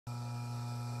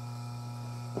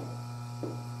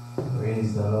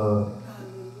Praise the Lord.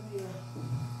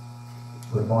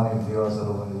 Good morning, viewers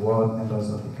all over the world,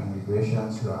 members of the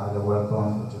congregations. You are highly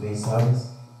welcome for today's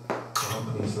service. So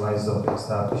please rise up and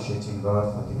start appreciating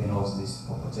God for giving us these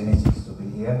opportunities to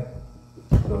be here.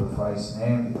 Glorify His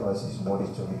name because He's worthy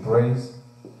to be praised.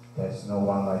 There is no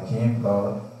one like Him,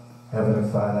 Lord. Heavenly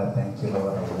Father, thank you,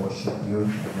 Lord. I worship you.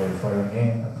 I glorify your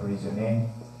name. I praise your name.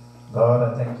 God,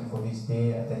 I thank you for this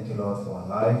day. I thank you, Lord, for our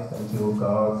life. Thank you,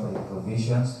 God, for your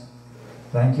provisions.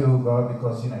 Thank you, God,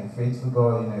 because you are a faithful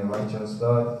God, you are a righteous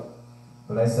God.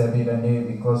 Blessed be the name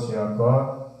because you are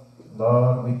God.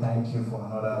 Lord, we thank you for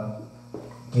another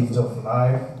gift of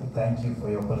life. We thank you for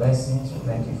your blessings. We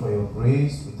thank you for your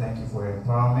grace. We thank you for your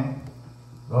empowerment.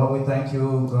 Lord, we thank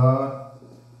you, God,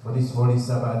 for this holy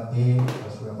Sabbath day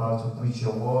as we're about to preach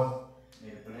your word.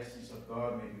 May the blessings of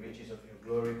God, may the riches of your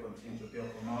glory continue to be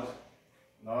upon us.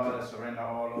 Lord, I surrender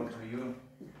all unto you.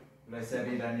 Blessed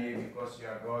be thy name because you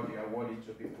are God, you are worthy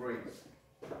to be praised.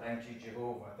 Thank you,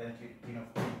 Jehovah. Thank you, King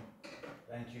of Kings.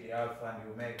 Thank you, the Alpha and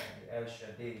the Omega, the El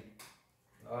Shaddai.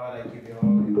 Lord, I give you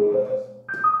all the honors.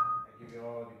 I give you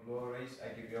all the glories.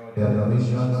 I give you all the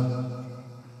adoration.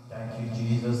 Thank you,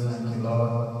 Jesus. Thank you,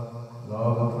 Lord.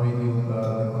 Lord, we pray you,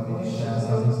 God, we commit this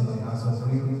service in the hands of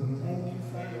you. Thank you,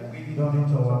 Father. We be done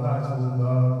into our hearts, O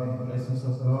God. May the blessings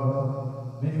of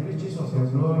God, may the riches of your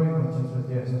glory continue to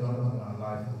be established in our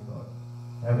life, O God.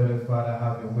 Heavenly Father,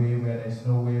 have your way where there is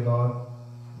no way, Lord.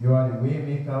 You are the way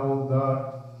maker, O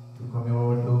God. To come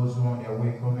all those who are on their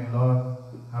way coming, Lord.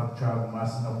 Have travel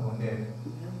mercy upon them.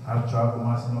 Have travel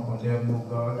mercy upon them, O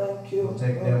God. Thank you.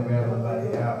 Protect them wherever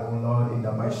they are, O Lord, in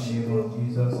the mighty name of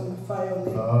Jesus.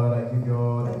 Lord, I give you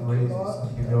all the praises. I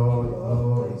give you all the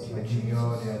glories. I give you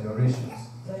all the adorations.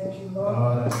 Thank you, Lord.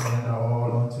 Lord, I surrender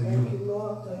all unto you.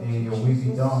 May your will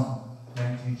be done.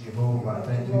 Thank you, Jehovah.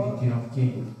 Thank you, the King of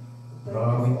Kings.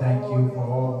 Lord, we thank you for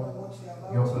all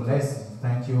your blessings.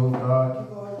 Thank you, God,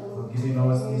 for giving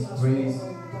us this praise.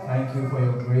 Thank you for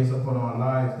your grace upon our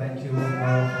life. Thank you,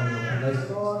 God, for your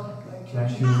blessings.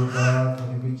 Thank you, God, for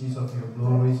the riches of your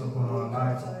glories upon our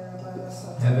life.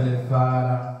 Heavenly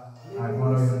Father, I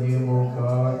honor your name, O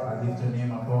God. I lift your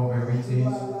name above everything.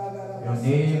 Your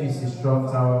name is a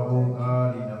strong tower, O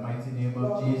God, in the mighty name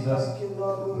of Jesus.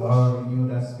 Lord, renew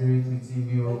that spirit within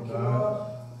me, O God.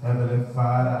 Heavenly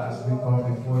Father, as we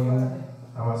come before you,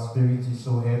 our spirit is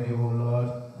so heavy, O Lord.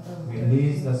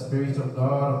 Release the Spirit of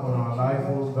God upon our life,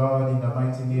 O God, in the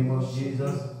mighty name of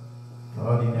Jesus.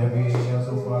 Lord, in every area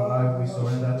of our life, we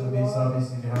surrender to this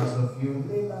service in the hands of you.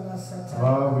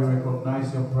 Lord, we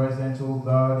recognize your presence, O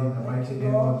God, in the mighty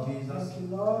name of Jesus.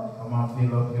 Come and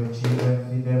fill up your children,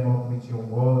 fill them up with your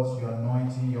words, your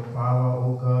anointing, your power,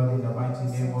 O God, in the mighty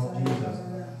name of Jesus.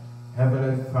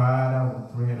 Heavenly Father,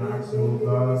 we pray and ask, O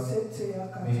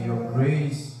God, may your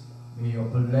grace, may your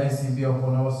blessing be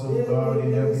upon us, O God,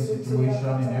 in every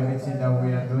situation, in everything that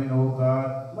we are doing, O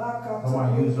God. Come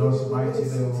and use us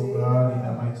mightily, O God, in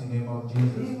the mighty name of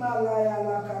Jesus.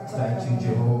 Thank you,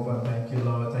 Jehovah. Thank you,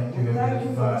 Lord. Thank you,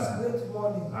 Heavenly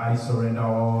Father. I surrender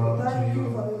all unto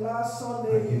you.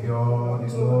 I give you all the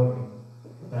glory.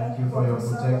 Thank you for your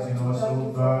protection us,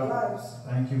 O God.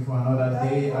 Thank you for another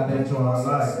day added to our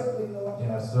life.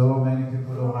 There are so many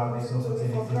people who have this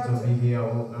opportunity to be here,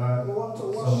 oh God.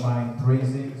 Some are in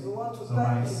prison, some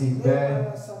are in sick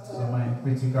bed, some are in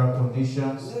critical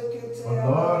conditions. But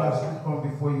Lord, as we come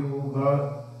before you, oh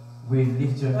God, we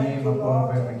lift your name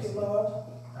above everything.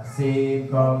 The same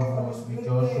God who was with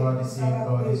Joshua, the same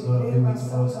God is going to be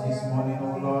with us this morning,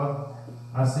 oh Lord.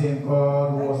 The same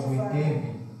God who was with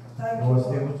David, who was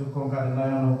able to conquer the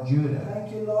Lion of Judah.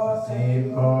 The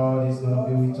same God is going to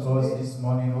be with us this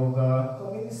morning, oh God.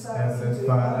 Heavenly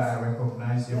Father, I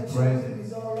recognize your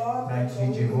presence.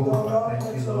 Thank you, Jehovah.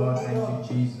 Thank you, Lord. Thank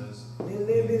you, Jesus.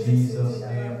 In Jesus'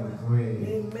 name we pray.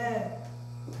 Amen.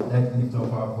 Let's lift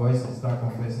up our voice and start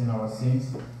confessing our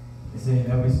sins. He said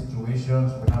in every situation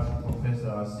we have to confess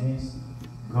our sins.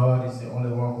 God is the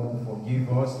only one who will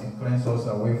forgive us and cleanse us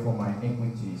away from our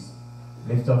iniquities.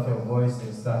 Lift up your voice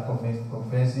and start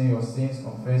confessing your sins.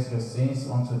 Confess your sins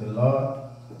unto the Lord.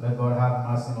 Let God have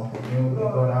mercy upon you.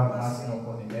 Let God have mercy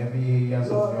upon in every areas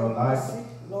of your life.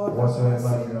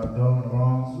 Whatsoever you have done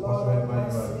wrong, whatsoever you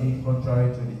have done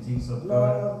contrary to the things of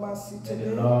God, may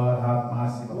the Lord have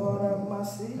mercy upon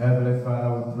you. Heavenly Father,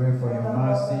 we pray for your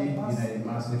mercy. You are a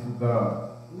merciful God.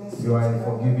 You are a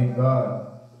forgiving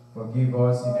God. Forgive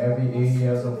us in every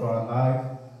areas of our life.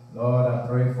 Lord, I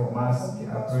pray for mercy.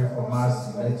 I pray for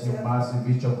mercy. Let your mercy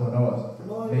reach upon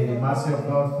us. May the mercy of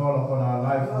God fall upon our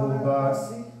life, oh God.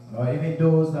 Lord, even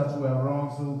those that were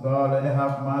wrong, oh God, let them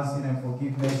have mercy and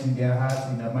forgiveness in their hearts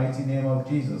in the mighty name of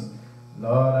Jesus.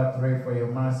 Lord, I pray for your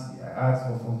mercy. I ask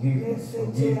for forgiveness.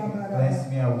 Forgive me.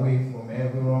 Cleanse me away from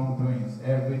every wrongdoings,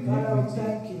 every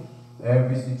iniquity,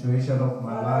 every situation of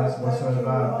my life, whatsoever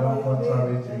I've done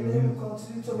contrary to you.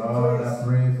 Lord, I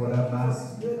pray for that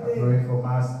mercy. I pray for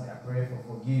mercy. I pray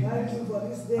for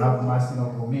forgiveness. Have mercy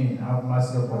upon me. Have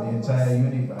mercy upon the entire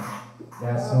universe. There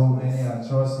are so many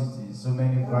atrocities, so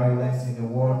many violence in the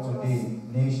world today.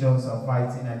 Nations are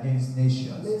fighting against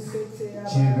nations.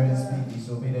 Children speak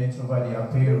disobedience over their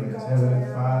parents.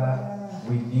 Heavenly Father,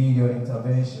 we need your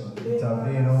intervention.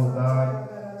 Intervene, oh God.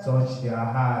 Touch their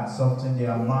hearts, soften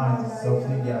their minds,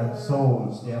 soften their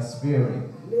souls, their spirit.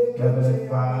 Heavenly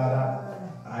Father,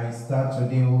 I stand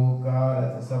today, oh God,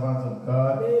 as a servant of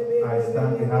God. I stand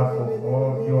on behalf of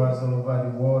all viewers all over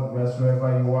the world,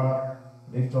 wheresoever you are.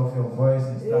 Lift up your voice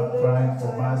and start crying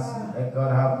for mercy. Let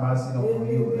God have mercy upon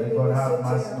you. Let God have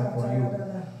mercy upon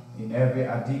you. In every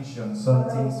addiction, some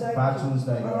things, battles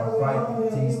that you are fighting,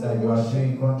 things that you are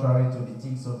doing contrary to the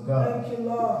things of God.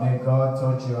 May God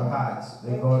touch your hearts.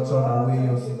 May God turn away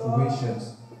your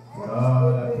situations.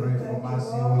 God, I pray for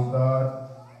mercy, oh God.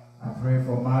 I pray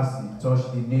for mercy.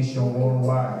 Touch the nation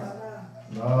worldwide.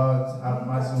 Lord, have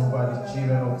mercy over the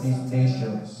children of these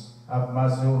nations. Have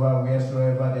mercy over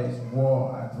wheresoever there is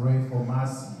war. I pray for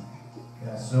mercy.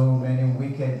 There are so many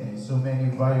wickedness, so many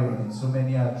violence, so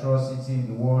many atrocities in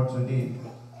the world today.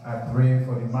 I pray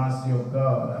for the mercy of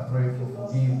God. I pray for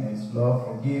forgiveness. Lord,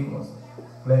 forgive us.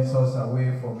 Cleanse us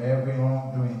away from every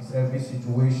wrongdoings, every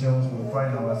situation we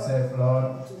find ourselves,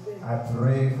 Lord. I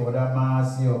pray for the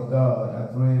mercy of God.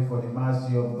 I pray for the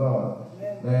mercy of God.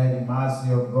 Let the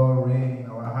mercy of God reign in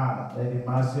our heart. Let the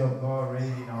mercy of God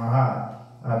reign in our heart.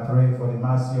 I pray for the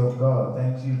mercy of God.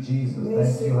 Thank you, Jesus.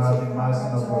 Thank you for having mercy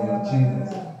upon your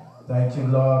children. Thank you,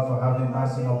 Lord, for having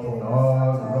mercy upon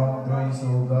all the wrongdoings,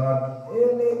 oh God.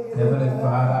 Heavenly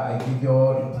Father, I give you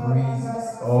all the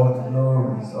praises, all the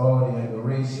glories, all the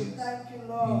adorations.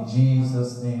 In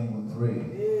Jesus' name we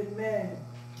pray. Amen.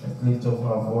 Let's lift up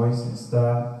our voice and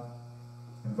start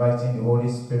inviting the Holy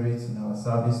Spirit in our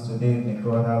service today. May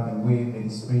God have a way. May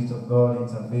the Spirit of God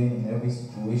intervene in every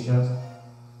situation.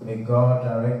 May God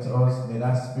direct us. May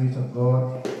that Spirit of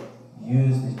God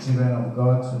use the children of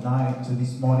God tonight, to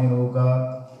this morning, oh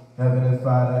God. Heavenly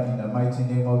Father, in the mighty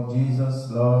name of Jesus,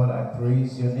 Lord, I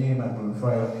praise your name and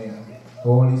glorify your name.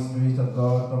 Holy Spirit of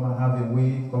God, come and have a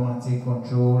way. Come and take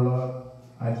control, Lord.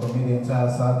 I commit the entire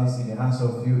service in the hands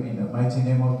of you in the mighty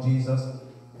name of Jesus.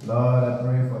 Lord, I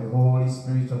pray for the Holy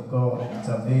Spirit of God.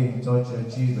 Intervene, touch your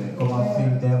children. Come and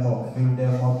fill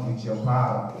them up with your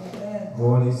power.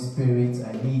 Holy Spirit,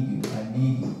 I need you. I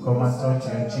need you. Come and touch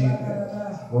your children.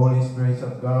 Holy Spirit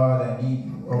of God, I need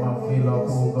you. Come and fill up,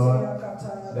 oh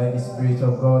God. Let the Spirit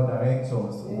of God direct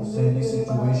us. Any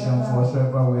situations,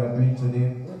 whatsoever we are doing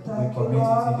today, we commit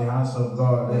it in the hands of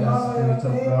God. Let the Spirit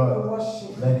of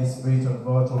God, let the Spirit of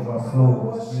God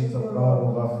overflow. The Spirit of God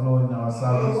overflow in our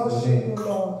service today.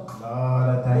 Lord,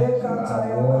 I thank you.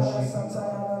 I worship you.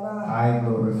 I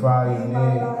glorify your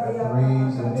name. I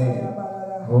praise your name.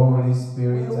 Holy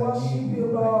Spirit, I need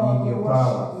you. I need your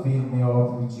power. Fill me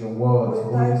up with your words.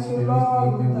 Holy Spirit,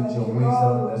 fill me with your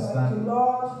wisdom, understanding.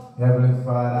 Heavenly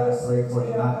Father, I pray for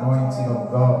the anointing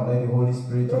of God. Let the Holy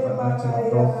Spirit of anointing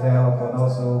of God fall upon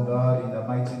us, oh God, in the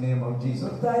mighty name of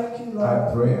Jesus.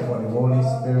 I pray for the Holy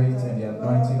Spirit and the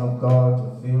anointing of God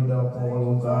to fill the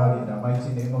pool, oh God, in the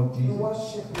mighty name of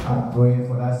Jesus. I pray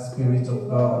for that Spirit of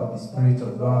God, the Spirit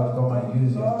of God, come and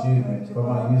use your children, come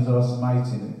and use us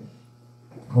mightily.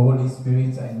 Holy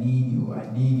Spirit, I need you. I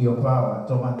need your power.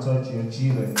 Come and touch your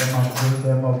children. Come and fill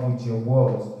them up with your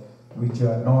words, with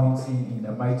your anointing in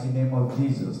the mighty name of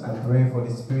Jesus. I pray for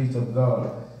the Spirit of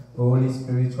God. Holy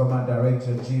Spirit, come and direct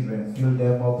your children. Fill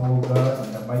them up, oh God,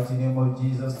 in the mighty name of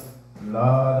Jesus.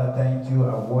 Lord, I thank you.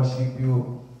 I worship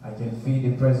you. I can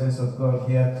feel the presence of God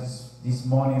here this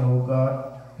morning, oh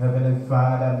God. Heavenly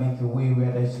Father, make a way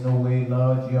where there's no way,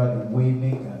 Lord. You are the way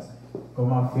makers.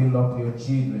 Come and fill up your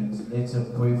children. Let's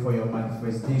pray for your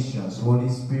manifestations. Holy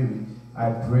Spirit,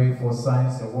 I pray for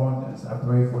signs and wonders. I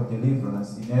pray for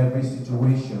deliverance in every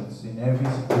situation.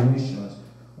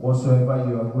 Whatsoever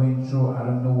you are going through, I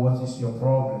don't know what is your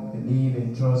problem. Believe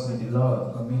and trust in the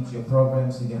Lord. Commit your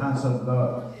problems in the hands of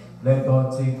God. Let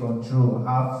God take control.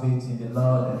 Have faith in the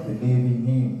Lord and believe in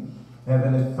Him.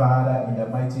 Heavenly Father, in the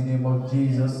mighty name of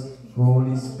Jesus,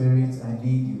 Holy Spirit, I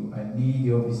need you. I need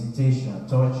your visitation.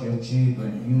 Touch your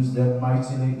children. Use them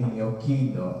mightily in your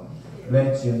kingdom.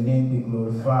 Let your name be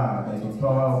glorified. Let the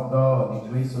power of God, the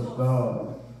grace of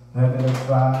God. Heavenly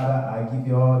Father, I give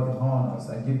you all the honors.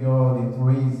 I give you all the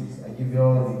praises. I give you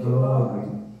all the glory.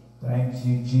 Thank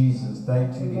you, Jesus.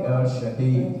 Thank you, the El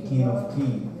Shaddai, the King of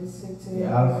Kings, the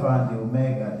Alpha and the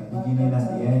Omega, the beginning and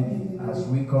the ending. As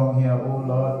we come here, oh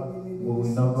Lord, we will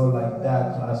not go like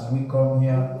that. As we come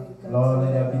here, Lord,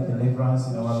 let there be deliverance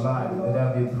in our life. Let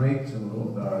there be breakthrough,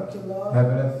 oh God.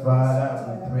 Heavenly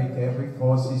Father, we break every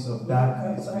forces of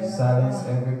darkness. We silence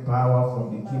every power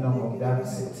from the kingdom of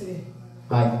darkness.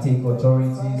 I take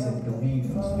authorities and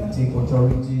dominions. We take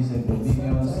authorities and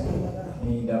dominions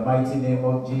in the mighty name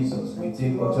of Jesus. We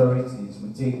take authorities.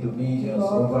 We take dominions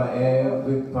over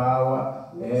every power,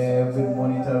 every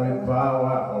monetary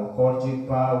power, occultic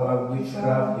power,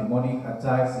 witchcraft, demonic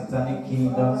attacks, satanic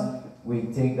kingdoms. We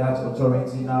take that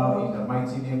authority now in the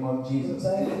mighty name of Jesus.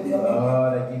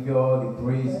 Lord, I give you all the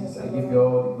praises. I give you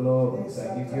all the glories.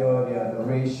 I give you all the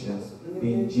adorations.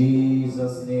 In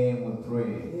Jesus' name we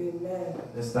pray.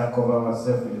 Let's start cover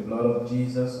ourselves with the blood of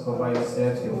Jesus. Cover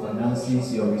yourself, your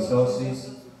finances, your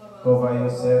resources. Cover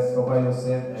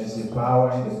yourself as the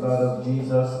power in the blood of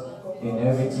Jesus. In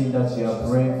everything that you are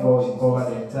praying for, you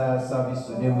cover the entire service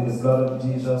today with the blood of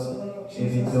Jesus.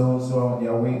 Even those who are on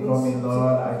their way coming,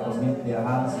 Lord, I commit their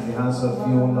hands in the hands of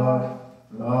you, Lord.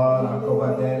 Lord, I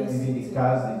cover them, even the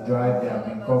cars they drive, they have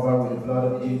been covered with the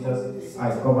blood of Jesus.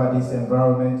 I cover this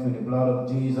environment with the blood of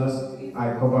Jesus.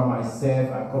 I cover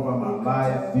myself, I cover my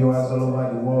life, viewers all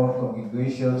over the world,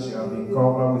 congregations, you have been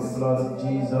covered with the blood of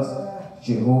Jesus.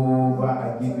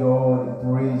 Jehovah, I give you all the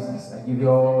praises, I give you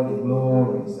all the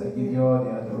glories, I give you all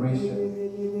the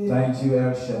adoration. Thank you,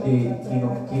 El Shaddai, King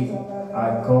of Kings.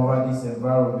 I cover this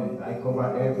environment, I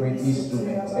cover every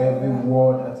instrument, every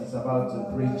word that is about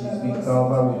to preach is being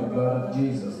covered with the blood of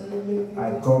Jesus.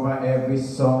 I cover every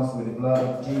song with the blood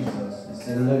of Jesus. It's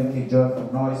a little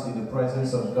joyful noise in the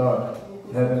presence of God.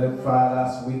 Heavenly Father,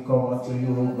 as we come unto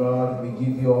you, O God, we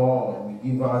give you all.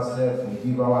 We give ourselves,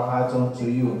 we give our heart unto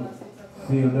you.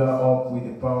 Fill her up with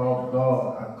the power of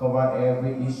God and cover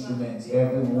every instrument,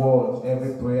 every word,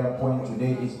 every prayer point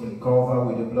today is being covered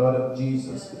with the blood of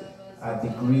Jesus. I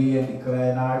decree and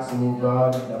declare and ask, O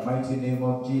God, in the mighty name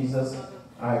of Jesus,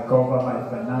 I cover my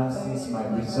finances, my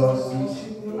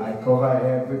resources, I cover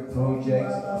every project,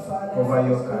 cover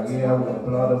your career with the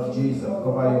blood of Jesus,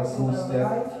 cover your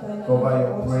footstep, cover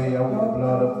your prayer with the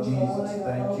blood of Jesus.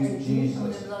 Thank you,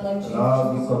 Jesus.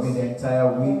 Lord, we commit the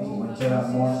entire week, the entire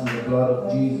month with the blood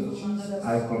of Jesus.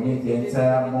 I commit the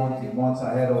entire month, the months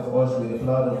ahead of us with the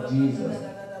blood of Jesus.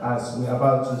 As we are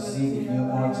about to see the new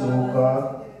month, oh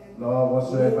God, Lord,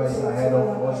 whatsoever is ahead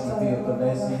of us will be a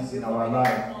blessing in our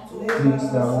life.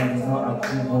 Things that we do not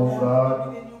achieve, oh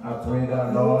God. I pray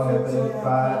that, Lord, Heavenly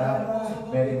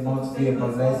Father, may the month be a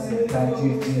blessing. Thank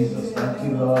you, Jesus. Thank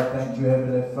you, Lord. Thank you,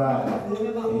 Heavenly Father.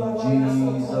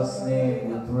 In Jesus' name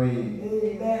we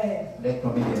pray. Let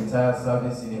commit the entire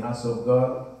service in the hands of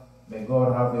God. May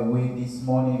God have a way this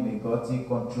morning. May God take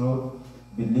control.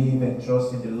 Believe and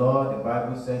trust in the Lord. The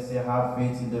Bible says, have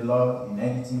faith in the Lord. In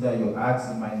anything that you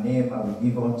ask in my name, I will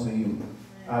give unto you.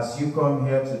 As you come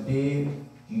here today,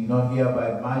 you're not here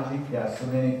by magic. There are so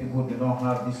many people who do not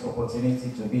have this opportunity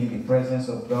to be in the presence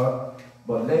of God.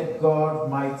 But let God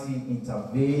mighty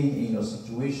intervene in your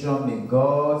situation. May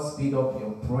God speed up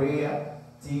your prayer.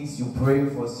 Things you pray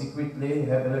for secretly,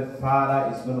 Heavenly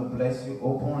Father is going to bless you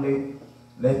openly.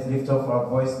 Let's lift up our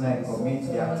voice now and commit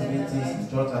the activities,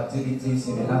 the church activities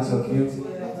in the hands of you.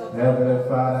 Heavenly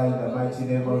Father, in the mighty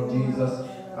name of Jesus,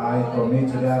 I commit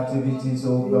to the activities,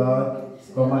 oh God.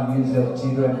 Come and use your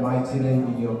children mightily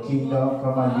in your kingdom.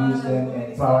 Come and use them,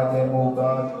 empower them, oh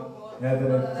God.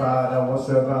 Heavenly Father,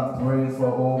 whatsoever I'm praying for,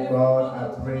 oh God,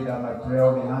 I pray that my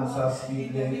prayer will be answered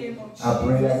speedily. I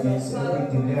pray against every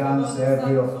delayance,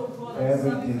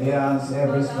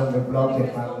 every strong block in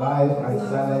my life. I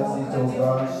silence it, oh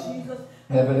God.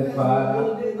 Heavenly Father,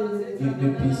 give me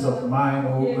peace of mind,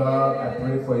 oh God. I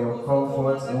pray for your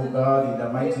comfort, oh God, in the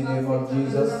mighty name of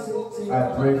Jesus.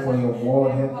 I pray for your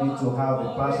word. Help me to have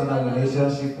a personal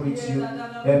relationship with you.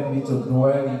 Help me to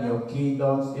dwell in your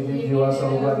kingdoms, even viewers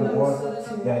all over the world.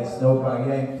 There is no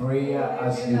barrier in prayer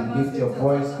as you lift your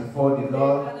voice before the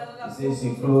Lord. It says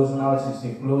you close mouths,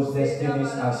 you close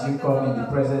destinies. As you come in the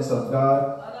presence of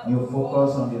God, you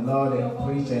focus on the Lord and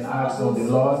preach and ask on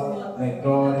the Lord. May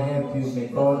God help you. May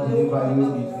God deliver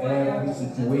you in every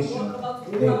situation.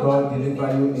 May God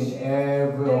deliver you in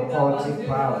every occultic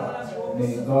power.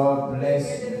 May God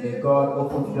bless you. May God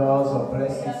open doors of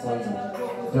blessing for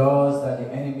you. Doors that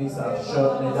the enemies have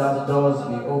shut, let those doors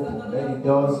be open. Let the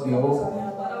doors be open.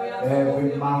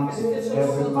 Every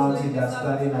mountain that's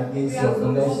standing against your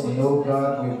blessing, oh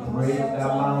God, we break that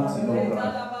mountain, oh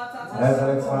God.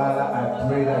 Heavenly Father, I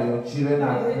pray that your children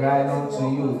are crying unto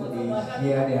you. They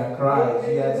hear their cries,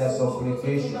 hear their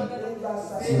supplication.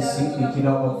 Say, seek the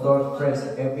kingdom of God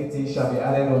first. Everything shall be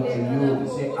added unto you. They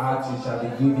say, ask, you shall be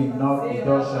given. Knock, the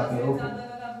door shall be opened.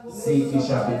 Seek, you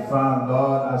shall be found,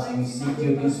 Lord, as we seek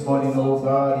you this morning, O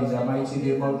God, in the mighty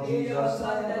name of Jesus.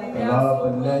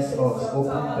 Lord, bless us,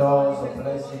 open doors of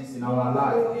blessings in our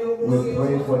life. We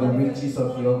pray for the riches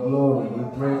of your glory. We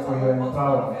pray for your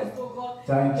empowerment.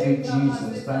 Thank you,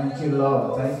 Jesus. Thank you,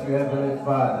 Lord. Thank you, Heavenly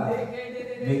Father.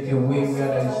 Make a way where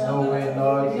there is no way,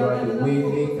 Lord. You are the way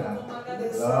maker.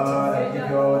 Lord, I give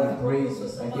you all the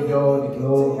praises. I give you all the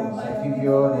glories. I give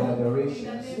you all the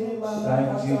adoration.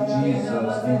 Thank you,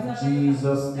 Jesus. In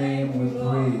Jesus' name we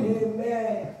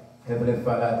pray. Heavenly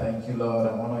Father, thank you, Lord. I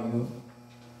honor you.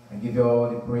 I give you all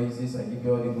the praises. I give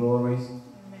you all the glories.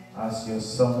 As your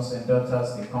sons and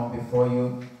daughters, they come before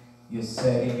you. You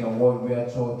said in your word, where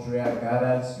two or three are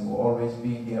gathered, you will always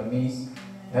be in their midst.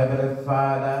 Heavenly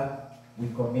Father, we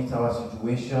commit our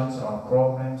situations, our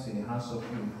problems in the hands of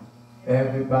you.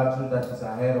 Every battle that is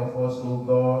ahead of us, oh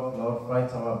God, Lord,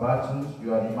 fight our battles.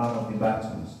 You are the man of the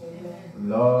battles.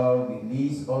 Lord,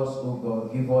 release us, oh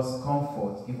God. Give us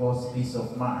comfort. Give us peace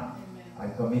of mind. I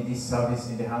commit this service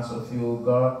in the hands of you, O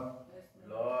God.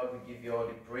 Lord, we give you all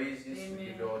the praises. We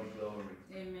give you all the glory.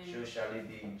 So shall it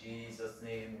be. In Jesus'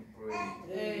 name we pray.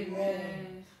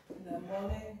 Amen. In the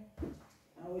morning,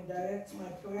 I will direct my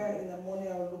prayer. In the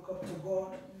morning, I will look up to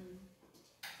God.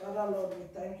 Father, Lord, we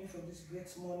thank you for this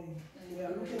great morning. We are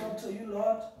looking up to you,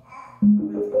 Lord.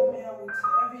 We have come here with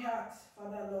heavy heart.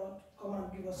 Father, Lord, come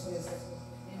and give us rest.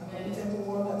 I commit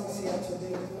everyone that is here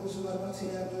today, those who are not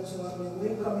here, those who have been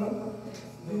welcoming,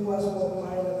 viewers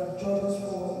worldwide that have joined us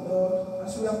for Lord.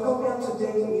 As we have come here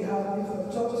today, we have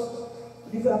different thoughts,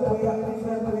 different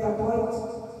prayer points,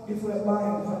 different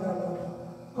mind, Father, Lord.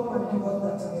 Come and give us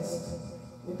that rest.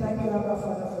 We thank you, Abba,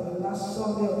 Father, for the last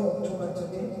Sunday of October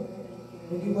today.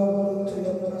 We give our glory to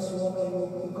your name as one.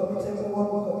 We commit everyone,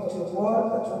 we commit your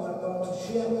word that we are about to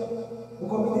share. We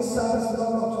commit this service,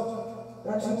 Lord,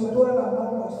 that you will dwell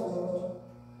among us, Lord.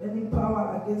 Any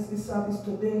power against this service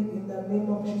today, in the name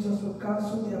of Jesus, we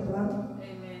cancel their plan.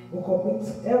 Amen. We commit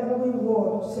every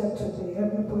word said today,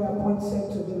 every prayer point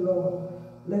said to the Lord.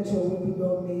 Let your will be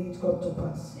done, may it come to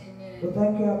pass. Amen. We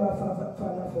thank you, Abba,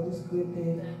 Father, for this great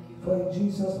day. For in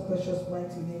Jesus' precious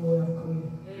mighty name we have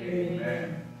prayed. Amen.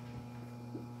 Amen.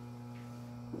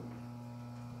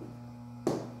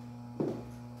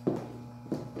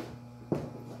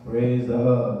 Praise the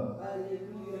Lord.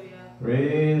 Hallelujah.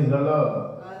 Praise the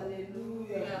Lord.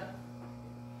 Hallelujah.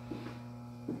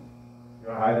 You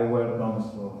are highly welcome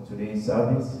for today's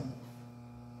service.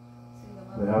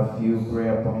 We have few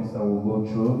prayer points that we'll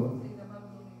go through.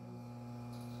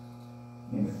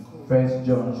 In 1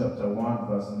 John chapter 1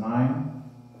 verse 9,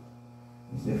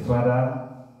 it says, Father,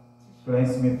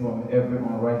 cleanse me from every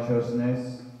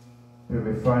unrighteousness,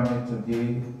 purify me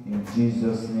today in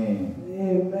Jesus' name.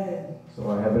 Amen. So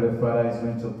our Heavenly Father is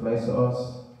going to place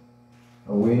us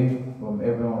away from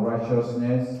every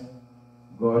unrighteousness.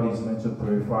 God is going to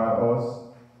purify us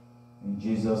in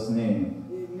Jesus' name.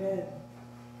 Amen.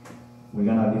 We're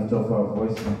going to lift up our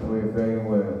voice and pray very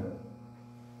well.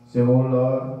 Say, oh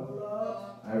Lord,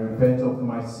 I repent of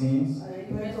my sins,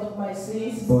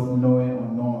 both knowing and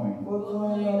unknowing.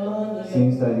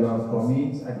 Sins that you have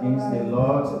committed against the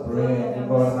Lord, pray, and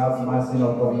God have mercy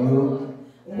upon you.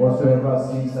 Whatsoever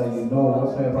sins that you know,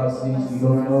 whatsoever sins you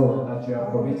don't know that you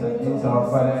have committed against our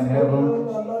Father in heaven,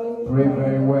 pray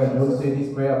very well. Don't say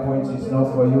this prayer point is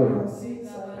not for you.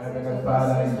 Heavenly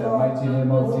Father, in the mighty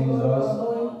name of Jesus,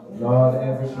 Lord,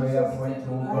 every prayer point,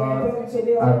 oh God,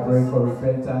 I pray for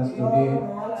repentance today.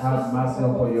 Have mercy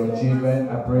upon your children.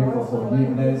 I pray for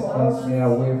forgiveness. Cleanse me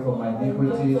away from my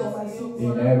iniquities.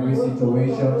 In every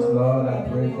situation, Lord, I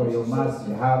pray for your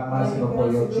mercy. Have mercy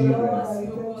upon your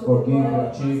children. Forgive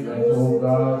your children, oh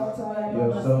God.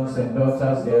 Your sons and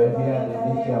daughters, they are here. They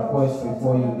lift their voice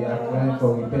before you. They are crying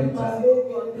for repentance.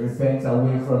 Repent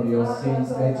away from your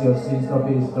sins. Let your sins not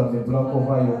be a block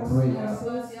over your prayer.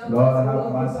 Lord,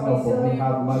 have mercy upon me.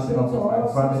 Have mercy upon my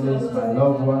families, my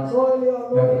loved ones.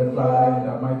 Heavenly Father, in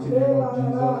the mighty name of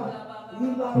Jesus,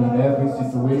 in every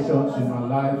situation in my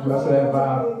life, whatsoever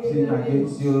I've sinned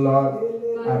against you, Lord,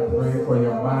 I pray for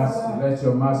your mercy. Let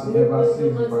your mercy never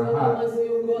cease in my heart.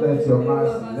 Let your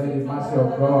mercy, let the mercy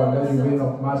of God, let the rain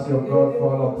of mercy of God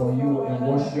fall upon you and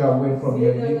wash you away from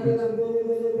your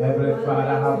iniquity. Heavenly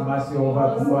Father, have mercy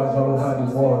over viewers all over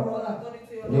the world.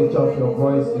 Lift up your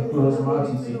voice, a closed mouth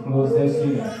is a closed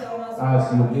destiny.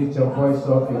 As you lift your voice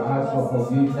up, you ask for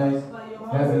forgiveness.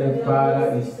 Heavenly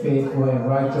Father is faithful and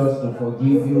righteous to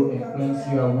forgive you and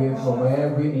cleanse you away from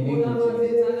every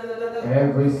iniquity,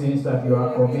 every sin that you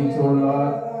are committing, O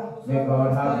Lord. May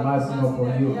God have mercy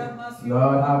upon you.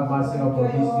 Lord, have mercy upon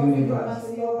this universe.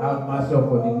 Have mercy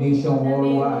upon the nation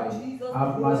worldwide.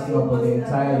 Have mercy upon the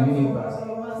entire universe.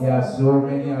 There are so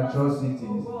many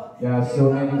atrocities. There are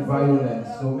so many violence,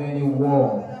 so many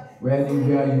wars. Wherever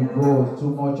you go, too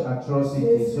much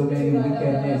atrocity, so many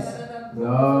wickedness.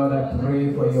 Lord, I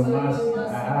pray for your mercy.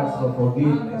 I ask for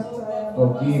forgiveness.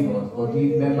 Forgive us.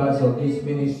 Forgive members of this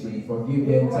ministry. Forgive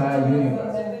the entire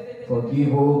universe.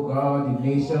 Forgive, oh God, the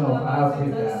nation of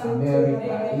Africa,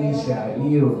 America, Asia,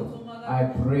 Europe. I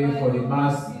pray for the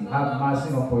mercy. Have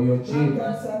mercy upon your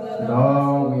children.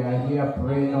 Lord, we are here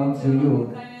praying unto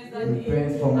you.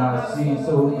 Repent from our sins,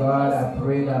 oh God. I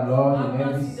pray that, Lord, in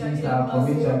every sin that I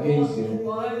commit against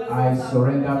you, I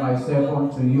surrender myself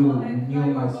unto you.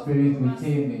 Renew my spirit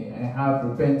within me and have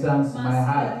repentance in my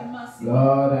heart.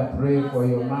 Lord, I pray for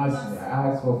your mercy. I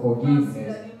ask for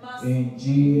forgiveness. In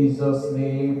Jesus'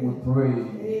 name we pray.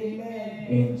 Amen.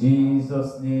 In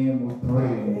Jesus' name we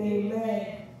pray. Amen.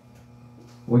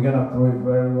 We're going to pray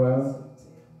very well.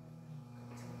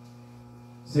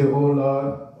 Say, oh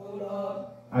Lord,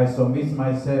 I submit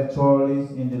myself totally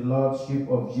in the Lordship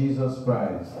of Jesus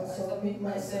Christ. I submit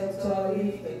myself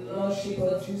totally in the Lordship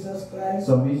of Jesus Christ.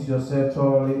 Submit yourself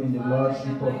totally in the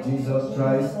Lordship of Jesus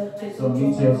Christ.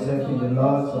 Submit yourself in the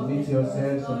Lord. Submit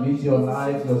yourself. Submit your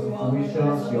life, your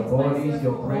situations, your bodies,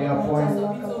 your prayer points.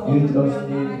 You just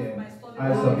need them.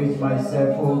 I submit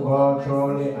myself, oh God,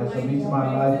 totally. I submit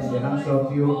my life in the hands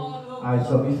of you. I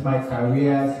submit my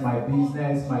careers, my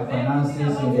business, my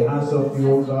finances in the hands of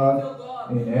you, oh God.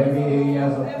 In every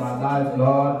areas of my life,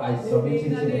 Lord, I submit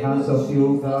it in the hands of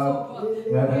you, God.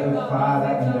 Heavenly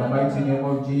Father, in the mighty name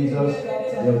of Jesus,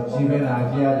 your children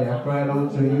are here, they are crying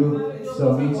unto you.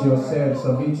 Submit yourself,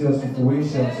 submit your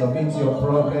situation, submit your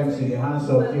problems in the hands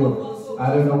of you. I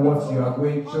don't know what you are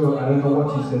going through, I don't know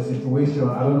what is your situation,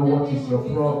 I don't know what is your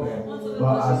problem.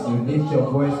 But as you lift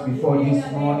your voice before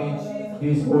this morning,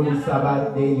 this holy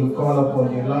Sabbath day, you call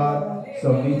upon the Lord.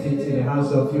 Submit it in the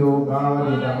hands of you,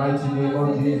 God, in the mighty name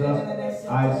of Jesus.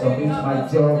 I submit my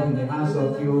job in the hands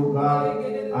of you, God.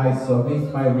 I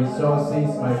submit my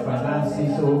resources, my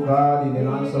finances, oh God, in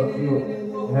the hands of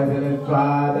you. Heavenly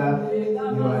Father,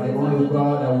 you are the only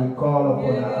God that we call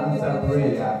upon and answer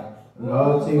prayer.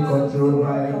 Lord, take control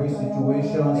over every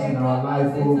situation in our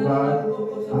life, oh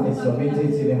God. I submit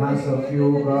it in the hands of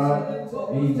you, God.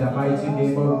 In the mighty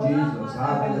name of Jesus.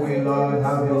 Have your way, Lord,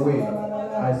 have your way.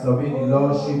 I submit the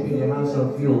Lordship in the hands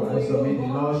of you. I submit the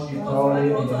Lordship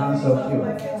totally in the hands of you.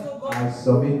 I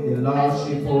submit the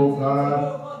Lordship, oh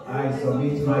God. I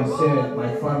submit myself,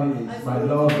 my families, my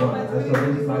loved ones. I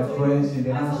submit my friends in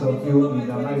the hands of you in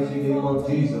the mighty name of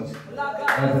Jesus.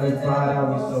 Heavenly Father,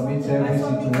 we submit every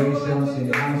situation in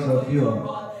the hands of you.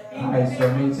 I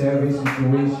submit every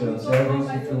situation.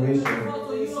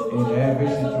 In every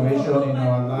situation in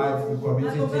our life, we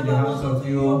commit it in the hands of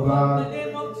you, oh God.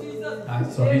 I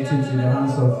submit it in the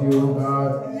hands of you,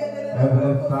 God.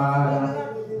 Heavenly Father,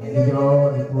 I give you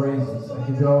all the praises. I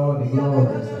give you all the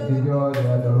glories. I give you all the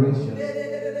adoration.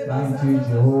 Thank you,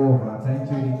 Jehovah.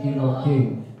 Thank you, the King of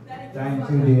Kings. Thank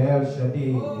you, the El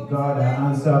Shaddai, the God that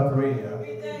answers prayer.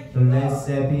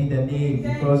 Blessed be the name,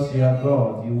 because you are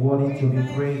God. You worthy to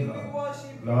be praised.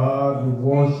 Lord, we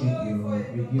worship you.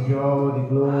 We give you all the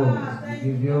glories.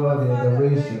 We give you all the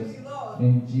adoration.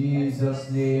 In Jesus'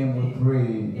 name we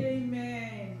pray.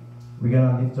 Amen. We're going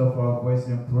to lift up our voice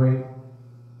and pray.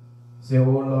 Say, oh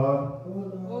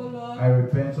Lord, I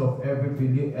repent of every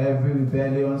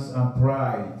rebellion and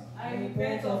pride. I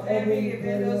repent of every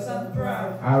rebellion and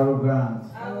pride. Arrogant.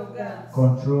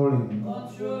 Controlling.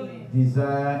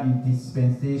 Desire in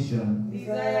dispensation.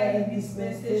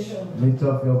 Lift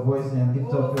up your voice and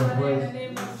lift up your voice.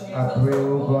 I pray,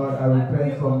 oh God, I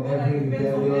repent from every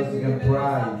rebellion and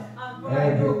pride.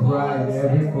 Every pride,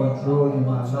 every control in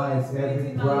my life,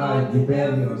 every pride,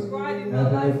 rebellion.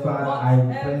 Heavenly Father, I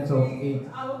repent of it.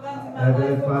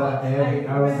 Heavenly Father, every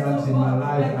arrogance in my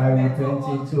life, I repent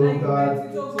it, oh God.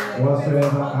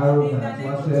 Whatsoever arrogance,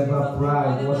 whatsoever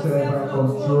pride, whatsoever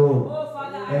control,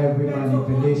 every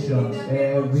manipulation,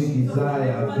 every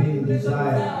desire, vain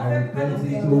desire, I repent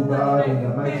it, oh God, in the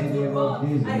mighty name of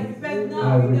Jesus.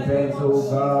 I repent,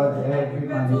 oh God, every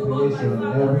manipulation,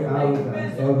 every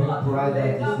arrogance, every pride that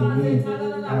is in me.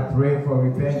 I pray for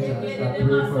repentance. I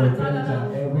pray for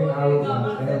repentance. Every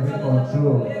arrogance, every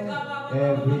control,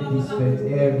 every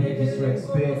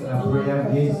disrespect, I pray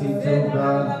against it, oh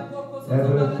God.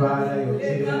 Heavenly Father, your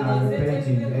children are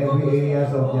repenting every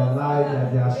areas of their life that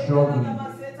they are struggling.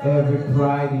 Every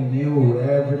pride in you,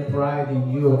 every pride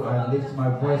in you, I lift my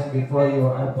voice before you.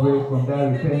 I pray for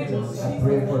that repentance. I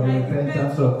pray for the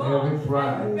repentance of every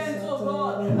pride.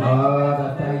 Lord,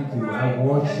 I thank you. I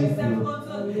worship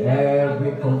you.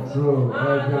 Every control,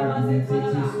 every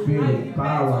argumentative spirit,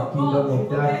 power, kingdom of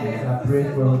darkness, I pray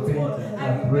for repentance.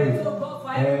 I pray.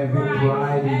 Every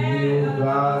pride in you,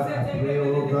 God, I pray,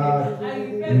 oh God,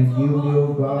 renew me,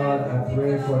 oh God, I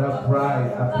pray for that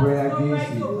pride, I pray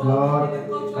against it, Lord,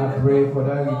 I pray for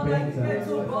that repentance,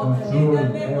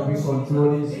 controlling, every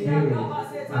controlling spirit,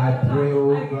 I pray,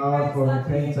 oh God, for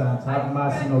repentance, have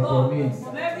mercy upon me,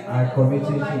 I commit it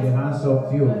to the hands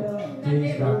of you.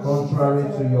 Things that are contrary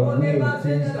to your will,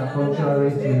 things that are contrary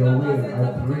to your will.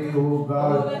 I pray, oh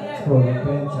God, for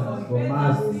repentance, for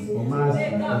mercy, for mercy,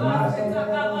 for mercy.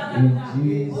 In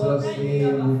Jesus'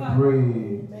 name we pray.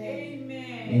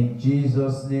 Amen. In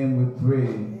Jesus' name we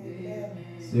pray.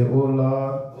 Say, oh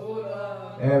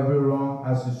Lord, every wrong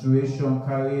association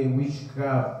carry a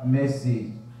witchcraft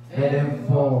message. Let them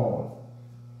fall.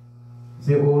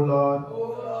 Say, oh Lord,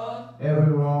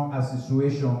 every wrong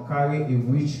association carry a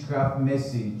witchcraft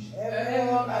message.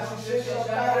 Every wrong association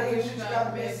carry a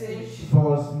witchcraft message.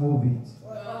 False movement.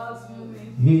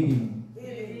 Hidden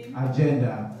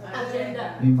agenda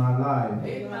in my life.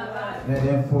 Let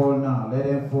them fall now. Let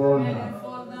them fall now.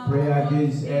 Pray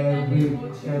against every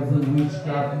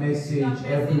witchcraft message.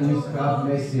 Every witchcraft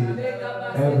message.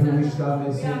 Every witchcraft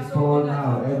message fall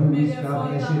now. Every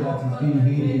witchcraft message that is being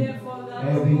hidden.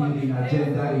 Every hidden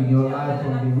agenda in your life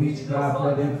from the witchcraft,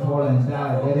 let them fall and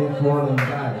die. Let them fall and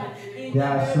die. There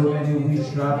are so many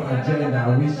witchcraft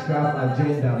agenda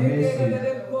message,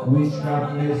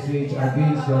 witchcraft message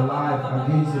against your life,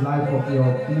 against the life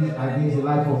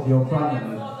of your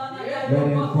family. Let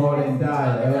them fall and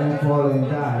die. Let them fall and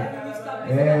die.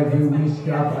 Every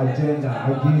witchcraft agenda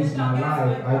against my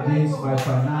life, against my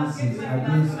finances,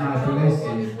 against my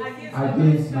blessings,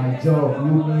 against my job,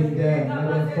 you need them. Let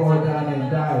them fall down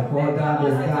and die. Fall down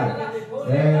and die.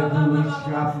 Every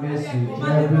witchcraft message,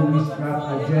 every witchcraft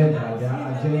agenda, their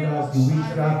agendas, the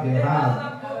witchcraft they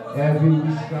have, every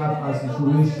witchcraft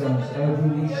situations, every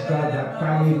witchcraft that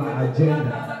carry my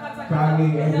agenda, carry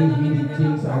every hidden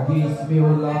things against me, oh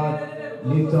Lord.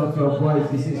 Lift up your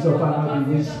voice. He says, suffer not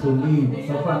the wish to live.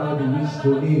 Suffer not the wish to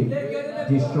live.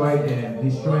 Destroy them.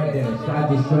 Destroy them. Start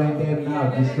destroying them now.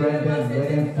 Destroy them. Let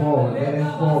them fall. Let them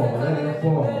fall. Let them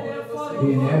fall.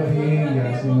 In every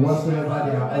area, in whatsoever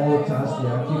their altars, they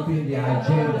are keeping their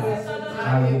agenda.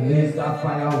 I release that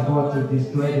fire of God to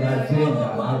destroy their agenda.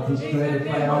 I destroy the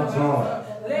fire of God.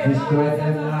 Destroy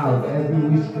them now. Every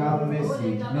witchcraft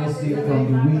message from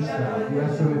the witchcraft,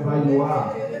 wheresoever you are.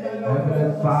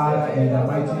 Heavenly Father, in the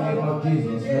mighty name of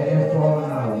Jesus, let them fall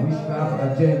now. Witchcraft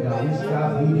agenda,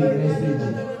 witchcraft hidden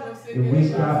messages. The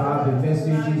witchcraft have the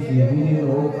messages, the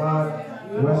hidden, oh God.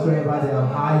 Whatsoever they have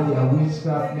hidden, their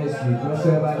witchcraft message,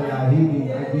 whatsoever they are hidden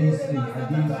against me,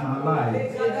 against my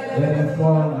life, let them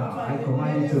fall now. I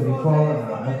command you to be fall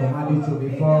now. I command you to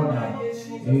be fall now.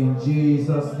 In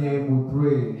Jesus' name we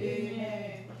pray.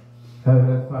 Amen.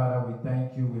 Heavenly Father, we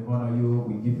thank you, we honor you,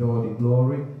 we give you all the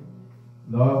glory.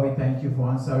 Lord, we thank you for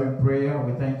answering prayer.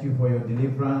 We thank you for your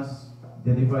deliverance.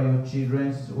 Deliver your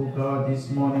children, oh God, this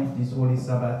morning, this holy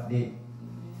Sabbath day.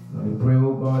 Lord, we pray,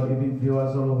 oh God, even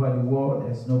viewers all over the world,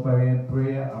 there's no barrier in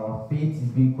prayer. Our faith is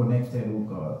being connected, oh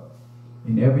God.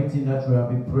 In everything that we have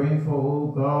been praying for,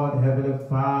 oh God, Heavenly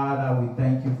Father, we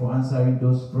thank you for answering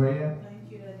those prayers.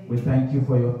 We thank you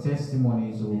for your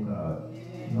testimonies, oh God.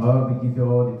 Lord, we give you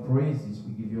all the praises.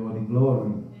 We give you all the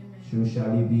glory. So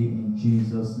shall it be. In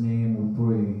Jesus' name we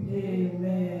pray.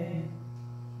 Amen.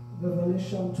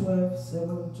 Revelation 12,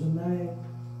 7 to 9.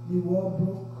 The war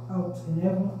broke out in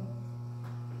heaven.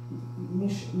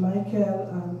 Michael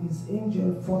and his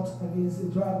angel fought against the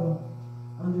dragon,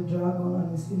 and the dragon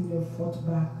and his angel fought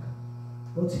back.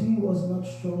 But he was not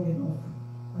strong enough,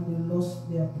 and they lost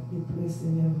their place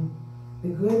in heaven. The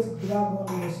great dragon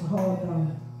was hurled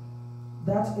down,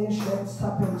 that ancient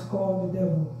serpent called the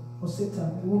devil, or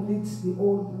Satan, who leads the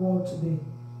old world today.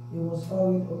 He was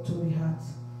hurried up to the heart,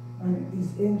 and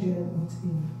his angel with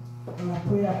him. Our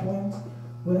prayer point,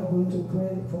 we are going to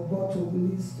pray for God to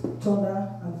release thunder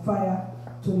and fire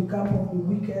to the camp of the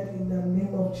wicked in the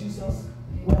name of Jesus.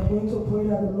 We are going to pray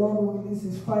that the Lord will release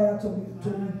his fire to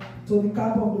the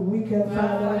camp of the wicked.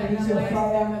 Father, release your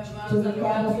fire to the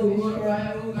camp of the wicked.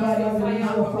 Father,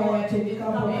 release your fire to the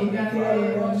camp of the wicked in the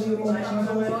name of Jesus.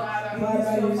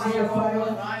 Father, release your fire.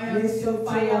 Release your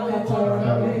fire. Release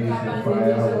your fire.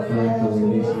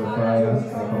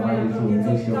 I command you to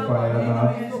release your fire now.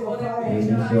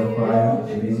 Release your fire.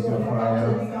 Release your fire.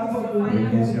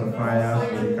 Release your fire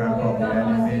to the camp of the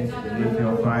enemy. Release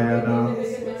your fire now.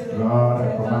 Lord,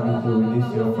 I command you to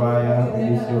release your fire.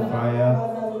 Release your fire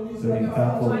to the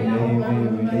camp of the enemy.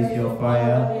 Release your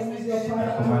fire.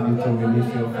 I command you to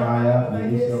release your fire.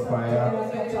 Release your fire.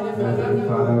 Heavenly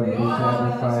Father, release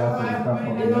every fire to the camp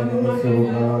of the enemy. So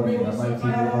God, in the mighty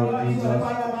name of Jesus,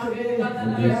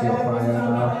 release your fire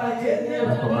now.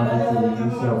 I command you to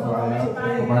release your fire.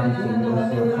 I command you to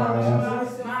release your fire.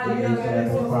 Release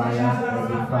every fire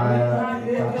in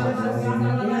the camp of the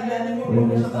enemy.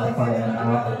 Release that fire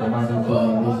now. I command you to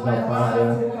release the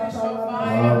fire.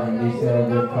 Oh, release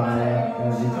every fire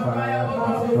from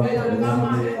the camp of the enemy.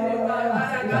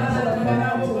 Camp of the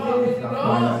enemy.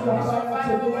 Release that fire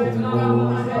now. In the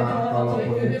Lord, Father, call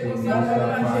upon you to release that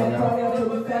fire.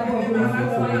 I command you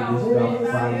to release that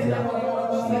fire.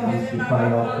 Release the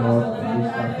fire of God.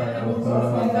 Release the fire of God.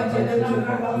 In the mighty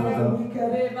name of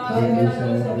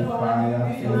Jesus.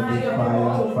 Release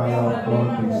every fire of God.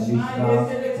 Release now.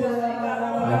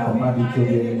 I command you to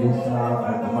be released now.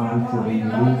 I command you to be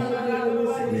released.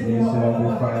 Release every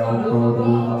fire of God, O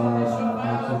Lord, in the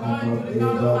mighty name of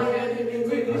Jesus.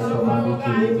 I command you to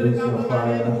release your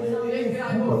fire.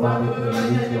 I command you to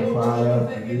release your fire.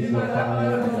 Release your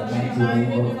fire in the mighty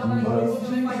name of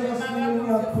Jesus.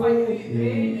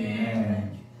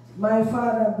 Amen. My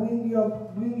Father, bring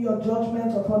your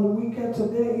judgment upon the wicked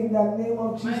today in the name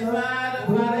of Jesus.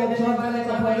 Bring your judgment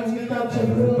upon the wicked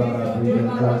today. Bring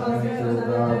your judgment, O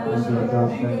God. Bring your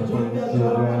judgment upon the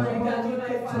children.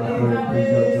 I pray, bring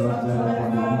your judgment upon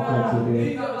the wicked today.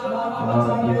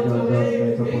 Lord, bring your judgment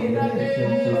upon the wicked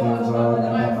today, God, in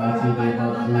the mighty name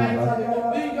of Jesus.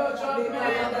 Bring your judgment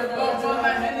upon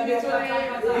my enemy today.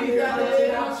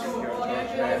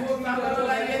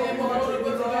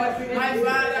 My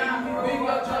Father, bring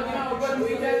your judgment upon the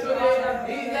wicked today.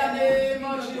 In the name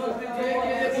of Jesus.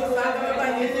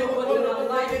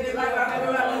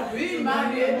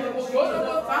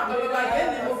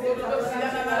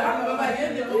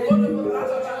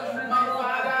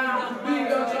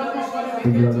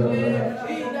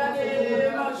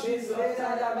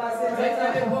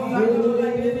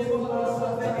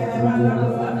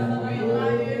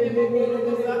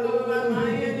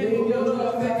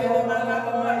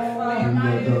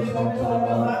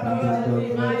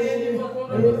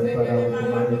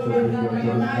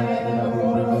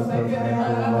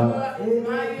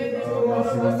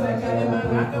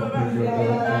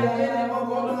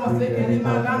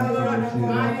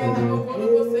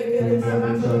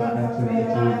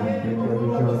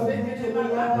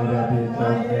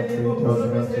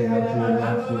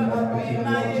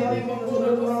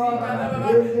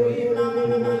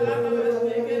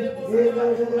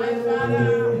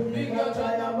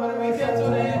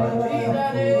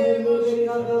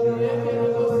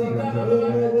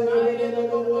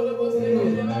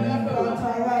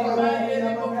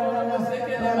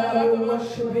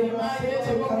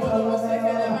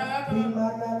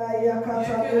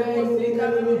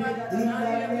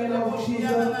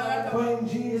 In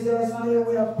Jesus' name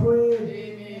we have prayed.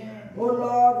 O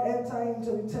Lord, enter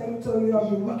into the territory of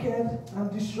the wicked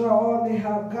and destroy all they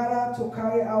have gathered to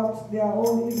carry out their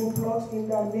own evil plots in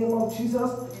the name of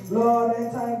Jesus. Lord,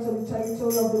 enter into the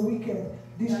territory of the wicked.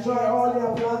 Destroy all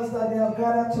their plans that they have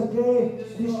gathered today.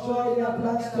 Destroy their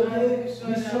plans today.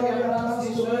 Destroy their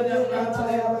plans today.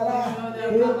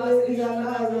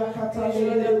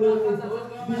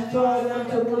 Destroy them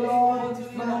to the Lord.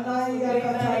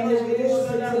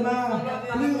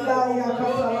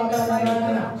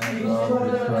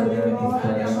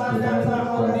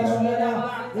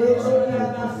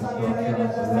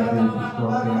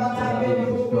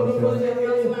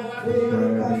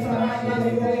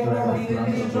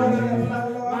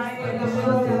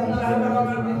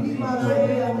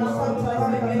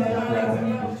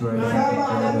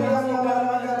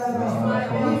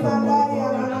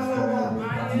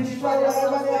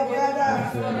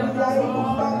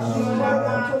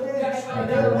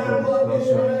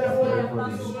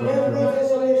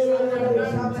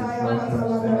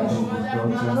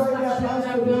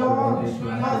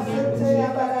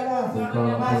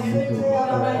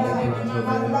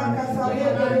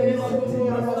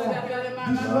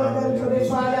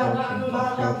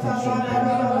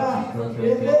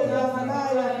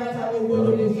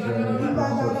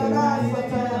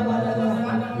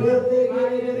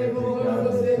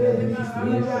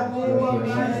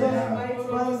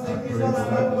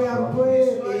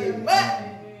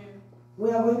 We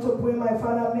are going to pray, my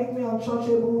Father, make me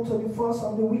untouchable to the force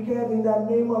of the wicked in the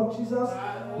name of Jesus.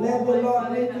 Let the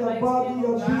Lord make your body,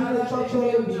 your being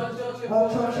untouchable.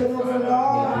 Untouchable,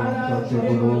 Lord.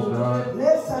 Untouchable, Lord.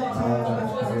 Let Satan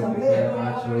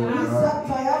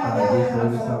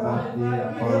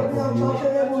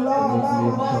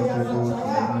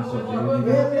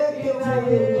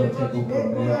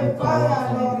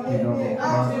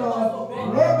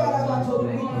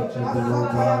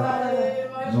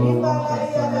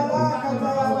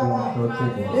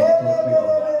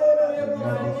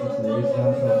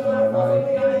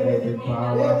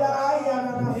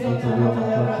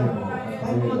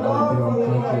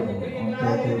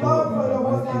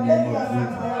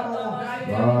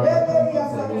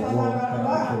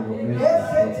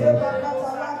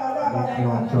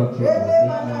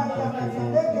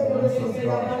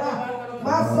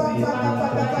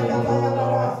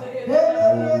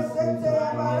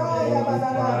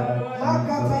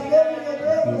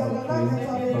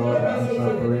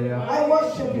I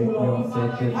worship you, Lord.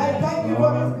 I thank you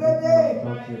for this great day.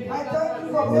 I thank you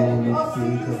for making us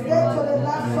see this day to the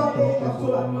last Sunday in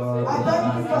October. I thank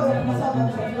you for the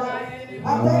preservation of life. I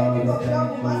thank you for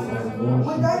sharing mercy.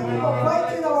 We thank you for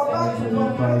fighting our battle from the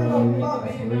beginning of the month.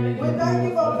 We thank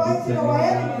you for fighting our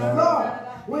enemies, Lord.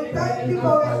 We thank you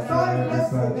for restoring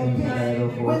blessings and peace.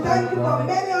 We thank you for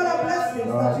many other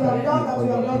blessings that you have done that you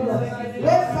have not done.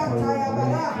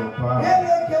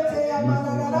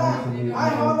 I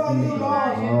honor you,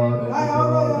 Lord. I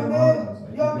honor your name.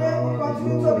 Your name will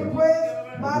continue to be praised.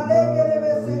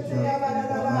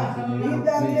 In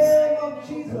the name of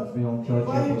Jesus.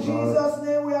 For in Jesus'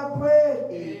 name we are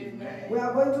praying. We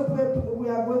are going to pray. We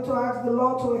are going to ask the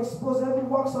Lord to expose every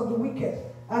works of the wicked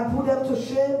and put them to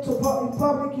shame in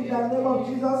public in the name of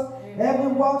Jesus. Every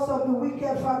works of the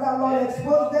wicked, Father, Lord,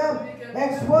 expose them.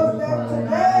 Expose them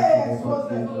today. Expose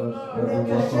them. Put them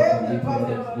to shame in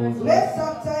public.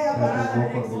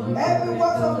 Every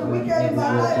works of the wicked in my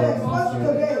life, expose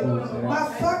today.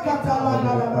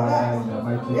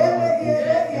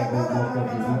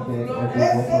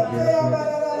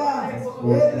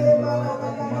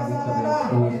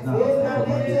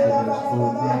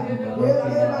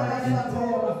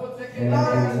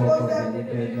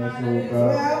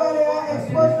 Wherever they are,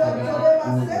 expose them to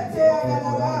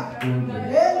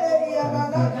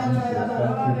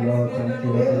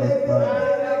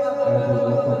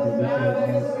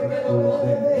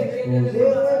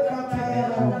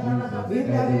in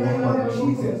the name of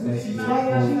Jesus. In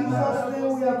Jesus'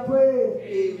 name we are praying.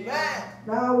 Amen.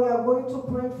 Now we are going to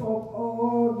pray for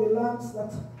all the lands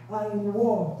that are in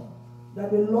war. That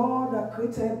the Lord that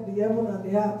created the heaven and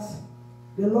the earth,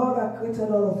 the Lord that created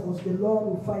all of us, the Lord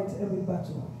will fight every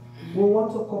battle. We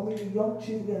want to commit the young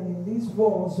children in this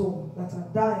war zone that are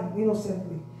dying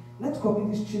innocently. Let's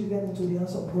commit these children into the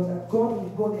hands of God, that God will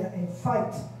go there and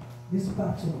fight this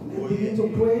battle. Let's begin to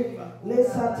pray.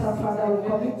 Let's start, Father. We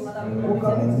commit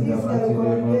Israel, we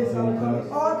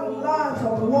commit all the lands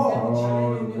of war.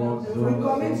 We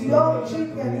commit young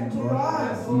children into your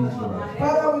hands.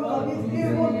 Father, we commit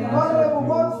even the vulnerable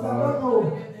ones that don't know.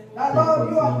 That Lord,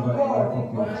 you are the God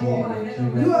of war.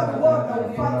 You are the one that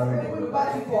will fight every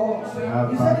battle for us.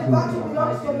 You said the battle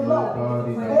belongs to the Lord. Go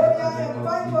there and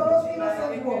fight for those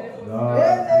innocent ones.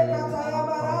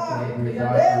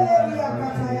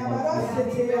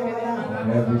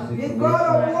 The God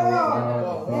of war,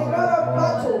 the God of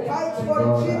battle, fight for the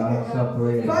children.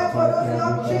 Fight for those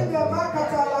young children.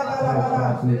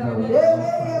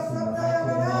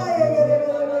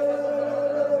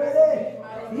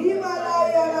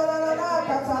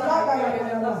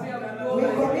 We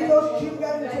commit those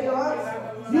children into your hands.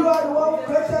 You are the one who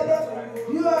created them.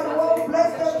 You are the one who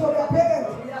blessed them to their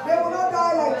parents. They will not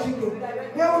die like chicken.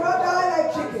 They will not die like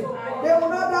chicken. They will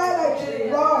not die like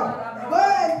chicken. Lord, go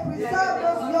and preserve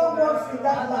those young ones in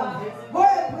that land. Go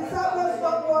and preserve those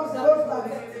young ones in those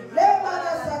lands.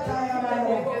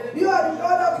 You are the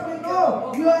God that we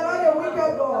know. You are not a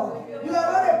wicked God. You are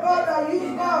not a God that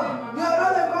uses God. You are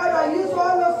not a God that uses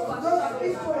all those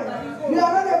instruments. You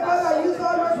are not a God that uses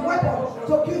all those weapons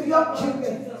to kill young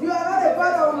children. You are not a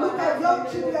God that will look at young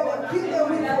children and kill them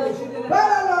with you.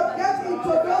 Father Lord, get into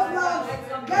those lands.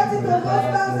 Get into those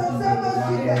lands and save those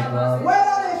children.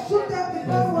 Whether they shoot them, the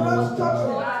gun will not touch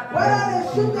them. Whether they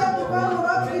shoot them, the gun will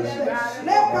not reach them.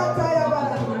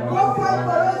 Go fight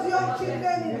for those young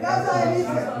children in Gaza and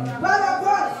Israel. Father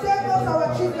God, save those our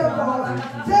children for us.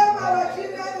 Save our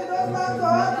children in those lands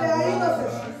for us. They are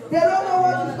innocent. They don't know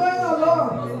what is going on, Lord.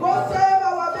 Go save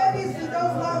our babies in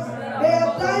those lands. They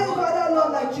are dying, Father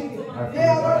Lord, like chicken. They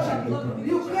are not chicken.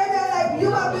 You create them like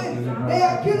human beings. They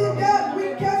are killing them.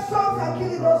 Wicked sons are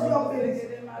killing those young babies.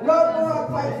 Lord, go and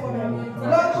fight for them.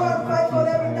 Lord, go and fight for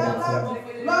them in that land.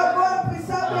 Lord, go and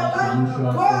preserve their life.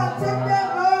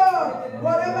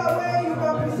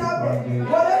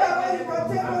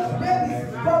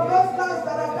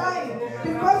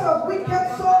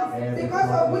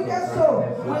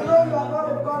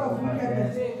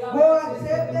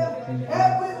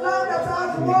 Every land that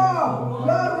has war,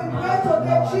 Lord, we pray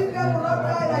today, children will not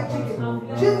die like chicken.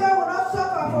 Children will not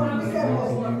suffer from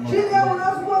wickedness. Children will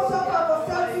not suffer from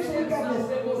selfish wickedness.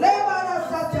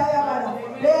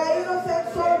 They are innocent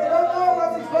souls, they don't know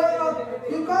what is going on.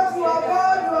 Because you are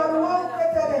God, you are the one who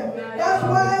created them. That's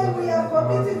why we are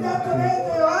committing them today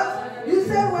to your hands. You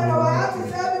said when our heart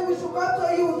is heavy, we should come to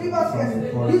you, give us rest.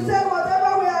 You said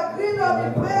whatever we agreed on the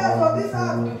prayers of this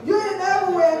house, you in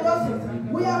heaven will endorse it.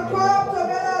 We have come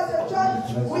together as a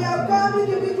church. We have come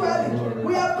individually.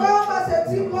 We have come as a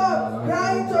team, Lord,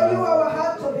 crying to you our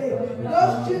heart today.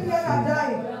 Those children are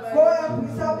dying. Go and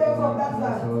preserve them from that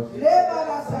land.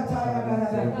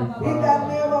 In the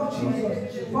name of Jesus.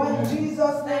 For in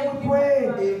Jesus' name we pray.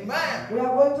 Amen. We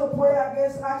are going to pray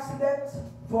against accidents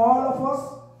for all of us,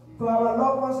 for our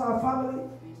loved ones, our family.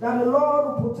 That the Lord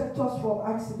will protect us from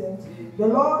accidents. The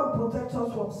Lord will protect us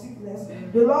from sickness.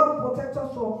 The Lord will protect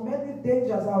us from many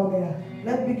dangers out there.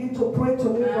 Let's begin to pray to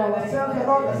live for ourselves and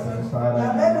others.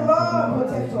 And let the Lord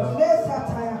protect us.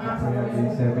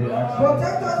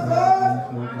 Protect us, Lord.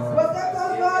 Protect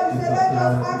us, Lord. He said, let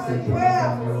us ask in prayer.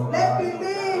 Let's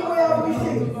believe we have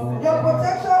received. Your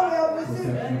protection we have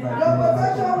received. Your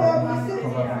protection we have received.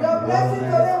 Your blessing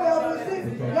today we have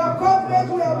received. Your coverage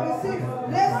we have received.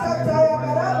 Let's satire.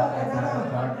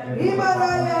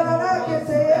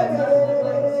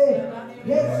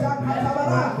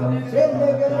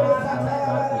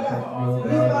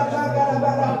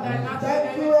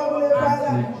 Thank you, Heavenly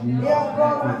Father. Dear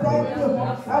God, we thank you.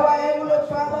 Our Heavenly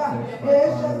Father, the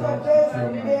ancient of days,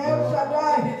 the El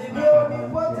Shaddai, the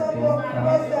omnipotent, the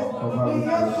omnipresent, the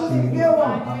Jesus is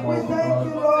given. We thank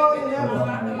you, Lord, in heaven.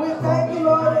 We thank you,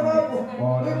 Lord, in heaven.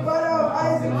 The Father of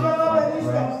Isaac, Jacob, and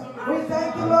Israel. We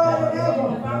thank you, Lord, in heaven.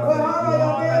 We honor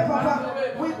your name, Papa.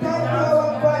 We thank you,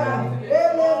 our Father.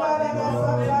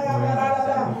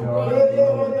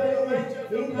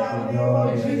 In the name of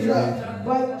Jesus.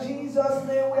 By Jesus'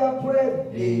 name we are praying.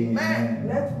 Amen.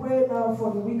 Let's pray now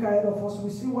for the week ahead of us. We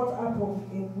see what happened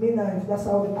in Mina, if that's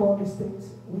how they call these things.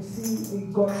 We see a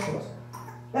gunshot.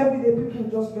 Every day people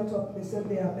just get up, they say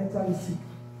they are mentally sick.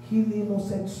 Heal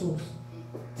innocent souls.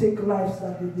 Take lives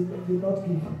that they did not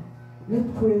give. Let's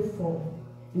pray for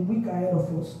the week ahead of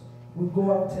us. We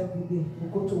go out every day. We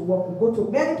go to work. We go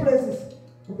to many places.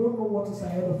 We don't know what is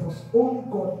ahead of us. Only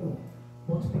God knows.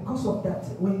 But because of that,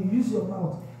 when you use your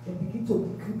mouth and begin to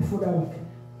decree before that week,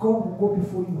 God will go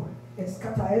before you and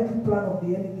scatter every plan of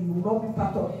the enemy. You will not be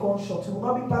part of gunshots. You will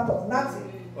not be part of nothing.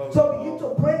 So begin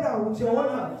to pray now with your own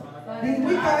mouth. The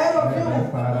week ahead of you,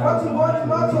 what you want the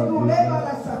Lord to do,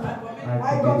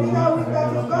 I commit that week that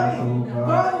is coming.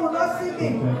 God will not see me.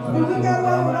 The wicked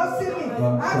one will not see me.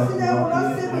 Accident will not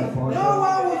see me. No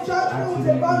one will judge me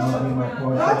with a gunshot.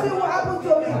 Nothing will happen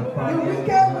to me. The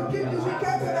wicked will keep the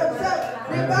wicked to themselves.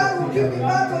 The bad will keep the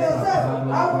bad to themselves.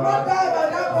 I will not die by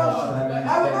that gunshot.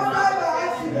 I will not die by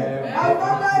accident. I will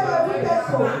not die by wicked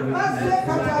soul.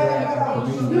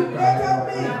 You created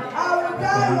me. I will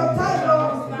die your time,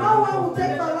 Lord. No one will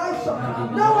take my life shot.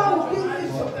 No one will kill me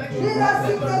shot. Neither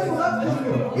sickness will not kill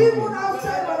me. Even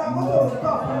outside when I'm going to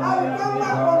stop, I will come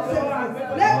back home safely.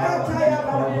 Let that tire.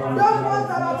 Those ones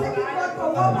that are taking back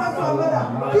from one man to another,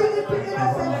 killing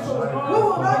innocent souls. We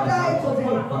will not die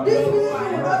today. This ministry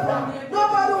will not die.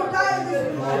 Nobody will die in this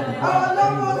ministry. Our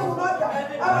loved ones will not die.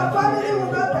 Our family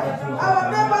will not die. Our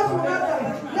neighbors will not die.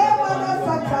 Let others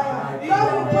satire. God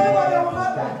will pray for them will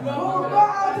not die. We will go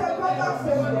out and come back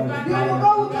safely. You will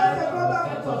go with us and come back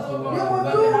with us. You will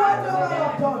do what no one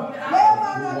has done.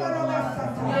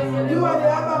 You are the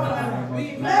Abba Father.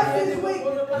 Bless this week.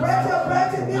 Bless your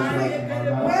blessing this week.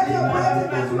 Bless your blessing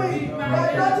this week. That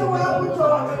nothing will happen to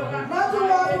us. Nothing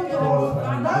will happen to us.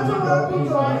 Nothing will happen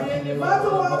to us.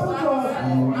 Nothing will happen to us.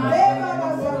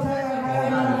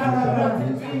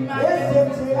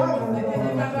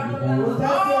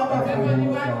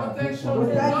 We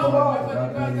thank you, Lord.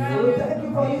 We thank you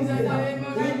for this day.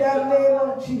 In the name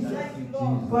of Jesus.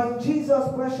 For in Jesus'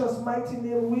 precious mighty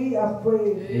name we have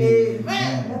prayed.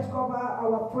 Amen. Let's cover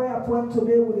our prayer point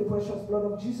today with the precious blood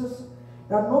of Jesus.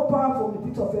 That no power from the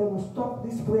pit of hell will stop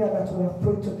this prayer that we have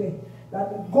prayed today. That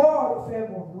the God of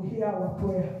heaven will hear our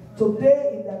prayer.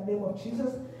 Today, in the name of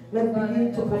Jesus, let's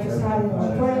begin to prophesy in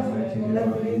our prayer.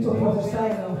 Let's begin to prophesy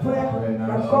in our prayer.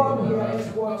 That God will hear this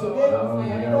word today.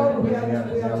 And God will hear this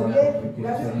prayer today.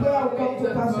 That this prayer will come to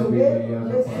pass today.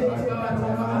 Let's say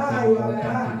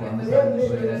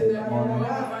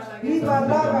I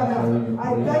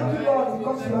thank you, Lord,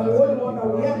 because you are the only one that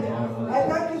will hear me. I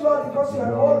thank you, Lord, because you are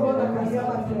the only one that can hear my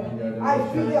prayer. I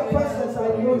feel your presence. I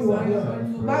know you are here.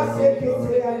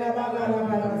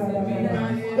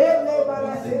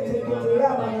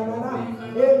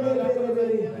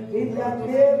 the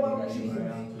name of Jesus.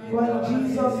 For in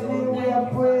Jesus' name we are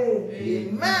praying.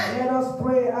 Amen. Let us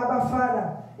pray. Abba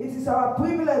Father, it is our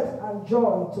privilege and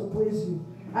joy to praise you.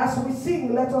 As we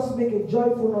sing, let us make a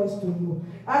joyful noise to you.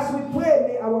 As we pray,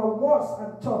 may our words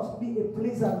and thoughts be a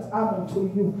pleasant armor to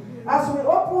you. As we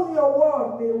open your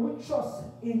word, may we trust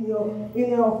in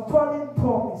your falling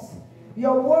promise.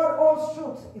 Your word holds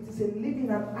truth. It is a living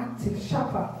and active,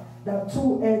 sharper than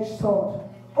two-edged sword.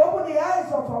 Open the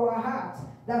eyes of our heart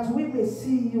that we may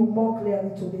see you more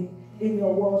clearly today in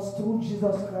your words through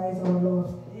Jesus Christ our Lord.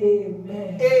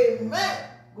 Amen. Amen.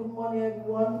 Good morning,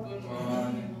 everyone. Good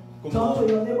morning. Turn to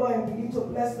your neighbor and begin to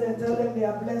bless them. Tell them they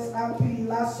are blessed. Happy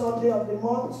last Sunday of the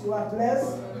month. You are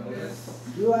blessed.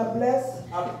 You are blessed.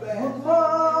 Good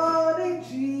morning,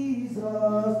 Jesus.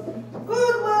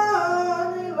 Good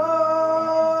morning,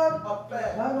 Lord.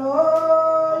 And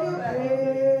all you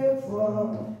came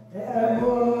from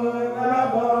heaven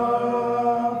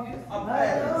above. I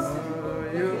know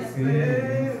you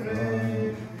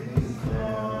spirit is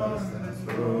lost and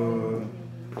true.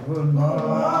 Good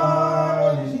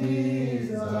morning,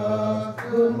 Jesus.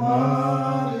 Good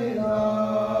morning,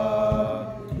 Lord.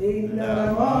 In the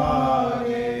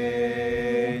morning,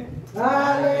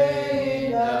 early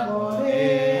in the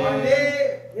morning,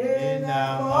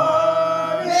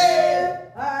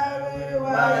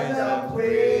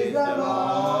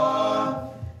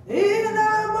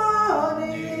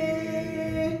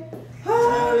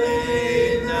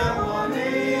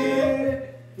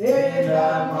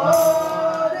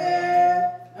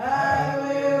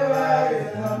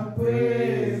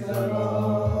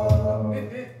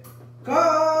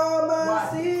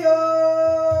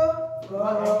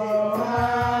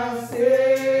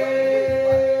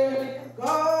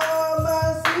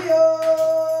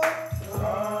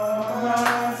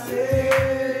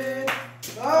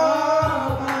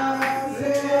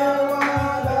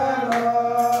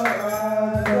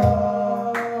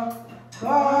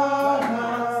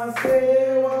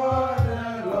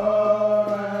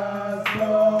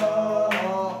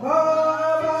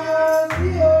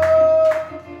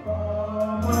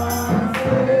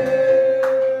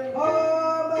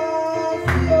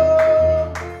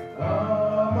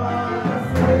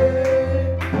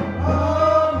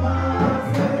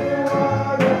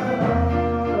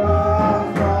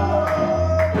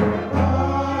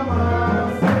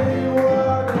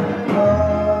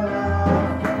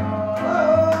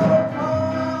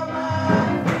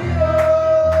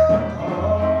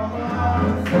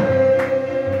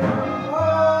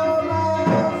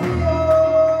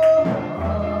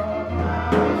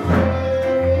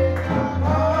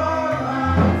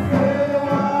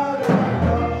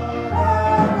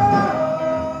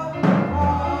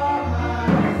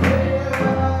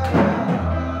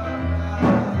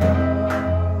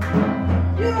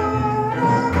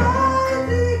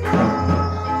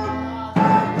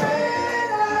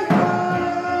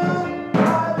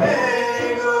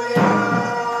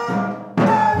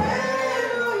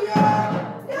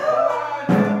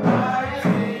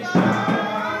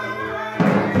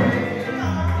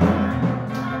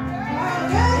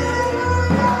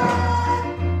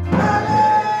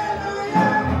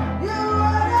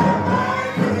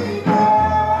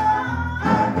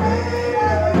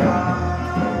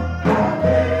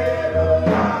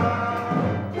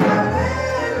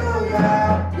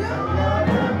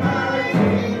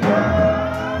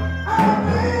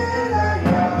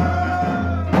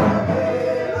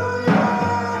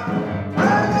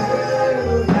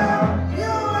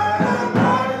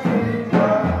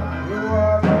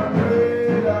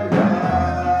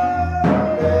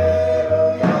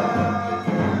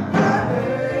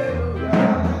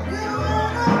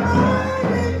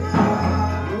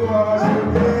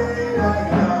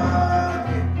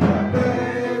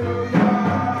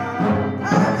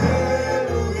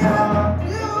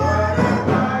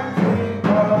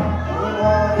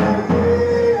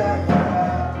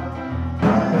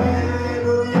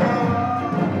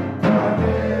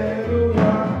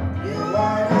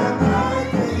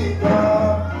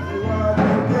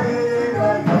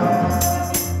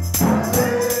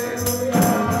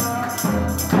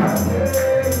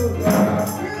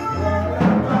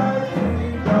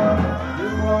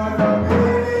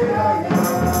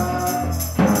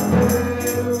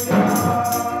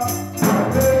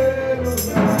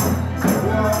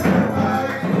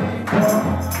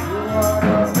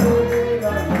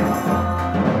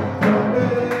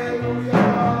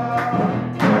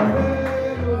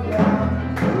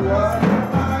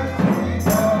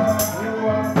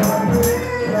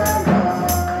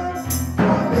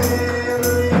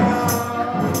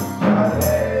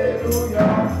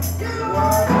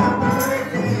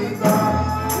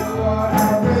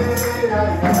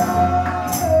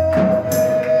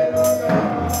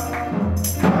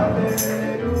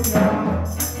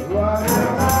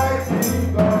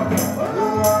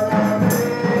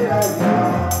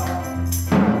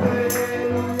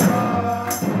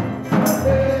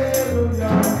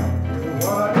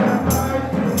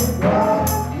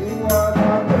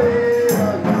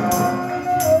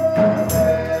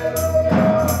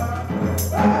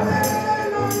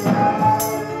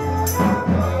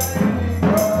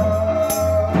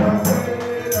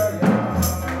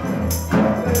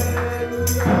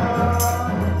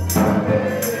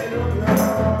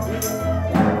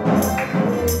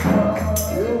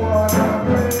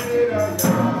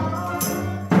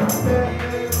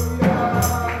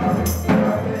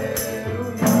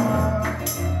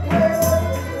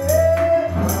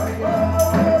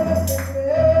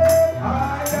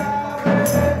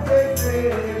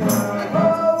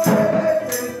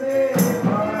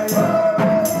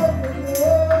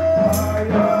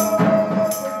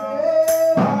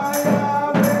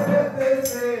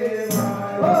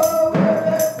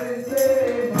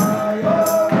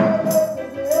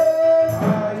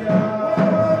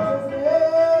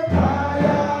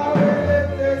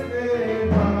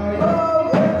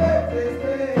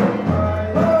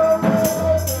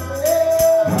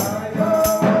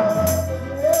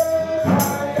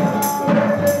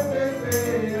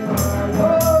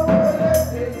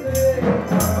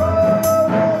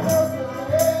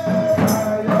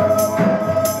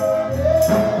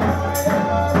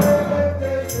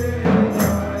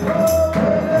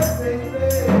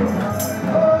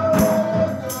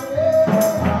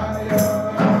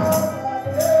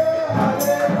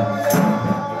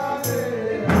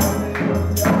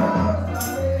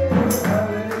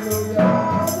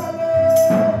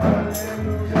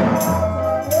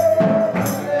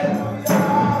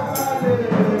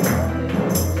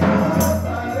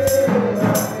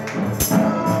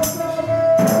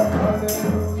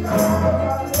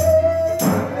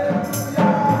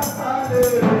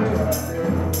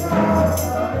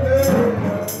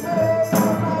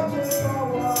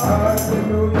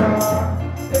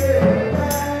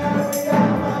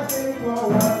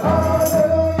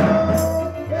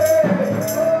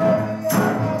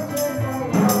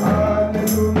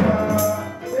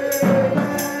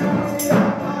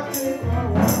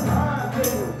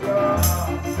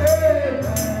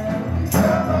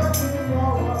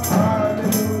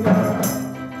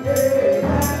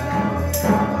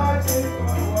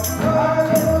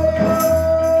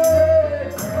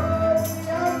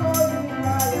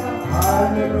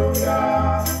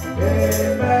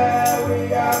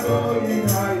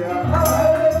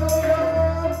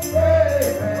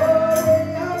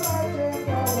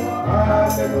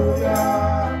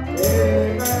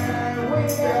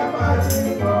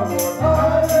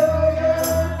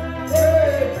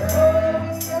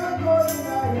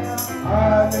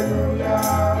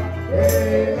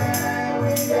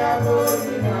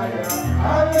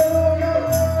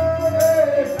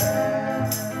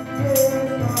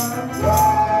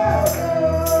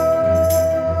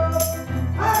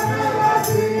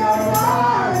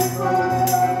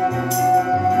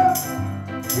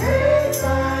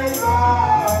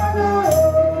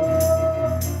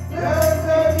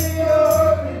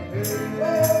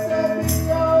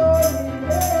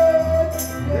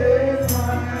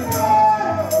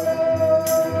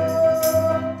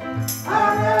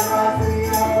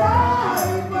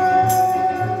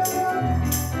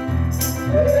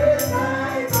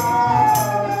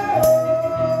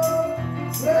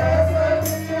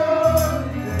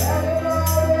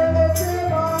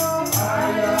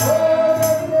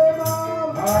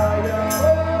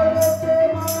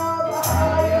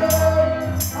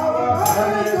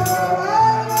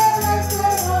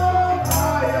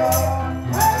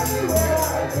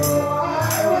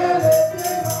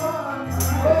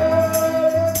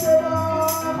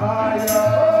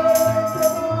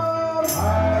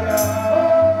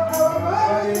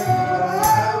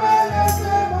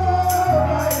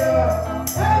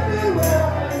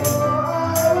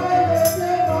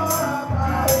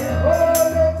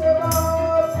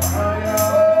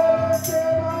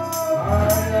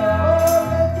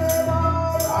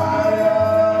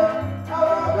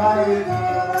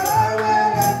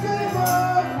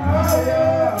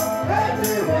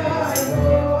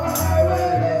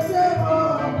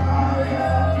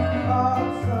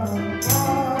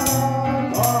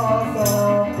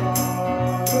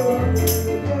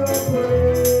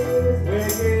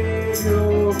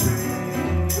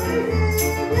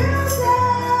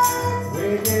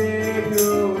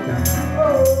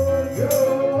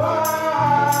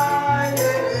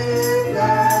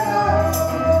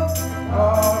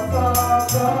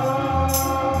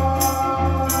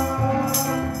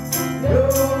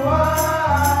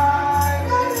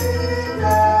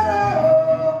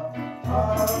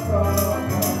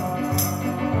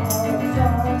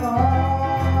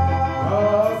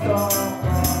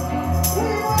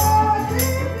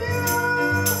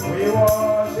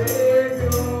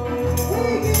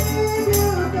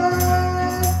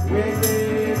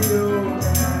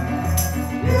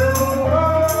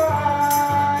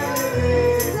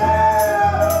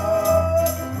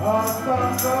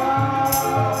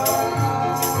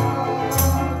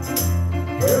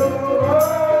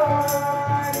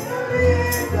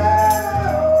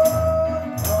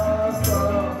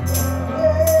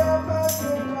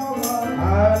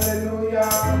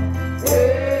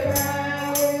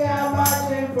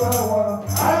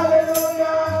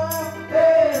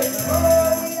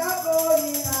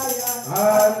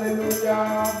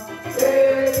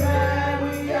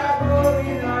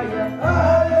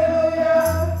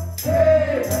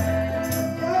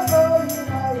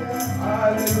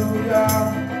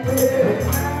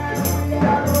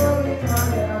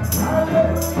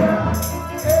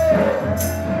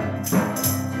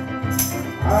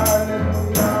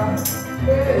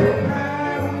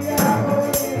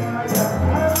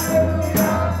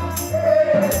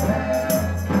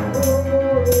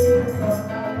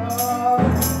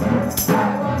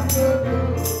 I want to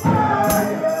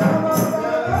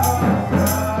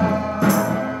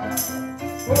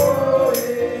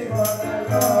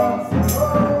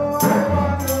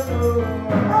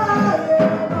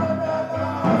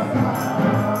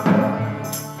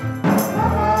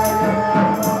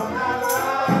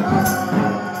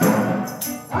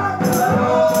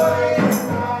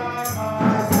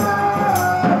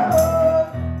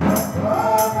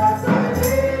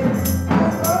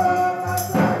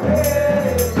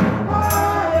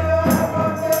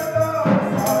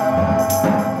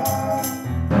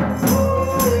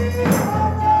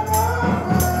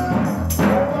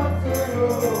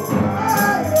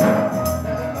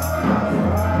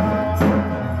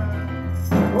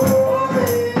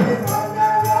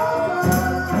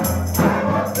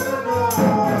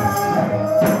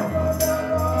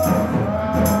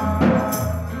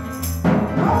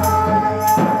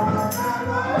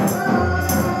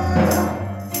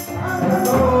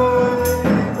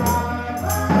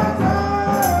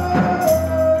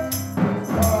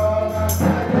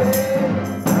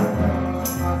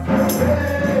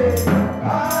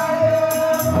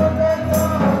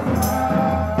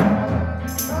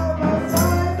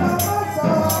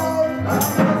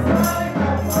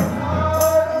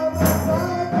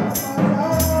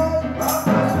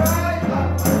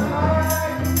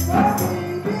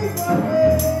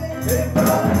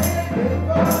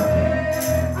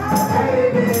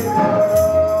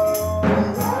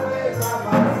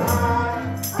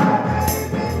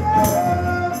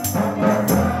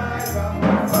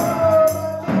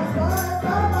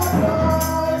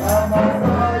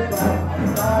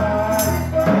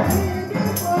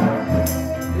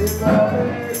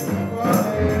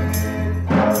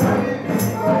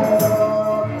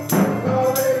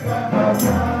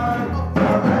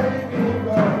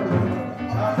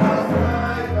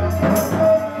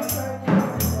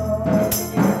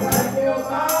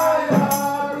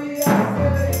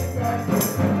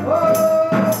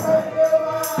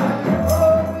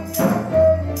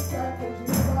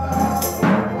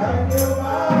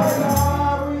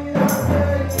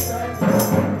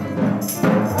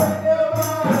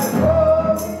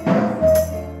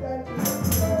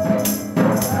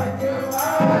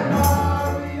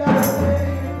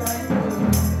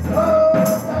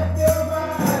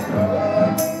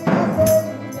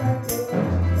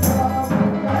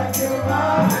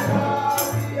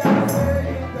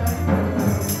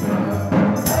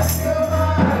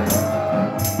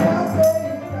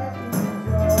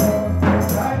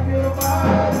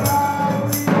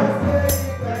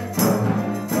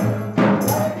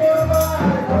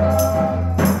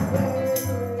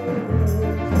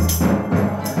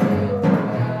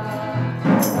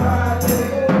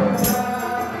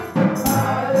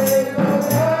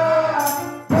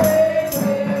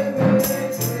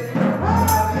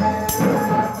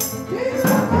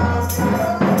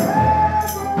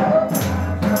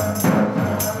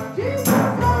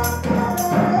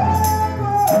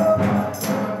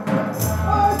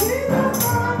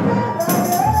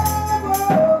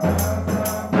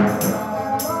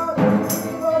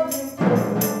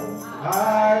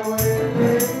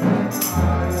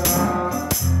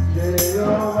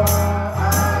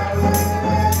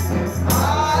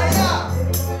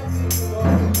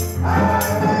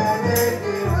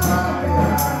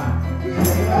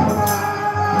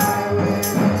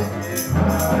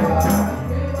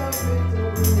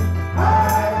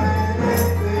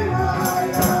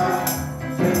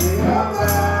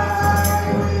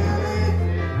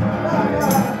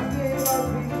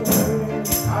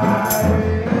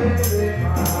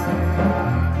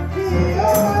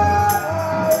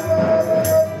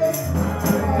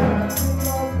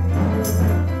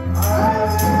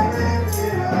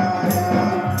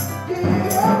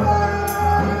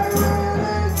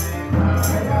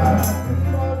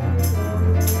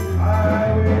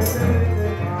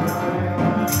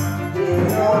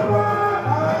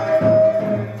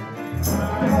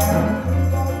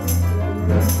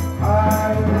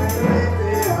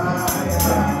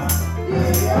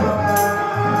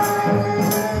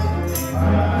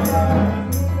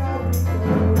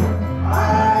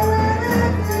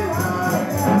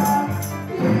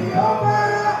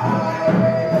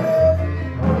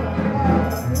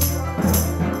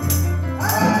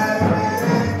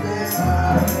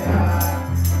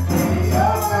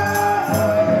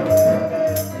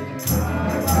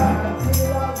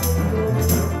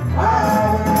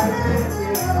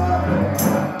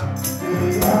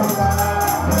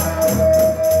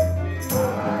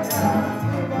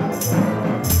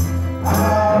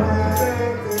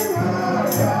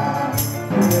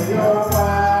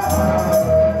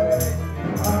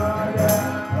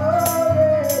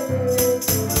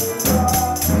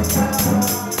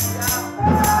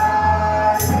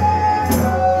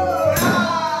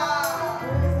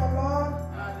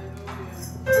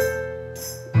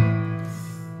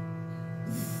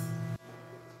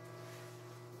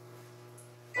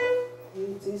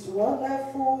It is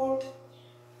wonderful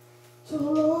to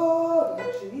know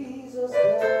that Jesus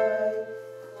died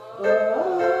for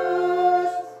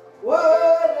us.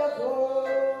 Wonderful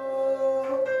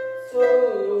to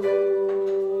know.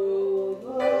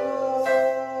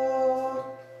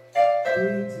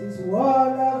 It is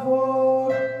wonderful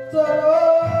to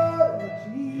know that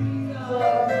Jesus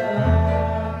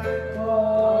died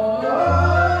for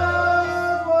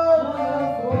us.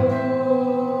 Wonderful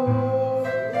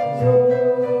to know.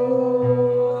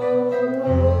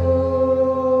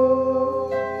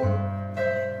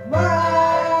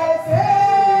 My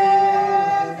Savior.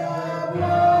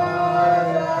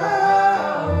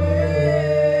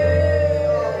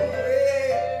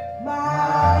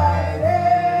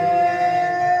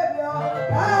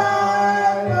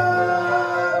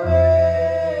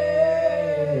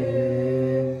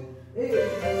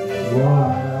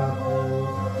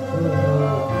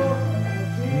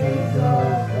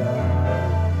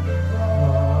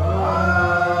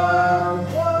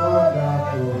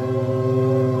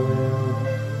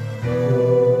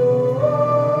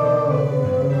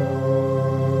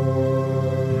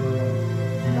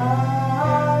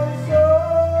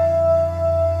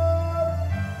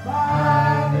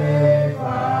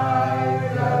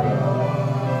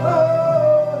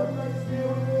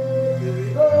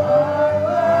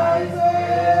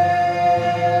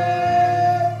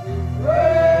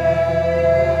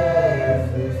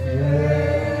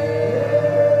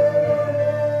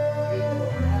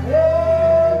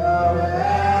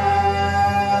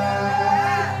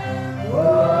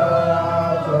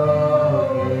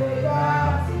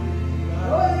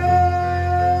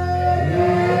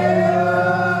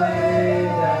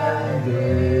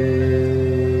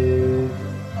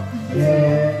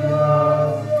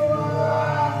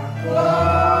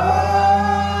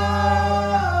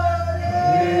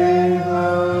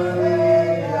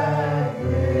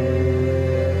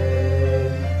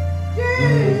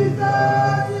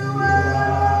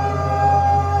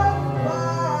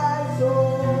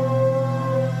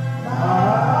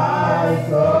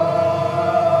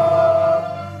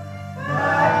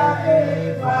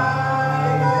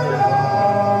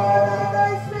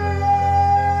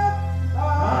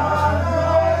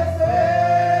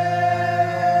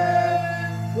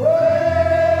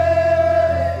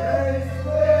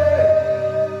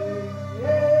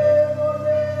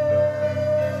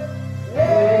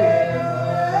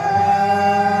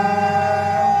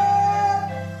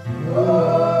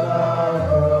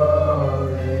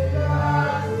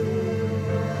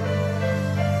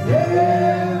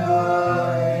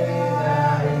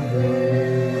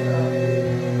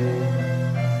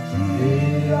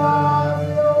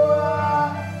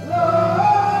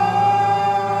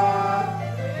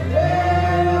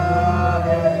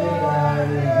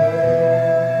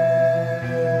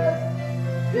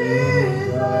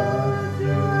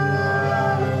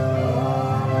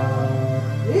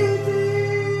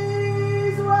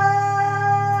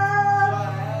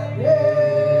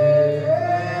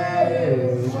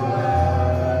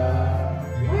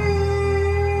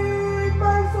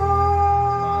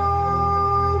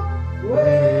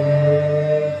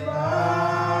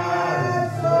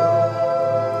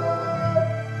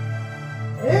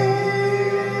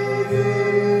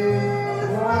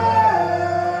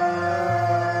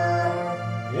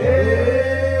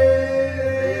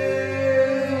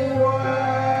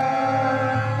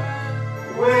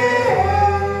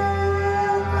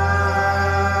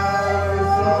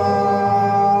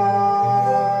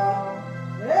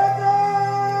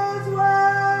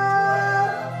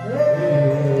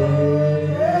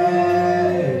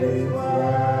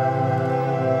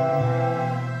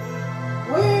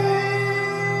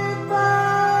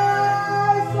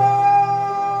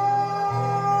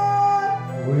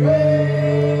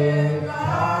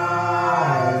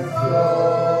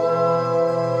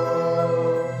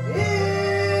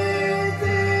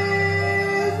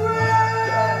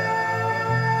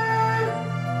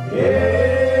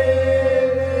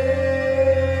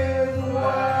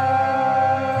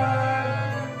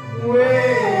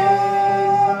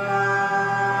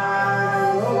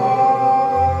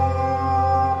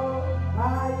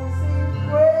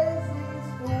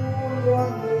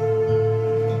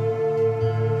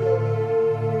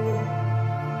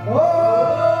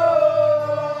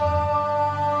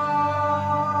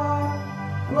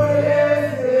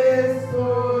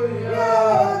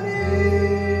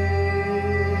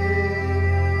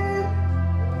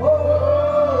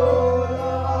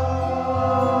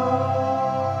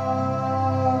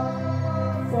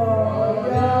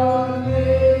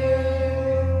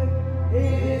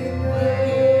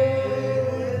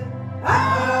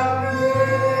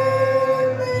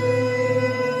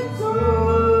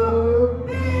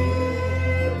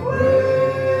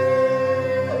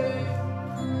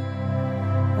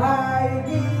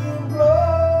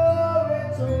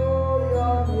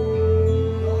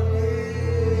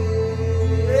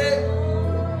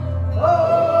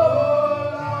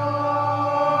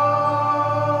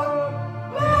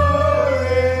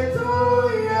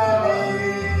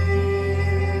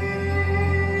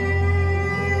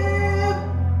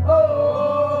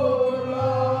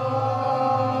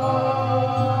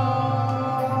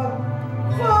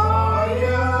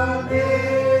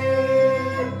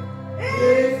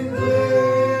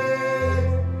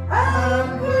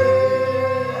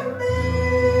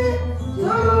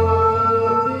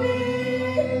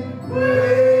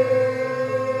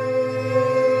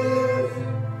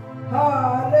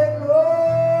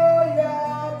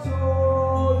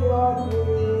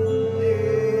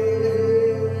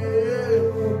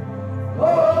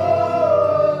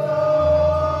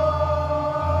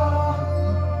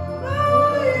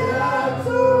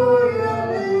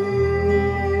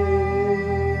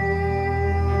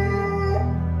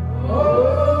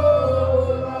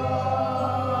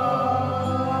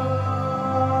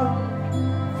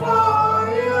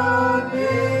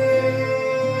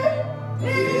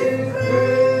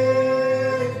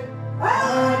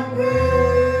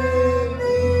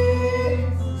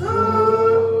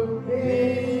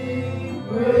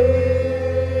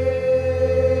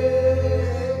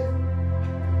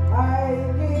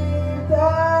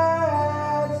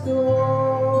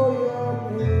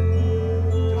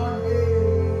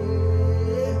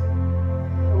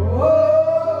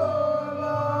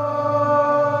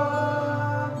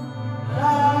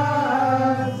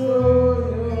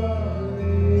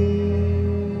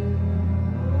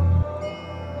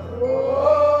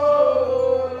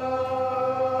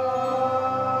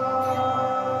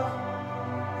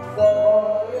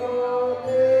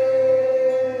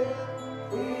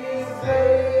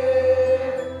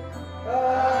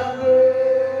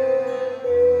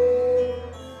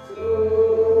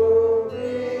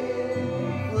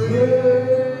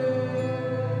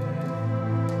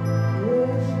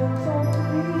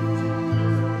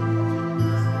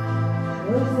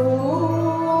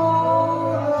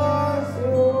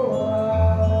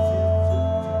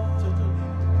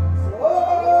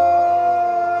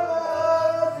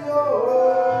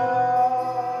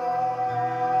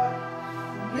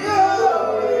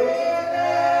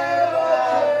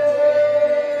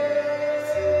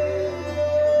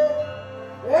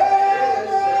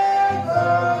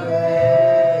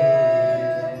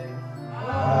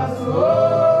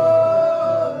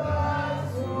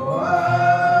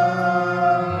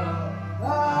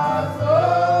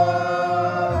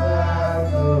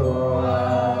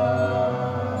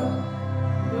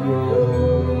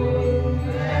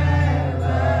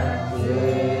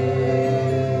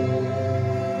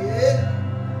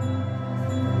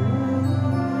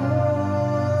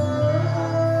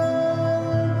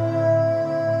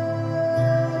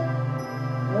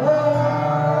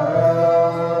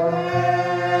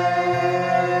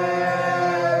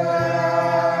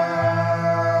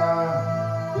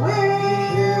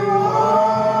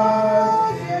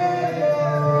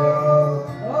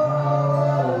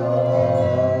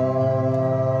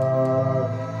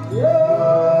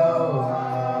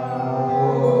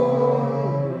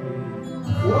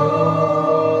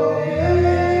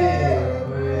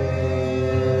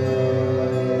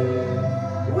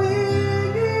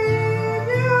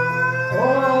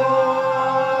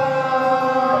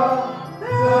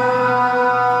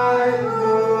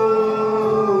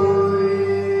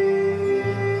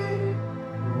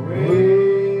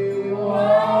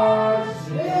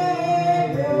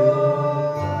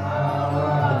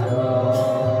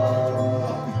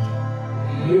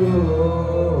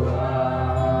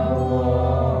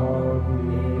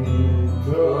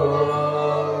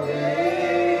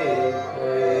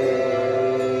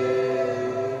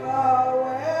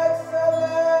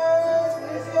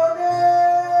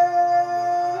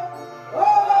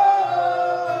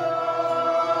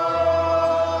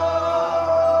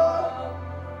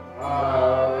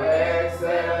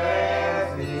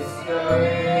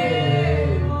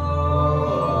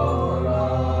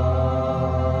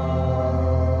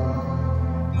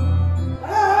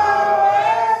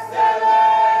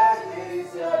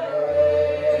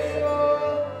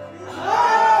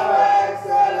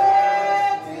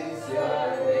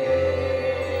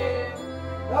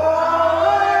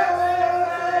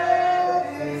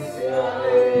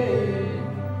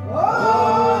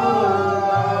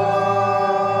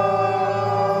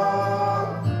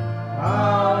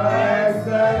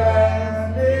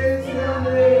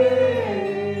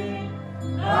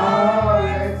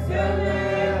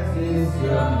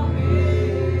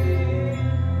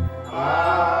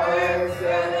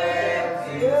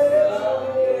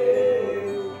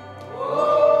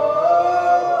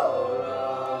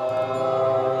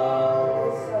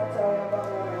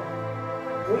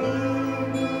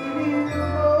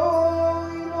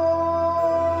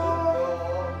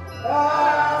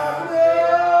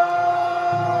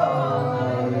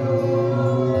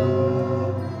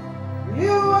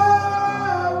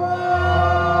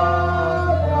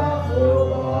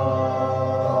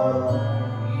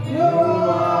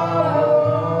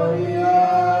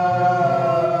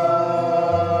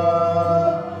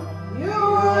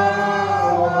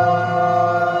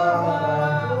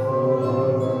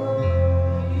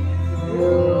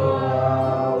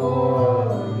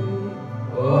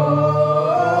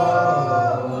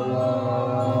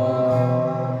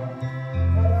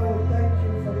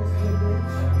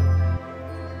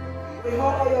 We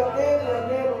honor your name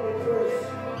we praise.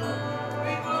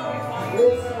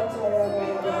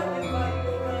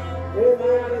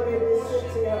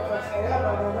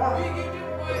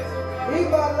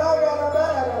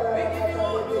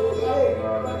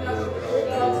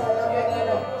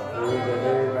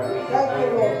 Thank you,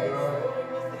 Lord.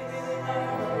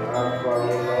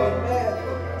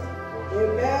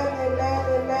 Amen.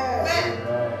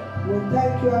 We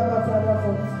thank you, Abba Father,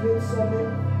 for this great Sunday.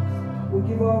 We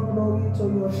give all glory to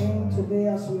your name today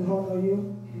as we honor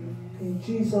you. In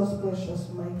Jesus' precious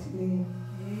mighty name,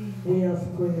 we have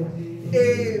prayed.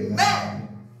 Amen.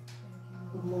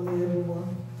 Good morning,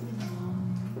 everyone.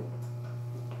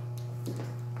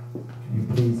 Can you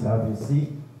please have your seat?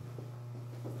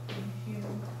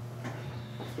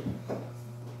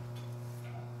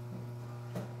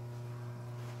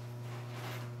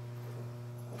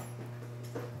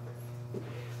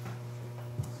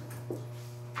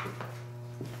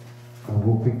 I'll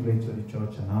go quickly to the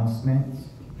church announcement.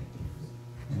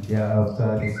 And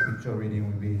thereafter, the scripture reading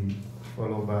will be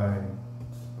followed by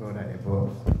God at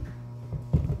above.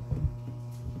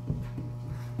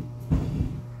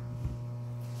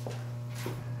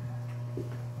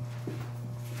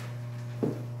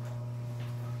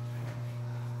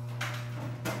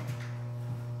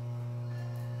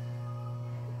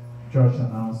 Church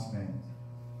announcement.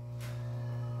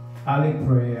 Early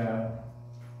prayer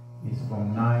is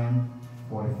from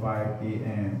 9:45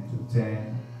 a.m. to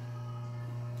 10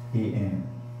 a.m.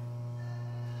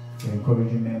 We're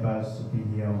encouraging members to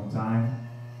be here on time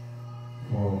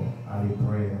for early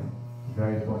prayer. It's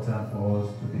very important for us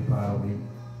to be part of it.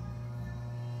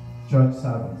 Church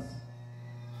service.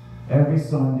 Every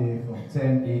Sunday from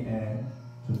 10 a.m.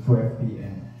 to 12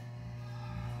 p.m.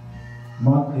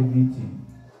 Monthly meeting.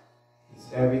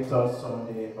 Every third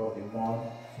Sunday of the month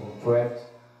from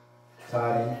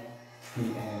 12:30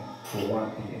 p.m. to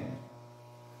 1 p.m.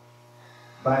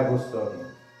 Bible study.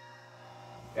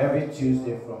 Every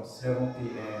Tuesday from 7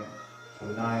 p.m. to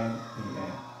 9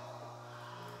 p.m.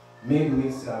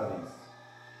 Midweek service.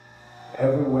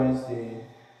 Every Wednesday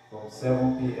from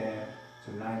 7 p.m.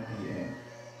 to 9 p.m.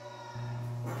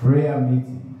 Prayer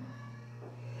meeting.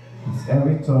 It's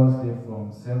every Thursday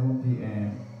from 7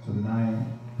 p.m. to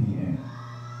 9 p.m.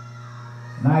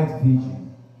 Night vigil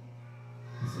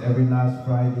is every last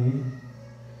Friday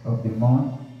of the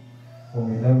month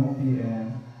from 11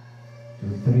 p.m. to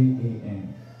 3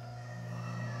 a.m.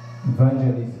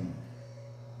 Evangelism.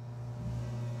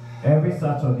 Every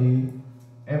Saturday,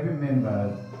 every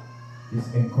member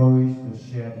is encouraged to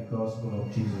share the gospel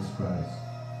of Jesus Christ.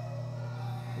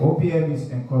 OPM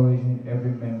is encouraging every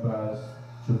member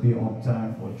to be on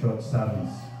time for church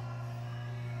service,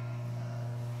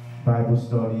 Bible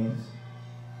studies,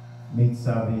 meat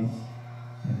service,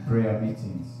 and prayer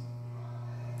meetings.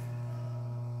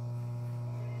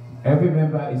 Every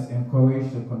member is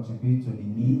encouraged to contribute to the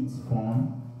needs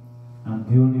fund and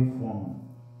building fund.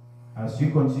 As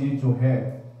you continue to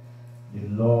help, the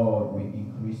Lord will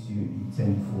increase you in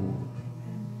tenfold.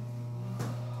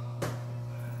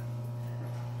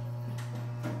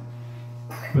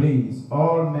 Please,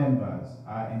 all members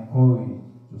are encouraged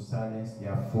to silence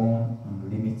their phone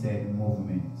and limited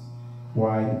movement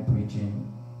while the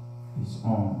preaching is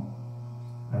on.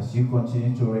 As you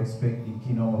continue to respect the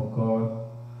kingdom of God,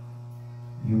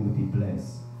 you will be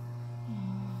blessed.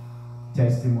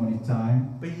 Testimony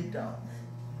time. Bring it down.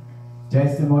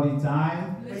 Testimony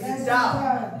time. Bring it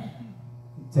down.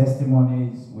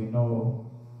 Testimonies we know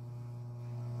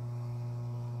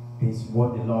is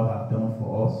what the Lord has done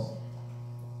for us.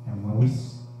 And when we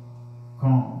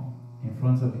come in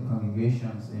front of the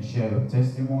congregations and share your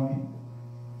testimony,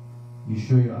 you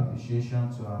show your appreciation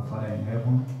to our Father in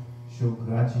heaven, show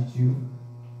gratitude,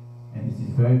 and it is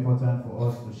very important for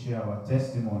us to share our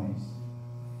testimonies.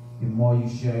 The more you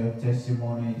share your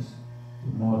testimonies,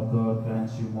 the more God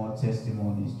grants you more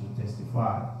testimonies to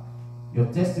testify. Your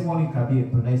testimony can be a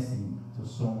blessing to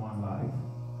someone's life.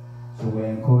 So we're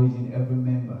encouraging every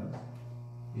member.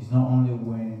 It's not only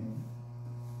when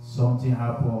something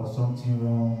happens or something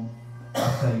wrong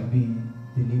after you've been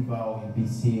delivered or you've been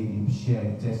saved, you share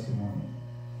your testimony.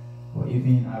 But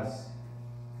even as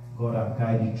God has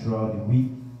guided you throughout the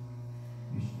week,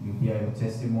 you hear your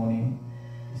testimony.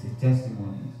 It's a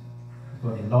testimony.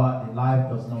 Because the life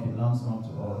does not belong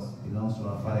unto us, it belongs to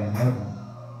our Father in heaven.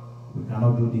 We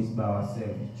cannot do this by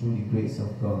ourselves. It's through the grace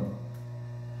of God.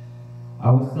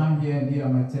 I will stand here and hear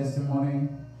my testimony.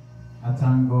 I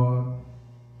thank God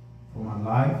for my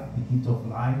life, the gift of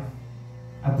life.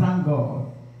 I thank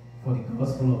God for the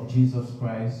gospel of Jesus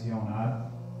Christ here on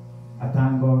earth. I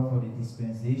thank God for the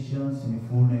dispensations in the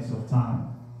fullness of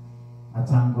time. I I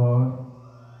thank God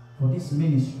for these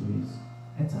ministries.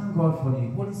 I thank God for the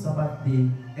Holy Sabbath day.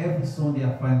 Every Sunday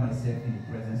I find myself in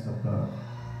the presence of God.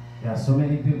 There are so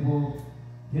many people,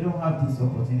 they don't have these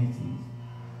opportunities.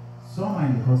 Some are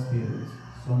in the hospitals,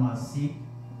 some are sick,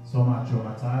 some are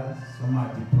traumatized, some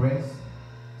are depressed,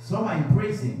 some are in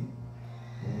prison.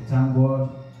 But we thank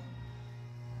God,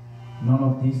 none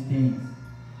of these things,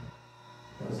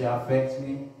 because they affect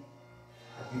me.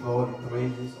 I give all the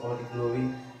praises, all the glory.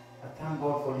 I thank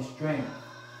God for the strength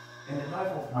in the life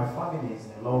of my families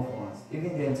and loved ones,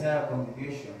 even the entire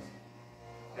congregations.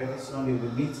 Every Sunday we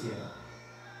meet here.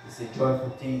 It's a joyful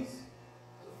thing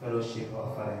to fellowship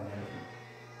our Father in heaven.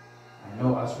 I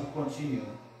know as we continue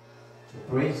to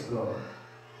praise God,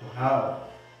 to have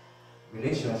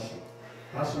relationship,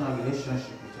 personal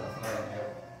relationship with our Father in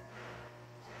heaven,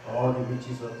 all the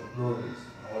riches of the glories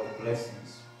and all the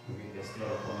blessings will be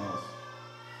bestowed upon us.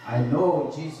 I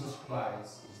know Jesus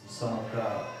Christ is the Son of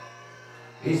God.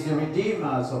 He's the Redeemer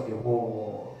of the whole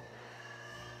world.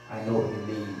 I know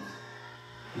He lives.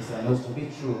 This I know to be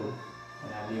true,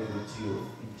 and I live with you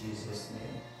in Jesus'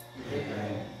 name.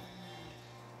 Amen.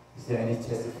 Is there any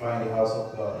testify in the house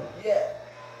of God? Yeah.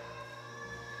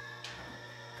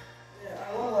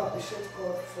 I want to appreciate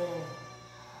God for,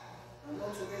 I know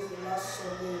today is the last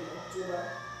Sunday in October.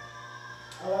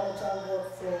 I want to thank God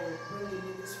for bringing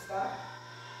me this far.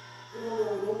 Even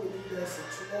though we don't believe there's a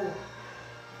tomorrow,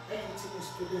 everything is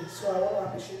today. So I want to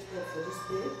appreciate God for this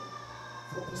day,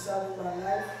 for preserving my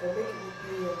life, for making me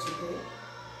be here today.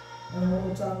 And I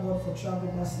want to thank God for travel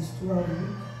mercies throughout the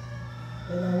week.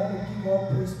 And I want to give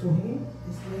all praise to Him.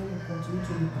 His name will continue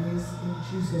to be praised in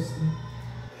Jesus' name.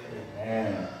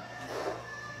 Amen.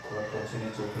 God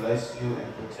continue to bless you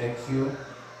and protect you.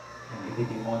 And even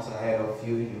the months ahead of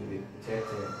you, you'll be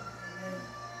protected.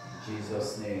 In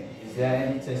Jesus' name. Is there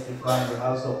any testify in the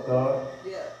house of God?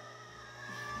 Yeah.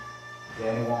 Is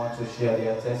there anyone to share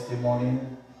their testimony?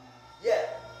 Yeah.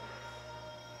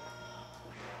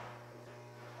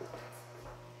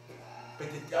 Put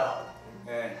it down.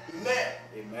 Amen. Amen.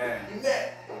 Amen. Amen.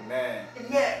 Amen.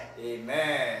 Amen.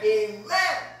 Amen.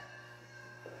 Amen.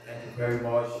 Thank you very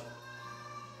much,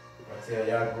 Pastor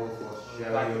Yago, for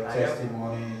sharing your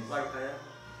testimonies.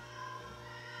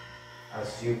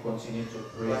 As you continue to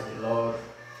praise the Lord,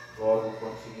 God will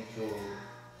continue to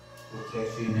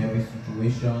protect you in every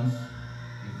situation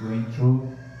you're going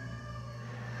through.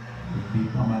 You'll be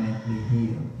permanently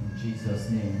healed in Jesus'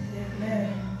 name.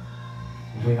 Amen.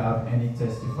 Do we have any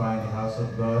testify in the house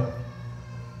of God?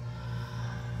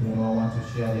 Anyone want to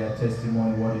share their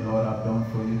testimony, what the Lord have done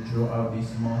for you throughout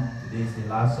this month? Today is the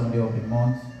last Sunday of the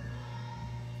month.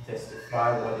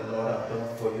 Testify what the Lord have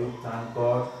done for you. Thank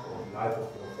God for the life of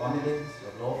your families,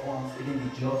 your loved ones, even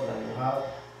the jobs that you have.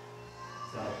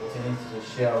 It's an opportunity to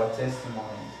share our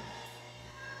testimonies.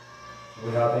 Do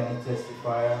we have any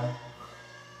testifier?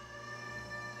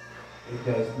 If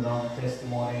there is none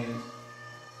testimonies,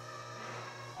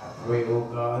 I pray, oh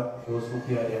God, those who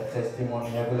hear their testimony,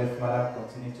 Heavenly Father,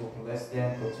 continue to bless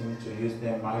them, continue to use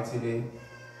them mightily.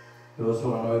 Those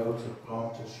who are not able to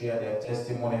come to share their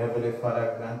testimony, Heavenly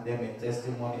Father, grant them a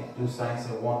testimony, do signs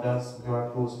and wonders,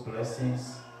 miracles,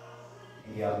 blessings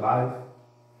in their life,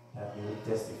 that they will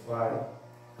testify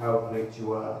how great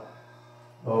you are.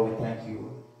 Lord, we thank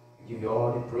you. We give you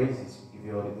all the praises, we give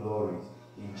you all the glory.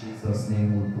 In Jesus' name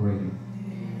we pray.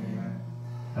 Amen.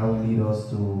 That will lead us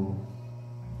to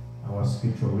our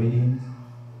scripture readings.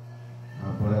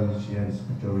 Our brother will share the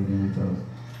scripture reading with us.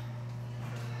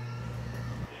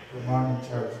 Good morning,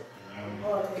 church.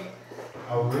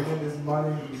 Our reading this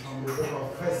morning is from the book of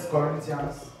 1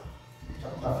 Corinthians,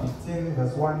 chapter 15,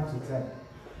 verse 1 to 10.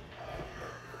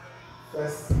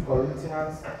 1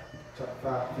 Corinthians,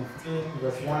 chapter 15,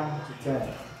 verse 1 to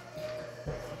 10.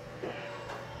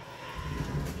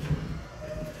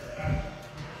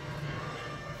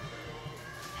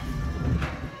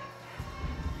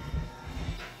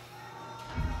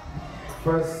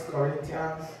 First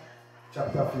Corinthians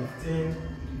chapter 15,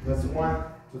 verse 1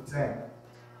 to 10.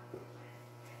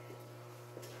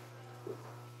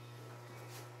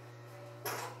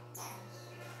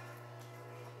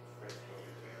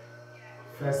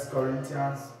 First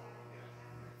Corinthians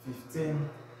 15,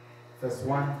 verse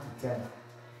 1 to 10.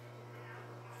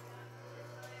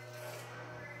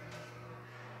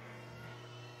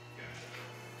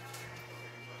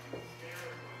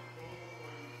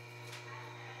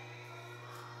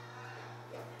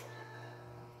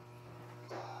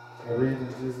 I read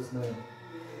in Jesus' name.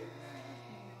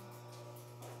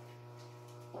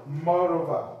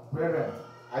 Moreover, brethren,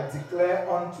 I declare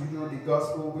unto you the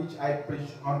gospel which I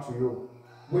preached unto you,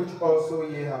 which also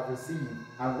ye have received,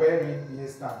 and wherein ye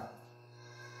stand,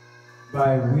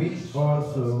 by which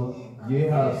also ye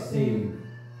have saved,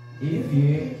 if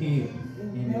ye keep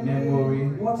in memory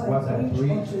what I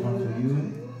preached unto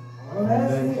you,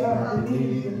 unless ye have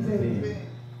believed in vain.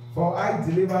 For I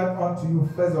delivered unto you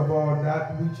first of all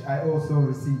that which I also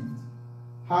received,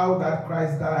 how that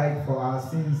Christ died for our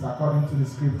sins according to the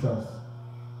Scriptures,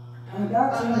 and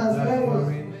that he was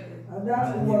buried, and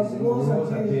that he was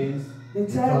rose again the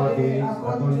third day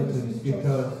according to the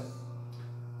Scriptures,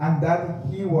 and that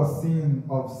he was seen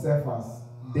of Cephas,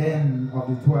 then of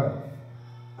the 12.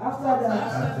 After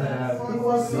that, he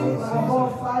was seen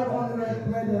above 500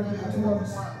 brethren at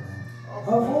once,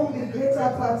 of whom the greater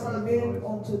part remain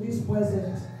unto this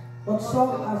present, but some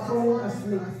are fallen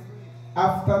asleep.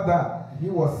 After that, he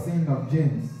was seen of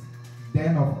James,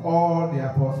 then of all the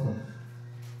apostles.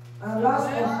 And last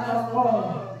of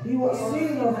all, he was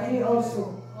seen of me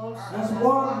also, as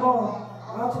one born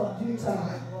out of due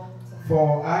time.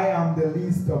 For I am the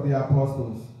least of the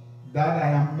apostles, that I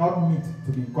am not meet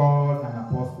to be called an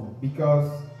apostle,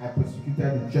 because I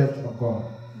persecuted the church of God.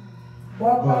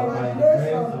 But by the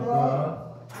grace of God,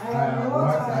 I am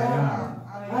what I am,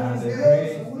 and his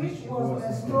grace which was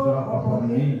bestowed upon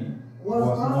me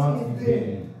was not in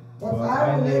vain. But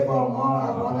I will labor more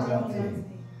abundantly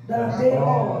than they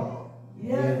all,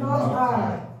 yet not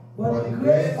I, but the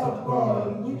grace of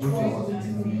God which was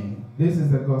with me. This is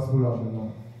the gospel of the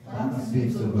Lord. Thanks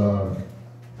be to God.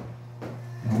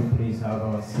 Can we please have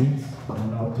our seats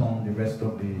and now turn the rest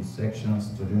of the sections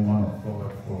to the one of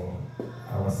God for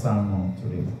our sermon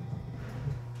today.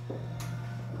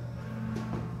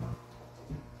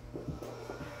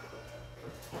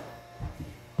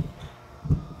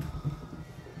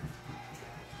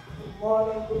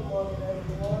 Good morning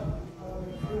everyone. I'm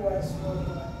viewers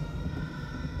worldwide.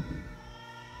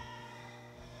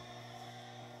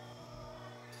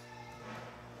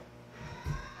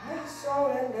 I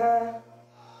surrender,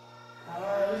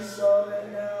 I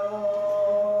surrender,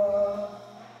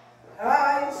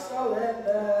 I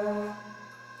surrender,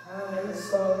 I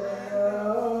surrender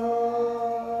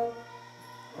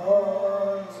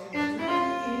all to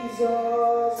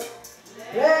Jesus,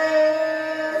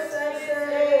 blessed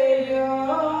Savior.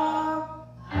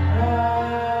 I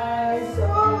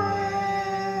surrender.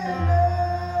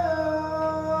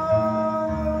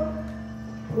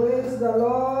 Praise the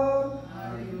Lord.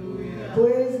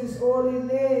 Praise his holy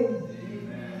name.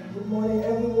 Amen. Good morning,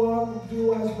 everyone.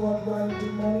 Viewers worldwide,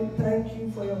 good morning. Thank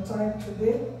you for your time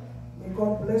today. May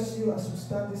God bless you as you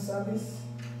start the service.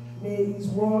 May his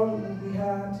word will be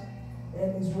heard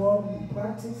and his word will be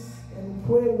practiced. And we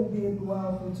pray will be a doer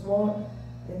of his word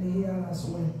and a hearer as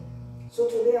well. So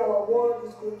today our word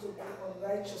is going to be on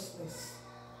righteousness.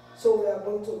 So we are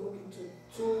going to look into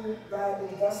 2 Bible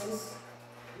verses,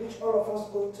 which all of us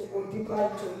are going to go deeper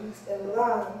into it and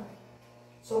learn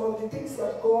some of the things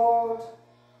that God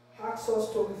asks us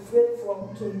to refrain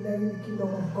from to inherit the kingdom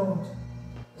of God.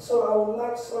 So I would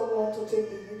like someone to take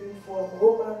the reading from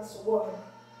Romans 1,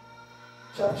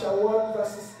 chapter 1,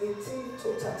 verses 18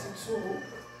 to 32.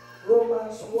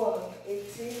 Romans 1,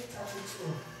 18,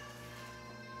 32.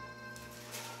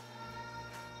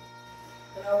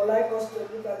 And I would like us to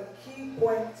look at the key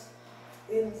point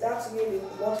in that reading,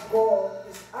 what God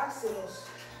is asking us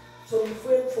to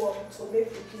refrain from to make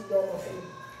the kingdom of him.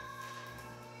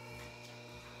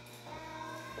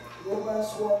 Romans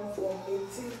 1 from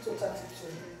 18 to 32.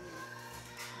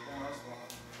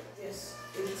 Yes,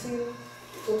 18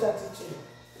 to 32.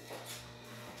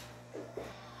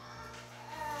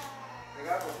 The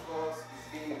wrath of God is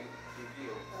being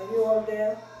revealed. Are you all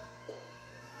there?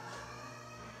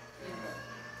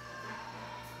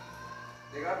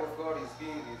 The wrath of God is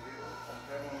being revealed from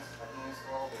heavens against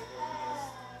all the godliness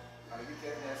and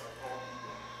wickedness of all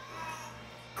people,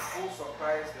 who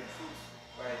surprise the truth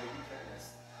by the wickedness.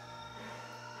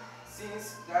 Since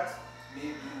that may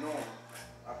be known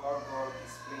about God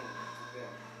is plain to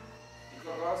them,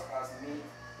 because God has made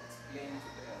it plain to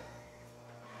them.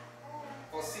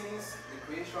 For since the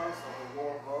creations of the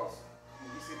world, God's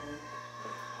invisible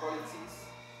qualities,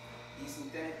 his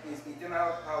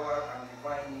eternal power and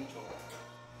divine nature,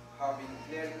 have been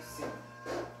clearly seen,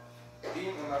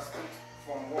 being understood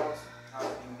from what has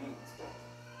been made,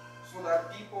 so that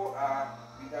people are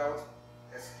without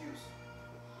excuse.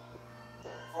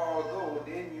 For although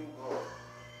they knew God,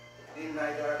 they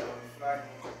neither glorified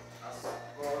him as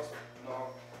God nor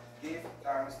gave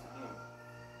thanks to him.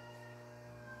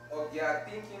 But their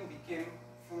thinking became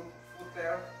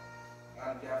futile,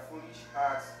 and their foolish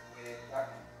hearts were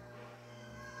darkened.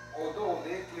 Although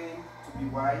they claimed to be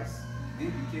wise, they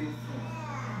became fools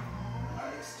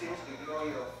and exchanged the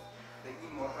glory of the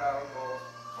immortal God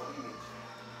for image,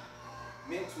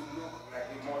 made to look like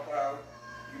a mortal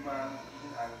human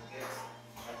being and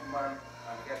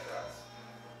get that.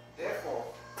 Therefore,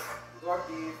 God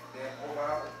gave them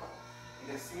over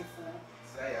in the sinful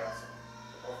desires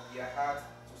of their heart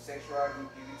to sexual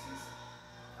impurities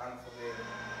and for the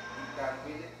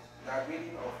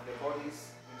degrading of the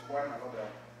bodies with one another.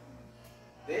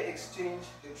 They exchanged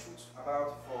the truth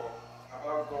about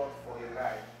God for a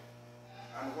lie,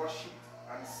 and worshipped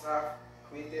and served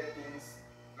created things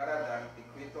rather than the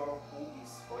Creator who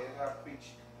is forever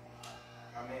preached.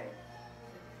 Amen.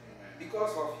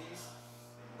 Because of this,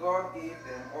 God gave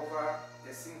them over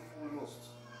the sinful lust,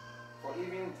 for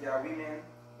even their women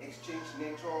exchanged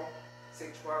natural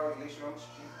sexual relationships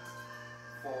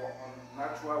for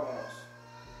unnatural ones.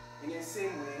 In the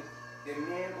same way, the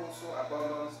men also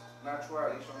abandoned natural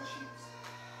relationships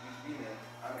with women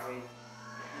and were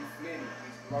inflamed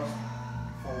with lust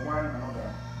for one another.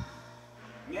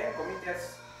 Men committed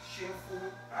shameful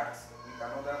acts with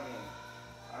another man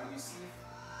and received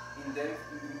in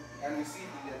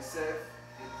themselves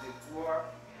the due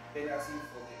penalty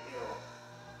for the error.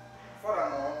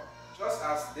 Furthermore, just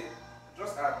as this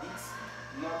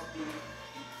not being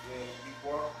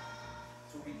equal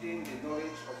to retain the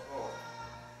knowledge of God,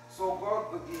 so God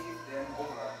gave them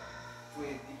over to a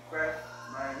depraved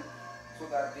mind, so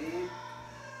that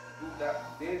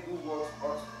they do what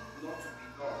ought not to be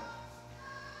done.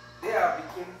 They have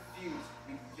become filled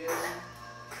with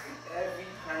every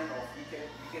kind of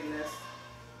wickedness,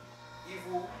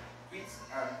 evil, wit,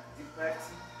 and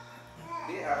depravity.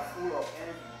 They are full of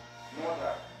envy,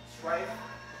 murder, strife,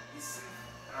 deceit,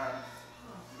 and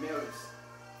malice.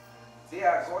 They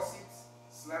are gossips,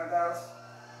 slanderers,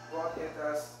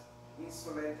 God-haters,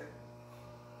 insolent,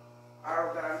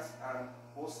 arrogant, and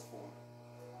boastful.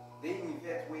 They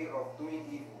invent way of doing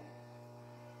evil.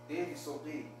 They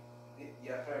disobey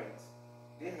their parents.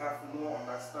 They have no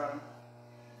understanding,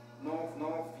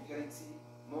 no fidelity,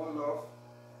 no love,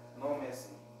 no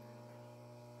mercy.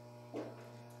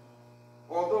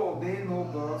 Although they know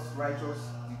God's righteous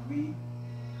decree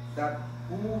that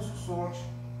who such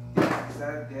things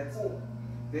desire death,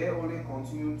 they only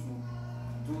continue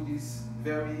to do these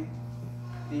very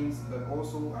things, but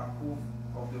also approve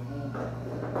of the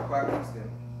who practice them.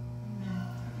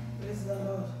 Praise the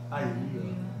Lord.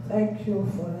 Hallelujah. Thank you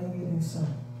for reading this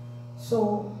song.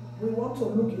 So we want to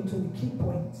look into the key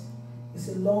point. It's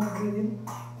a long reading.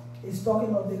 It's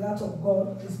talking of the wrath of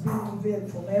God. It's being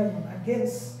revealed from heaven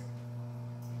against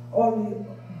all the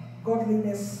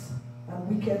godliness and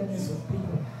wickedness of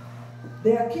people.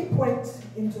 There are key points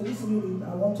into this reading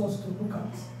I want us to look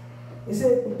at. It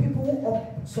said the people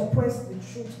who suppress the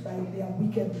truth by their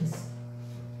wickedness.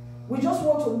 We just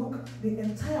want to look at the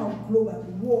entire globe and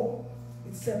the world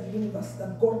itself, the universe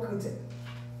that God created.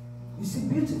 You see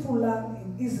beautiful land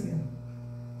in Israel.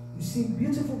 You see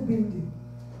beautiful building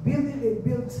they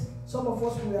built. Some of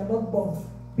us, we are not born.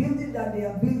 Building that they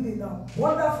are building now.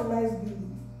 Wonderful, nice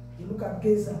building. You look at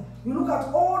Gaza. You look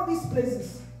at all these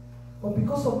places. But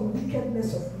because of the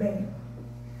wickedness of men,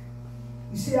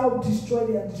 you see how destroyed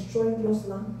they are destroying those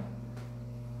lands.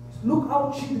 Look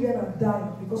how children are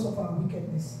dying because of our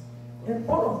wickedness. And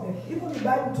all of them, even the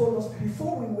Bible told us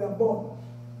before we were born,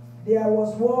 there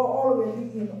was war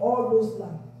already in all those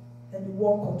lands, and the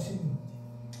war continued.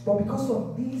 But because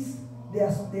of these,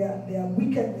 their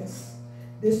wickedness,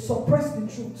 they suppress the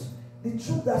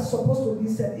truth that's supposed to be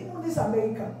said. Even this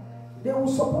America, they will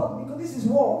support because this is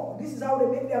war. This is how they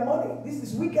make their money. This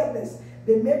is wickedness.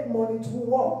 They make money through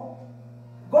war.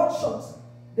 Gunshots.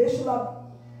 They should have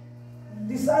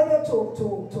decided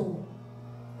to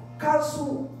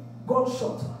cancel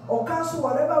gunshot or cancel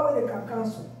whatever way they can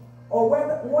cancel, or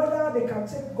whether they can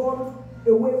take gun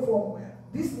away from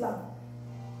this land,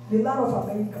 the land of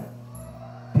America.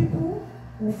 People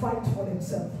will fight for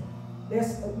themselves.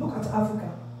 Look at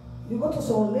Africa. You go to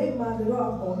some lame man, they don't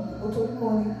have gun. You go to the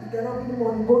money, they cannot give the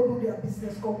money, go do their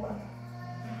business, come back.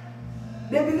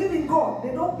 They believe in God.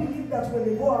 They don't believe that when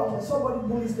they go out or somebody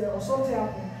bullies them or something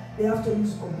happens, they have to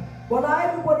use God. But now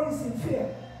everybody is in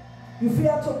fear. You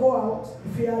fear to go out.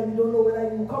 You fear you don't know whether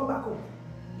you will come back home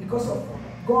because of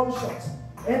gunshots.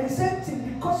 And the same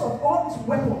thing because of all these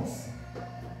weapons.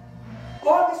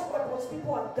 All these weapons,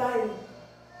 people are dying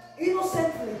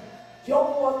innocently.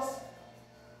 Young ones,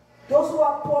 those who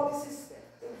have promises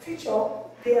in future,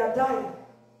 they are dying.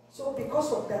 So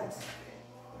because of that,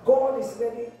 God is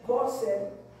ready. God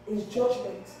said his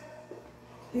judgment.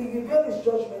 He revealed his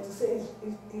judgment. He said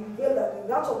he revealed that the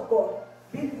wrath of God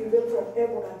being revealed from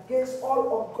heaven against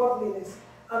all ungodliness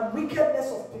and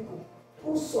wickedness of people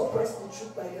who suppress the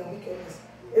truth by their wickedness.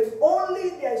 If only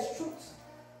there is truth,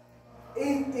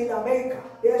 in America.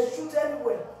 There's truth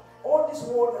everywhere. All this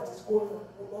war that is going on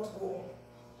will not go on.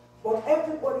 But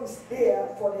everybody is there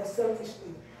for their selfish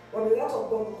need. But the wrath of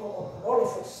God will come upon all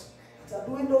of us that are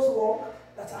doing those wrong,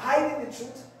 that are hiding the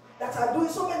truth, that are doing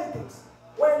so many things.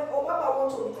 When Obama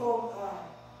wants to become,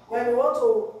 when he wants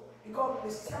to become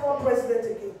the second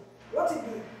president again, what he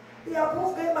did? He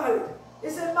approved gay marriage. He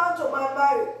said man to man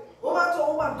marry, woman to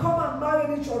woman come and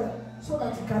marry each other, so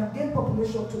that he can gain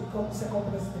population to become the second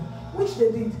president, which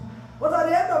they did. But at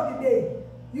the end of the day,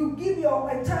 you give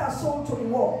your entire soul to the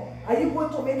war. Are you going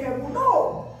to make heaven?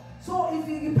 No. So if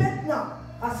he repent now,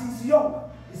 as he's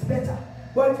young, it's better.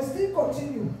 But if he still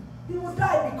continue, he will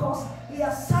die because he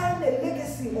has signed a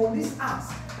legacy on this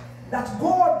earth that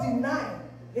God denied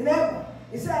in heaven.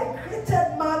 He said, I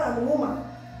created man and woman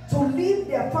to live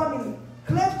their family,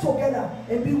 cleave together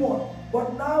and be one.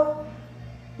 But now,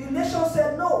 the nation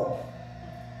said no.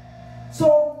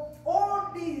 So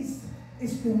all this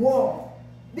is the war.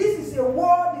 This is a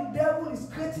war the devil is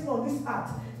creating on this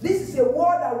earth. This is a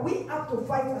war that we have to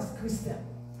fight as Christians.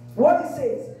 What he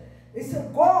says,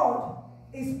 God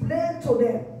is plain to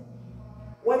them.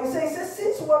 When he says,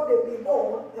 since what they've been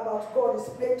known about God is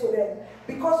plain to them,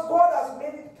 because God has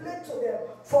made it plain to them.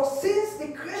 For since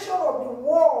the creation of the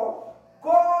world,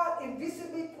 God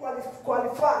invisibly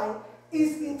qualified,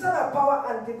 his eternal power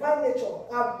and divine nature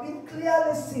have been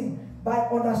clearly seen by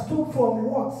understood from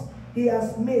what he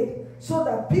has made, so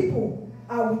that people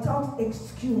are without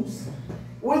excuse.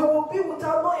 We will be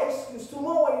without no excuse.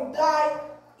 Tomorrow when you die,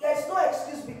 there is no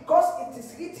excuse because it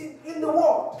is written in the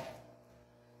word.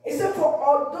 He said, for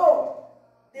although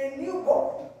they knew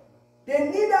God, they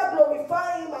neither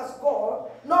glorified him as God,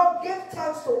 nor gave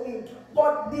thanks to him,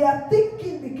 but their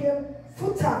thinking became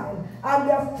futile, and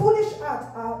their foolish hearts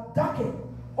are darkened.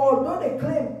 Although they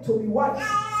claimed to be wise,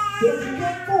 they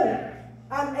became fools,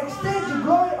 and exchanged the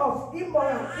glory of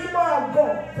immoral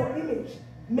God for image,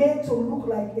 made to look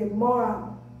like a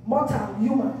mortal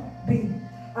human being,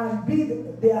 and be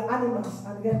their animals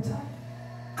and reptiles.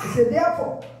 He said,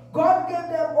 therefore, God gave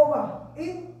them over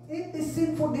in the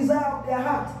sinful desire of their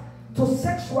heart to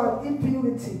sexual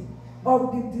impurity,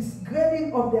 of the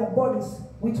disgrading of their bodies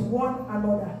with one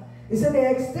another. He said they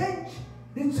exchanged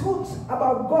the truth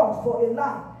about God for a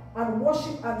lie, and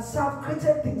worship and serve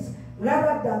created things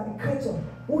rather than the Creator,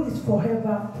 who is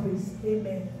forever praised.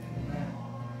 Amen.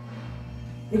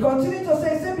 He continued to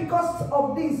say, because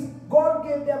of this, God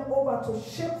gave them over to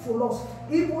shameful lust.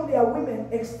 Even their women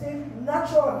extend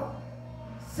natural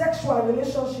sexual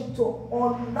relationship to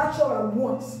unnatural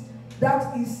ones.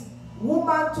 That is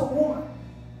woman to woman.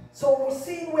 So we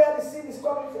see where the sin is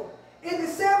coming from. In the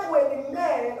same way, the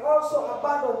men also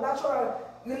abandoned natural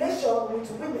relation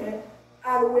with women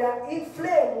and were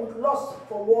inflamed with lust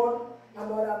for one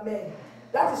another man.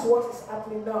 That is what is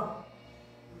happening now.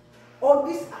 On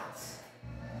this earth,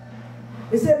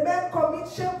 he said men commit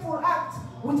shameful acts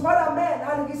with other men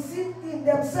and receive in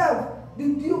themselves the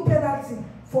due penalty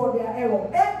for their error.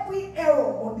 Every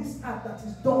error on this earth that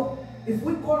is done, if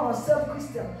we call ourselves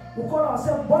Christian, we call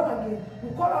ourselves born again, we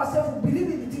call ourselves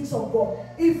believe in the things of God.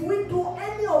 If we do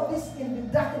any of this in the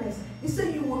darkness, he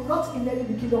said you will not inherit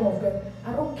the kingdom of God.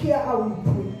 I don't care how you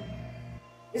pray.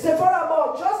 He said,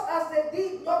 furthermore, just as they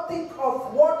did not think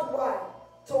of worthwhile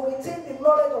to retain the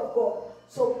knowledge of God,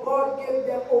 so God gave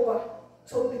them over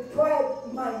to the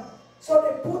pride mind. So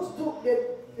they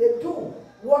do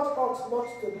what ought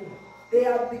not to do. They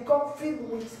have become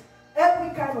filled with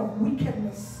every kind of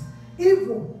wickedness,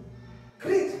 evil,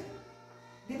 greed,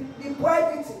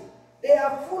 depravity. They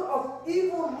are full of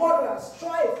evil, murderers,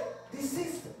 strife,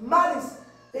 deceit, malice.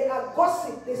 They are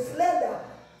gossip, they slander,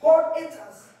 God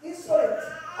haters, insolent,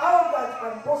 arrogant,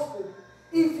 and boastful.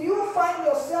 If you find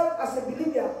yourself as a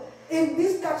believer in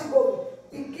this category,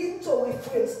 begin to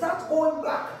refrain. Start going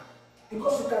back,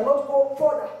 because you cannot go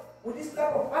further with this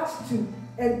type of attitude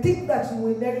and think that you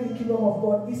will inherit the kingdom of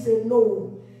God. He said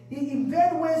no. He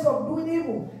invent ways of doing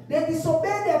evil. They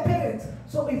disobey their parents.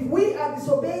 So if we are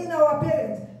disobeying our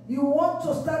parents, you want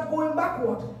to start going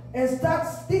backward and start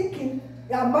thinking,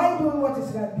 am I doing what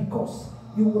is right? Because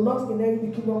you will not inherit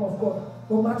the kingdom of God,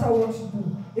 no matter what you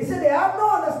do. He said they have no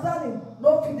understanding,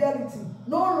 no fidelity,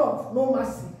 no love, no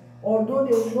mercy. Although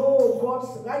they know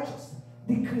God's righteous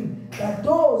decree that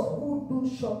those who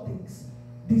do short things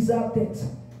deserve death.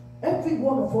 Every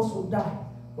one of us will die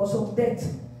because of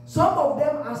death. Some of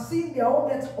them are seeing their own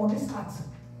death on this earth.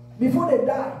 Before they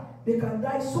die, they can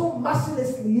die so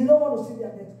mercilessly. You don't want to see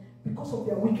their death because of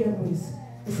their wicked ways.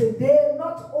 He said they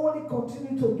not only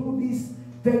continue to do these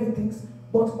very things,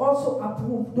 but also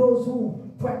approve those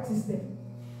who practice them.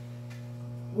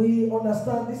 We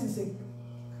understand this is a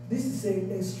This is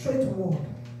a straight word.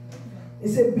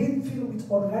 It's a being filled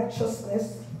with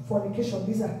unrighteousness, fornication.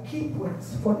 These are key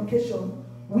words. Fornication,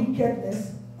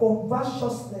 wickedness,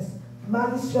 covetousness,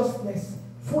 maliciousness,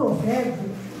 full of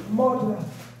envy, murder,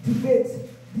 debate,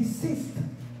 deceit,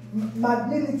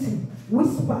 malignity,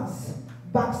 whispers,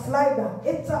 backslider,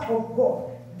 hater of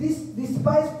God,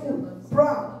 despiseful,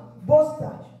 proud,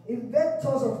 boaster,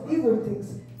 inventors of evil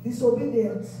things,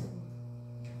 disobedient,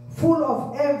 full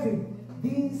of envy.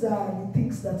 These are the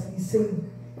things that he's saying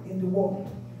in the world.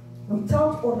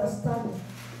 Without understanding,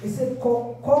 he said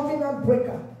covenant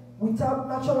breaker, without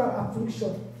natural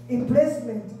affliction,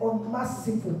 emplacement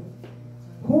unmerciful,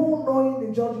 who knowing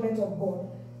the judgment of God,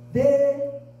 they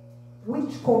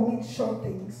which commit short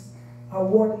things are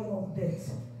worthy of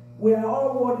death. We are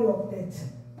all worthy of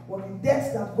death. But the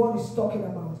death that God is talking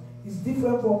about is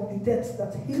different from the death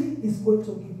that he is going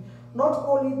to give. Not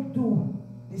only do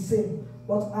the same,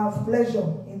 but have pleasure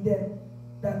in them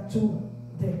that do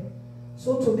them.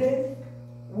 So today,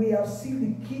 we have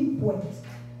seen the key point.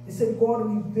 He said God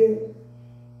revealed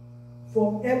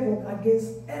from heaven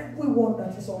against everyone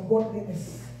that is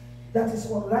ungodliness, that is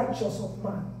unrighteous of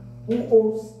man, who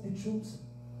holds the truth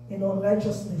in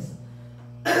unrighteousness.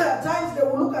 At times they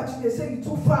will look at you, they say you're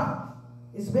too far.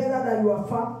 It's better that you are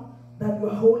far than you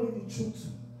are holding the truth.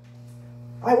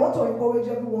 I want to encourage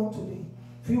everyone today,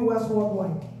 viewers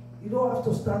worldwide, you don't have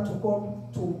to stand to come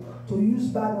to use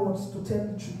bad words to tell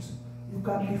the truth. You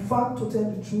can be firm to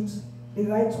tell the truth the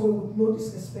right way with no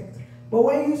disrespect. But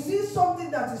when you see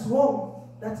something that is wrong,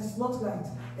 that is not right,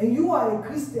 and you are a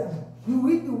Christian, you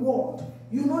read the word,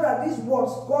 you know that these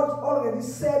words, God already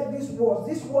said these words,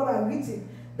 this word are written,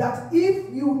 that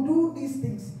if you do these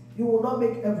things, you will not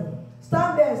make heaven.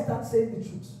 Stand there and start saying the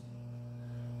truth.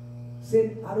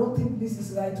 Say, I don't think this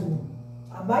is right.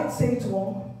 I might say it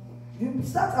wrong. You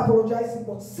start apologizing,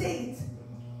 but say it.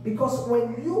 Because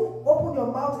when you open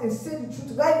your mouth and say the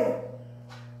truth right there,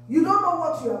 you don't know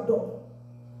what you have done.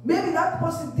 Maybe that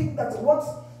person thinks that what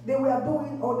they were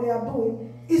doing or they are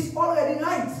doing is already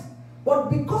right.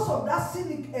 But because of that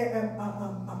cynic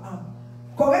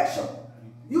correction,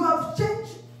 you have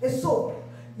changed a soul.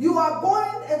 You are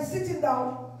going and sitting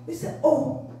down. You say,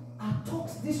 oh, I thought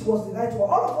this was the right one.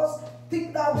 All of us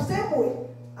think that same way.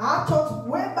 I thought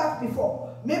way back before.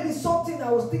 Maybe something I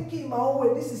was thinking in my own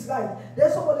way, this is right.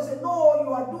 Then somebody said, no,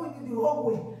 you are doing it the wrong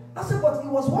way. I said, but it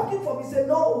was working for me. He said,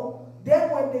 no.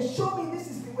 Then when they show me this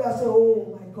is the way, I said,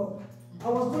 oh my God. I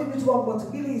was doing it wrong, but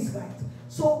it really is right.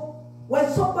 So when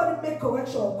somebody make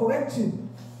correction or correct you,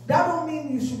 that don't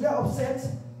mean you should get upset,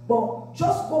 but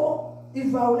just go,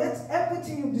 evaluate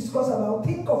everything you discuss about,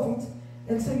 think of it,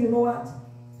 and say, you know what?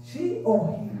 She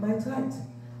or he might right.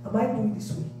 Am I doing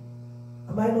this way?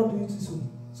 Am I not doing it this way?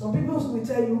 Some people will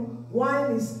tell you,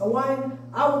 wine is a wine.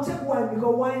 I will take wine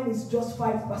because wine is just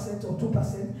 5% or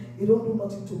 2%. It don't do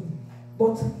nothing to me.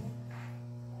 But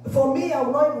for me, I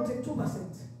will not even take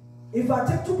 2%. If I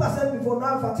take 2% before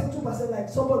now, if I take 2% like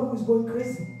somebody who is going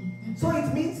crazy. So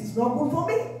it means it's not good for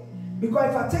me. Because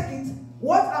if I take it,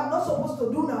 what I'm not supposed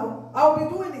to do now, I'll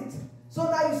be doing it. So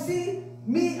now you see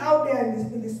me out there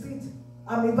in the street.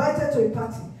 I'm invited to a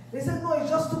party. They said, no, it's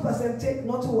just 2%. Take,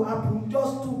 nothing will happen.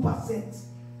 Just 2%.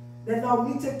 Then now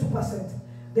me take 2%.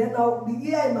 Then now the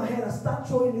ear in my head, I start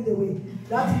throwing it away.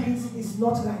 That means it's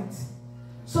not right.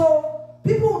 So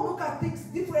people will look at things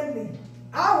differently.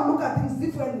 I will look at things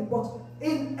differently. But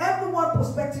in everyone's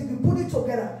perspective, you put it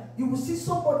together, you will see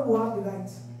somebody who have the right.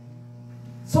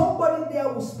 Somebody there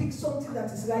will speak something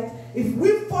that is right. If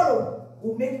we follow,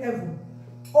 we'll make heaven.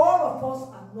 All of us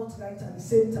are not right at the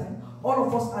same time. All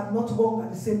of us are not wrong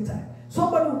at the same time.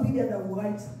 Somebody will be there that will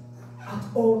right at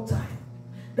all times.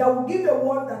 That will give a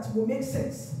word that will make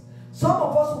sense. Some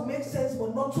of us will make sense,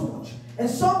 but not too much. And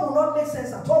some will not make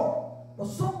sense at all. But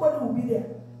somebody will be there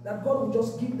that God will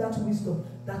just give that wisdom.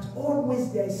 That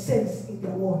always there is sense in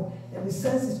their word. And the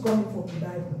sense is coming from the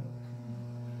Bible.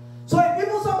 So if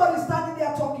even somebody standing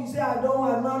there talking, you say, I'm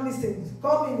not listening.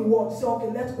 Come in the word. Say,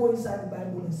 okay, let's go inside the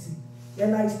Bible and see.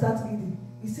 Then I start reading.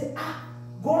 He said,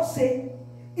 God said,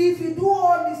 if you do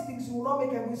all these things, you will not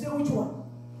make heaven. You say, which one?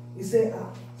 He said,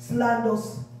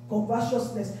 slanders,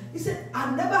 covetousness. He said,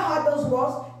 I never heard those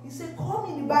words. He said, come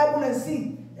in the Bible and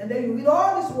see. And then you read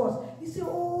all these words. He said,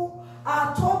 oh,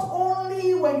 I thought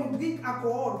only when you drink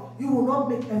alcohol, you will not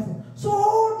make heaven. So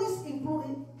all this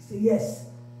including, he said, yes.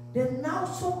 Then now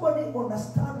somebody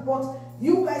understand what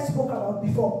you guys spoke about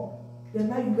before. Then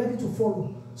now you're ready to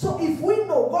follow. So if we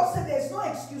know, God said there's no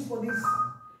excuse for this.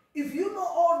 If you know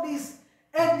all this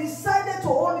and decided to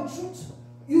hold the truth,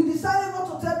 you decided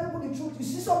not to tell people the truth. You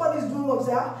see somebody is doing what,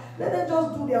 say, let them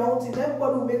just do their own thing.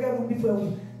 Everybody will make everything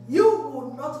different. You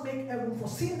will not make heaven for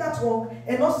seeing that wrong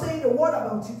and not saying a word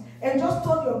about it and just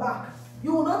turn your back.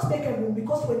 You will not make heaven,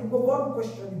 because when you go, God will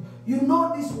question you. You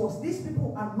know these words. These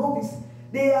people are novice.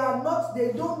 They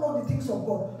don't know the things of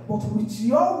God. But with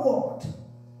your word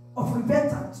of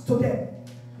repentance to them,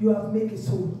 you have made a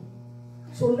soul.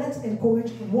 So let's encourage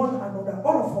one another,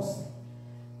 all of us.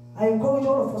 I encourage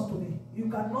all of us today. You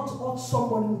cannot hurt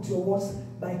somebody with your words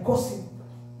by cursing.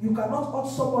 You cannot hurt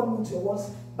somebody with your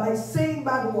words by saying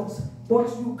bad words. But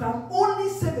you can only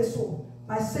save a soul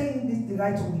by saying this the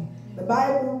right way. The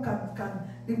Bible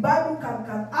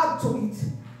can add to it.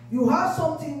 You have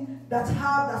something that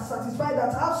satisfies,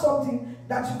 that have something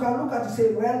that you can look at and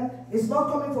say, well, it's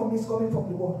not coming from me, it's coming from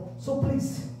the world. So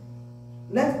please,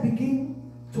 let's begin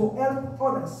to help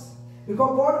others.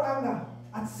 Because God's anger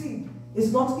at sin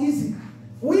is not easy.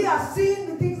 We are seeing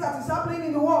the things that is happening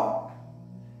in the world.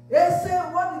 They say,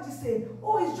 what did he say?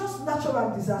 Oh, it's just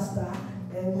natural disaster.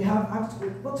 And we have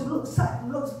acted. But look,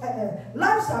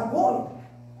 lives are going.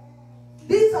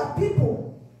 These are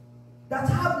people that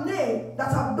have name,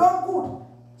 that have done good.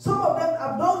 Some of them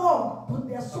have done wrong, but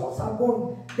their souls are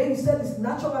going. Then you said it's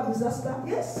natural disaster.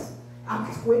 Yes.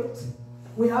 Earthquake.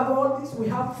 We have all this. We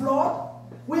have flood.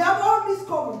 We have all this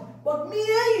coming. But me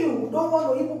and you don't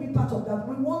want to even be part of that.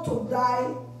 We want to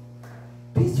die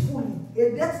peacefully.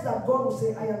 A death that God will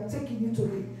say, I am taking you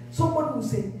today. Somebody will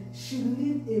say, she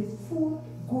lived a full,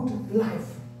 good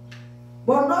life.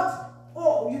 But not,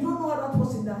 oh, you don't know how that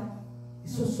person died.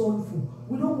 It's so sorrowful.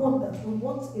 We don't want that. We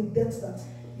want a death that,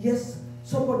 yes,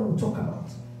 somebody will talk about.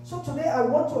 So today I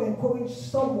want to encourage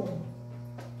someone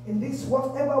in this,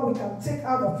 whatever we can take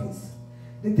out of it,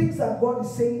 the things that God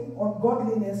is saying on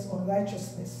godliness, on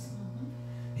righteousness.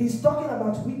 He's talking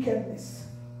about wickedness.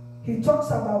 He talks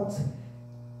about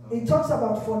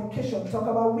fornication, talk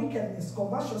about wickedness,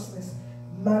 covetousness,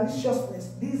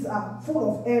 maliciousness. These are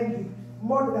full of envy,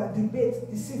 murder, debate,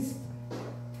 deceit,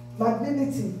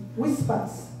 malignity,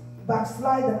 whispers,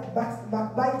 backslider,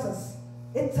 backbiters,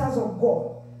 haters of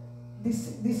God,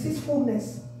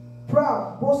 deceitfulness,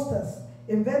 proud, boasters,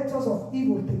 inventors of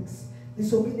evil things,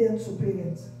 disobedient to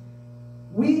parents.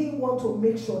 We want to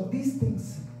make sure these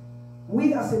things,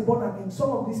 we as a born again,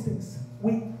 some of these things,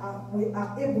 we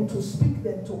are able to speak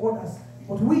them to others,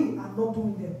 but we are not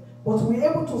doing them. But we're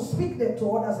able to speak them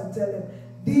to others and tell them,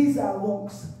 these are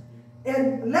wrongs.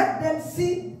 And let them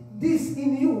see this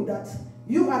in you, that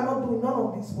you are not doing none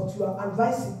of this, but you are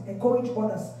advising, encourage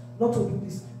others not to do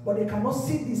this. But they cannot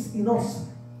see this in us.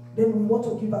 Then we want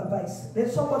to give advice. Then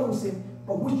somebody will say,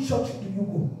 but which church do you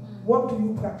go? What do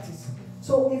you practice?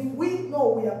 So if we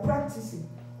know we are practicing,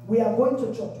 we are going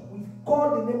to church, we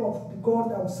call the name of the God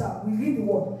that we serve, we read the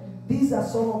word. These are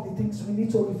some of the things we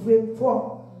need to refrain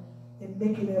from in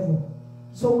making heaven.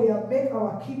 So we have made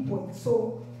our key points.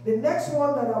 So the next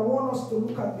one that I want us to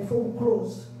look at before we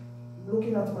close, I'm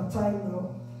looking at my time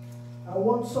now, I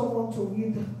want someone to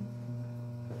read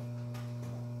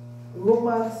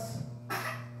Romans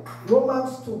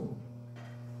 2,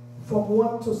 from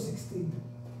 1 to 16.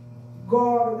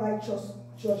 God righteous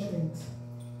judgment.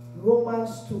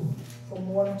 Romans 2, from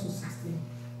 1 to 16.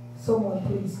 Someone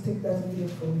please take that reading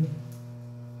for me.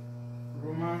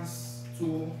 Romans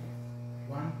 2,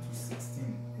 1 to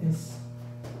 16. Yes.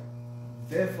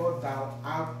 Therefore thou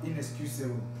art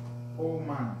inexcusable, O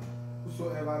man,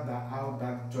 whosoever thou art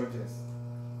that judgest.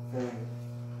 For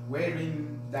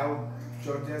wherein thou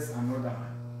judgest another,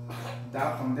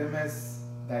 thou condemnest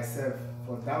thyself,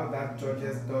 for thou that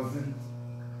judgest doesn't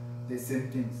the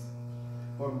same things.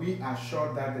 But we are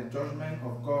sure that the judgment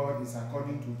of God is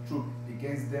according to truth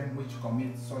against them which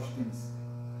commit such things.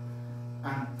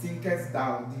 And thinkest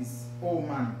thou this, O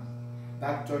man,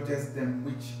 that judgest them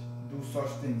which do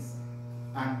such things,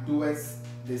 and doest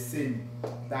the same,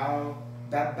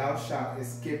 that thou shalt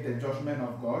escape the judgment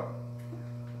of God?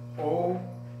 O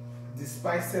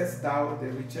despisest thou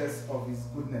the riches of his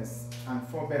goodness and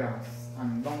forbearance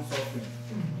and long suffering,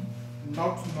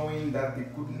 not knowing that the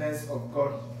goodness of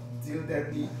God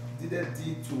dealeth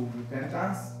thee to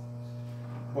repentance?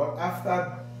 But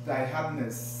after thy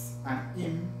hardness and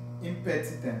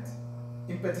impotent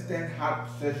heart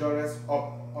treasurest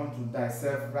up unto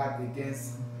thyself wrath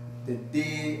against the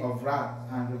day of wrath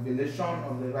and revelation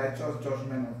of the righteous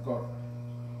judgment of God,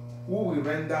 who will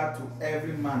render to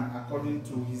every man according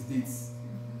to his deeds.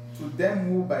 To them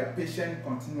who by patient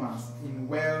continuance in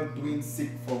well-doing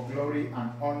seek for glory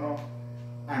and honor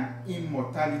and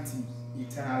immortality,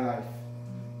 eternal life.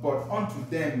 But unto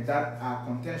them that are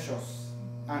contentious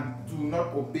and do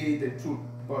not obey the truth,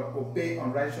 but obey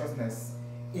unrighteousness,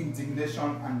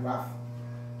 indignation and wrath,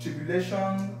 tribulation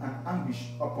and anguish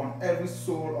upon every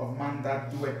soul of man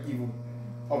that doeth evil,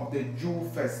 of the Jew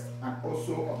first, and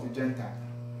also of the Gentile.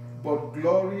 But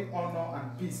glory, honor,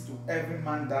 and peace to every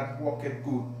man that walketh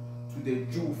good, to the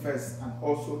Jew first, and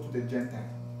also to the Gentile.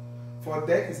 For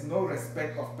there is no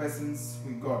respect of persons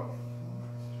with God.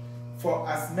 For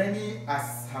as many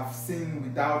as have sinned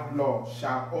without law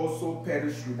shall also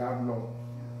perish without law,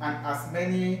 and as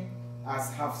many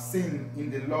as have sinned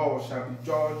in the law shall be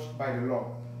judged by the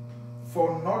law.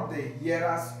 For not the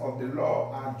hearers of the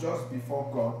law are just before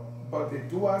God, but the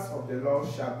doers of the law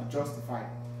shall be justified.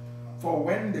 For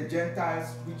when the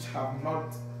Gentiles which have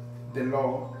not the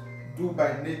law do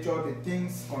by nature the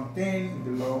things contained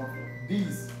in the law,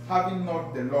 these, having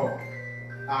not the law,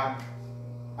 are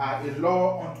a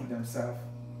law unto themselves,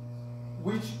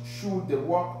 which should the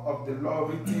work of the law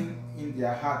written in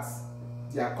their hearts,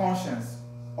 their conscience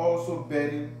also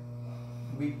bearing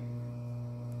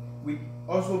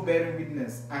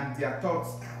witness, and their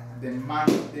thoughts the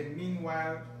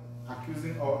meanwhile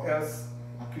accusing or else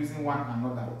accusing one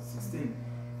another. 16.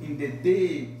 In the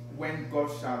day when God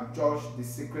shall judge the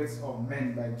secrets of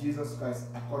men by Jesus Christ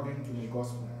according to the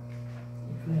gospel.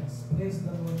 Yes, praise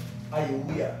the Lord.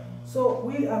 Hallelujah. So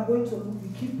we are going to look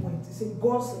the key point. It says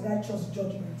God's righteous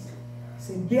judgment. It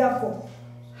says, therefore,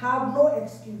 have no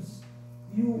excuse,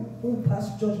 you who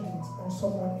pass judgment on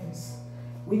someone else.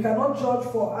 We cannot judge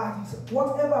for acts.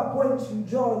 Whatever point you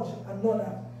judge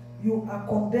another, you are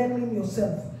condemning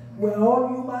yourself. We're all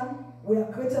human. We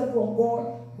are created from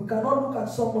God. We cannot look at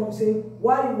someone and say,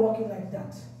 why are you walking like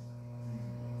that?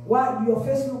 Why do your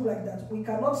face look like that? We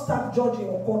cannot start judging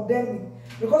or condemning.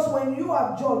 Because when you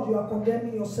are judged, you are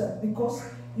condemning yourself. Because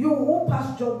you who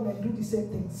pass judgment do the same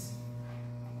things.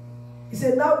 He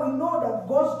said, now we know that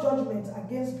God's judgment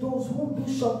against those who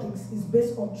do short things is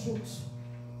based on truth.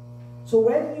 So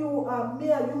when you are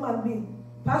mere human being,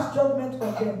 pass judgment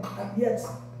on them and yet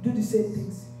do the same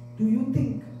things, do you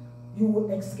think you will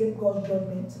escape God's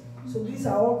judgment? So these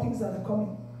are all things that are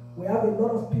coming. We have a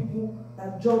lot of people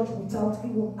that judge without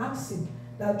even asking,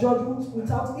 that judge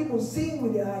without even seeing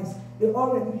with their eyes. They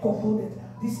already concluded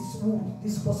this is who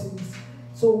this person is.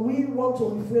 So we want to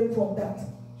refrain from that.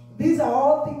 These are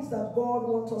all things that God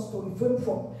wants us to refrain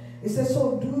from. It says,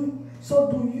 so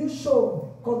do you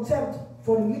show contempt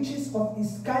for the riches of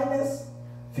his kindness,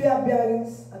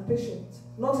 fear-bearings, and patience,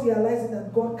 not realizing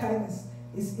that God's kindness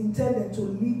is intended to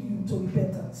lead you to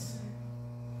repentance.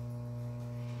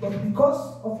 But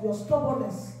because of your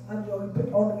stubbornness and your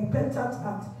unrepentant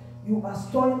heart, you are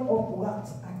storing up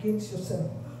wrath against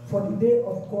yourself for the day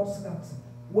of God's wrath,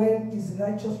 when his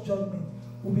righteous judgment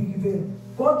will be revealed.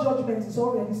 God's judgment is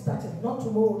already started, not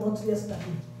tomorrow, not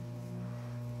yesterday.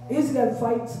 Israel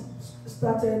fight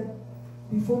started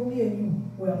before me and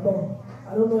you were born.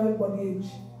 I don't know everybody's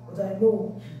age, but I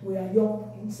know we are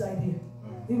young inside here.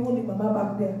 Even the mama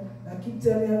back there, I keep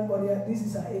telling everybody this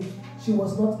is her age. She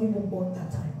was not even born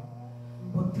that time.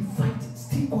 But the fight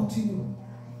still continues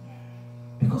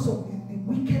because of the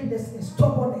wickedness and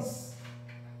stubbornness.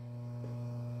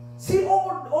 See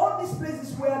all these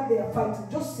places where they are fighting,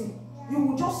 just see. You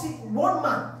will just see one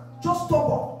man, just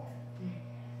stubborn.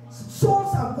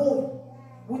 Souls are going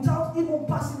without even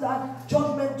passing that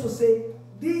judgment to say,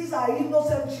 these are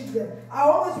innocent children. I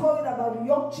always worried about the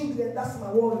young children, that's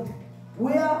my worry.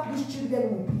 Where these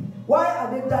children will be. Why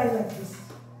are they dying like this?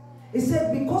 He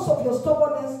said, because of your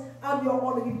stubbornness and your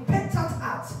unrepentant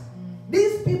heart,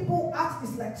 these people's heart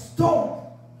is like stone.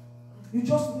 You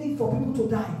just need for people to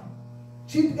die.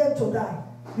 Children to die.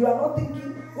 You are not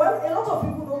thinking, well, a lot of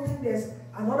people don't think there's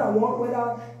another world,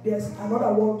 whether there's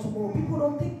another world tomorrow. People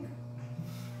don't think.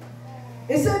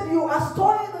 He said, you are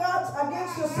storing wrath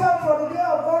against yourself for the day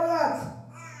of God's wrath.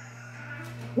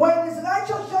 When his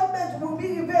righteous judgment will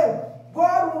be revealed,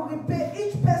 God will repay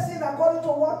each person according to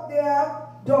what they have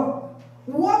done.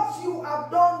 What you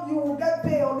have done, you will get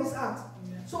paid on this earth.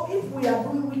 So if we are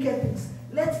doing wicked things,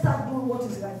 let's start doing what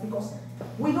is right, because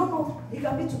we don't know, it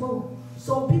can be tomorrow.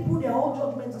 Some people, their own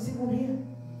judgment is even here.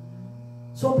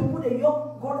 Some people, the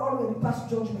young, God already passed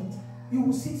judgment. You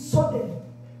will see suddenly,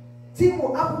 things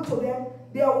will happen to them.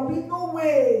 There will be no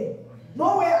way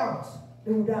out.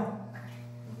 They will die.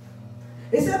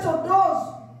 He said to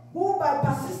those who by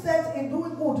persistence in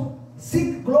doing good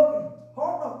seek glory,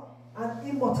 honor, and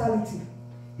immortality,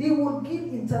 he will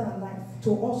give eternal life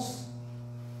to us.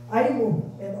 I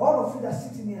know, and all of you that are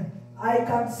sitting here, I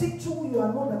can see to you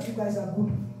and know that you guys are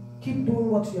good. Keep doing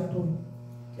what you are doing.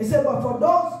 He said, but for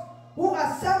those who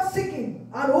are self-seeking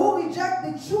and who reject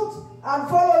the truth and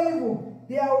follow evil,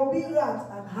 there will be wrath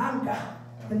and anger.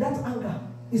 And that anger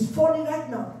is falling right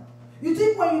now. You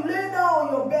think when you lay down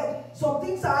on your bed, some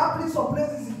things are happening, some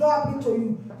places it's not happening to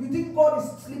you. You think God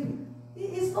is sleeping. He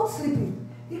is not sleeping.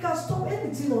 He can stop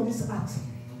anything on this earth.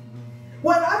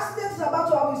 When accident is about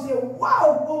to happen, you say,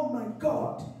 wow, oh my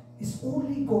God, it's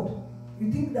only God.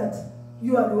 You think that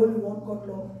you are the only one God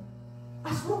loves.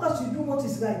 As long as you do what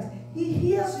is right, He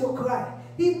hears your cry.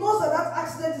 He knows that that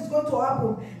accident is going to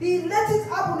happen. He lets it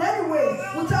happen anyway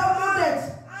without no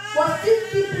death. But still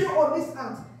keep you on this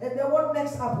earth. And then what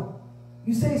next happen?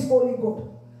 You say it's only God.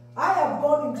 I have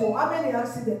gone into how many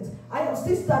accidents? I am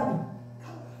still standing.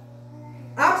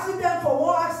 Accident from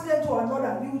one accident to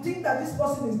another. You think that this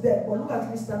person is dead, but look at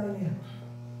me standing here.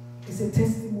 It's a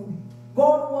testimony.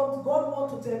 God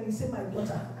wants to tell me, He said, my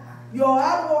daughter, your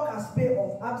hard work has paid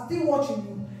off. I'm still watching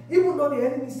you. Even though the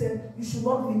enemy said you should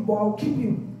not leave, but I'll keep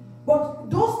you. But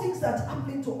those things that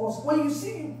happen to us, when you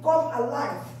see you come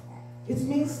alive, it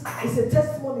means it's a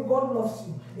testimony God loves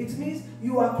you. It means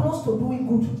you are close to doing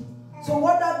good. So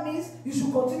what that means, you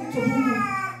should continue to do good.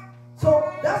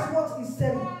 So that's what He's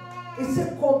saying. He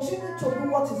said continue to do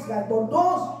what is right. But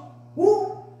those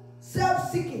who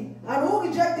self-seeking and who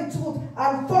reject the truth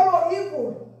and follow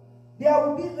evil, there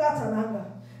will be wrath and anger.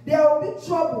 There will be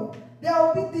trouble. There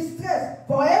will be distress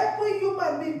for every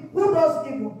human being who does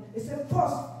evil. He said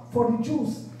first for the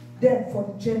Jews, then for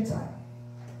the Gentile.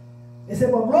 He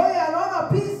said, but glory and honor,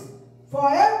 peace for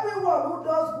everyone who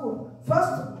does good.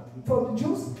 First for the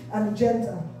Jews and the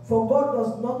Gentile. For God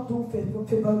does not do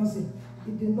favorism.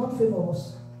 He did not favor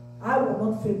us. I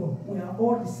will not favor. We are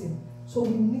all the same. So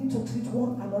we need to treat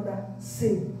one another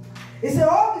same. He said,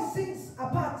 all the sins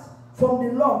apart from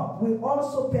the law will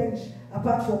also perish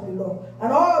apart from the law.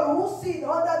 And all who sin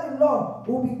under the law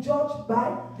will be judged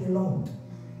by the law.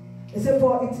 He said,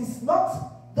 for it is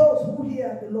not those who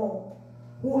hear the law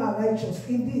who are righteous.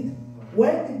 Indeed,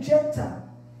 when the Gentiles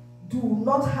do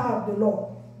not have the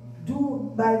law,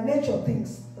 do by nature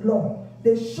things law,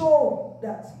 they show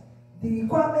that the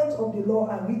requirements of the law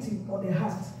are written on their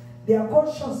hearts. Their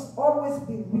conscience always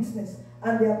being witness,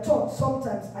 and their thoughts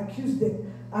sometimes accuse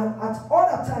them, and at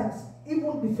other times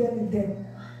even defending them.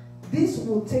 This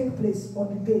will take place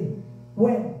on the day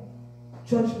when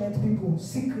judgment people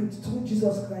secret through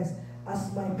Jesus Christ,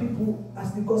 as my people,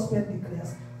 as the gospel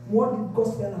declares. What the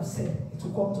gospel has said, it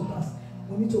will come to pass.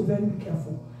 We need to very be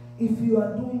careful. If you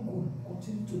are doing good,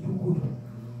 continue to do good.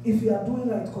 If you are doing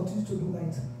right, continue to do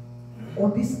right.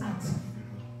 On this earth,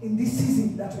 in this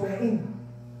season that we are in,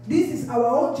 this is our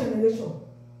own generation.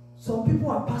 Some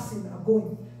people are passing and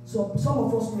going. So some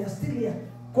of us, we are still here.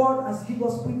 God has given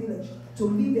us privilege to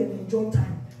live and enjoy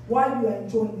time. While you are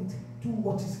enjoying it, do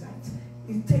what is right.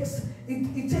 It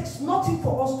takes nothing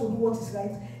for us to do what is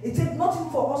right. It takes nothing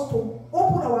for us to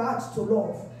open our hearts to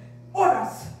love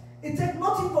others. It takes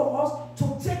nothing for us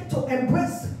to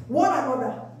embrace one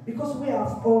another, because we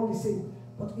are all the same.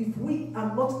 But if we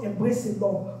are not embracing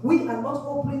love, we are not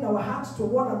opening our hearts to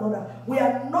one another, we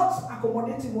are not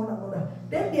accommodating one another,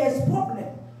 then there is problem.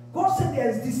 God said there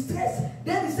is distress.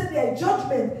 Then He said there is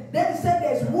judgment. Then He said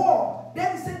there is war.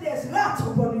 Then He said there is wrath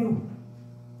upon you.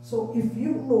 So if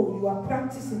you know you are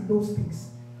practicing those things,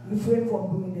 refrain from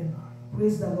doing them.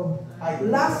 Praise the Lord.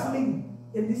 Lastly,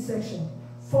 in this section,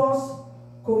 1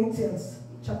 Corinthians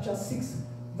chapter 6,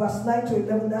 verse 9 to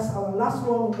 11. That's our last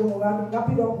one. We're going to wrap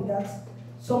it up with that.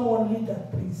 Someone read that,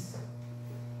 please.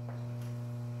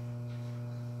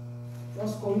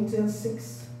 1 Corinthians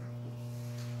 6.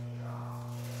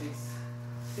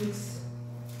 6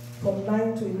 from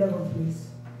 9 to 11, please.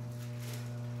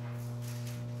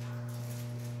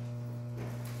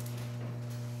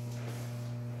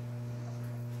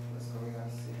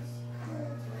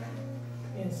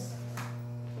 Yes.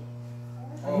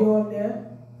 Are you all there?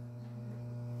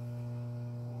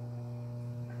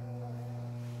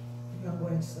 You can go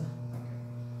ahead, sir.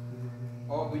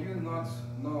 Or do you not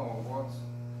know what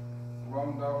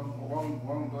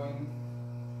wrongdoing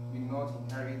will not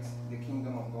inherit the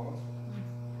kingdom of God?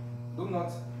 Do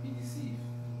not be deceived,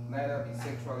 neither be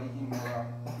sexually immoral,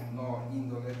 nor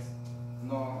indolent,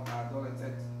 nor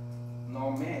adulterated,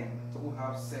 nor men who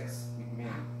have sex with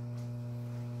men,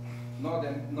 nor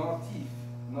thief,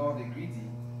 nor the greedy,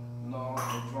 nor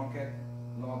the drunkard,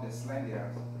 nor the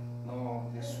slanderers, nor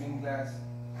the swindlers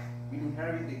will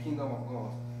inherit the kingdom of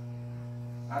God.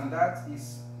 And that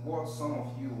is what some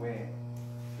of you were,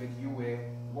 but you were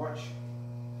washed,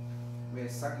 were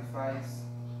sacrificed,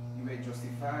 you were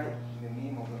justified in the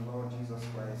name of the Lord Jesus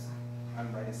Christ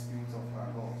and by the Spirit of our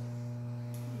God.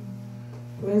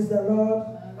 Praise the Lord.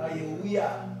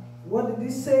 Hallelujah. What did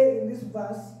He say in this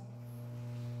verse?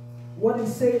 What He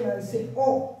said, and He said,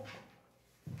 oh,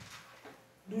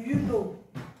 do you know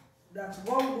that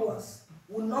wrongdoers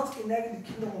will not inherit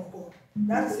the kingdom of God?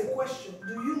 That is a question.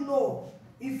 Do you know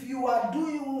if you are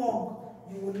doing wrong,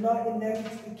 you will not inherit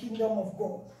the kingdom of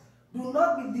God. Do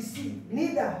not be deceived,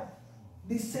 neither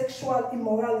the sexual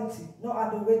immorality, nor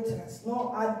idolaters,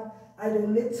 nor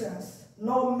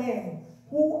men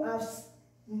who have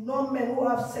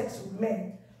sex with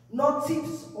men, nor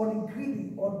thieves, or the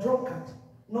greedy, or drunkard,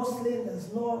 nor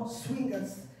slanderers, nor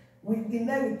swingers will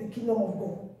inherit the kingdom of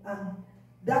God. And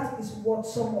that is what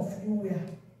some of you were.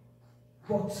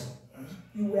 But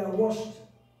you were washed,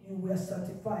 you were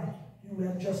sanctified, you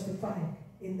were justified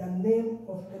in the name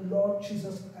of the Lord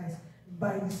Jesus Christ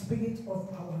by the Spirit of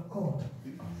our God.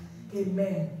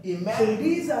 Amen. Amen. So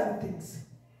these are the things.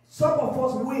 Some of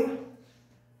us were.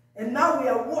 And now we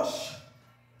are washed.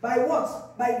 By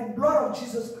what? By the blood of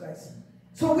Jesus Christ.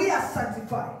 So we are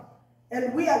sanctified.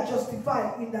 And we are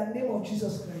justified in the name of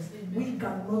Jesus Christ. Amen. We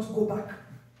cannot go back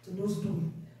to those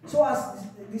doing. So as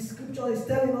the scripture is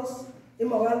telling us,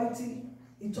 immorality,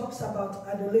 it talks about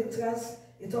idolaters,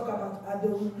 it talks about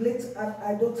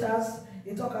idolaters,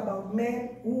 it talks about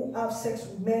men who have sex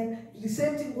with men. The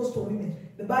same thing goes to women.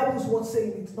 The Bible is what's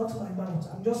saying it, not my mouth.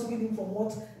 I'm just reading from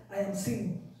what I am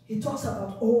seeing. He talks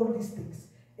about all these things.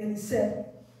 And he said,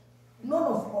 none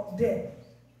of them,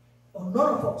 or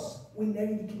none of us, will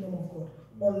inherit the kingdom of God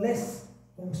unless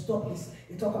when we stop this.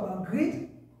 He talks about greed,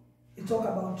 he talks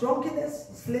about drunkenness,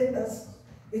 slanders.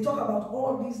 He talks about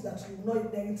all these that you will not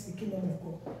inherit the kingdom of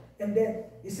God. And then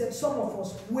he said some of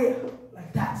us were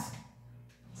like that.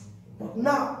 But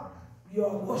now you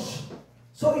are washed.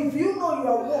 So if you know you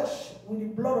are washed with the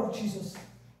blood of Jesus,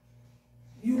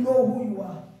 you know who you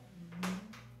are.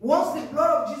 Once the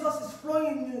blood of Jesus is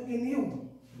flowing in you,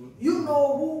 you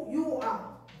know who you are.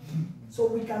 So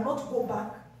we cannot go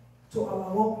back to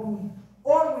our wrongdoing.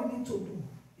 All we need to do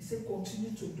is say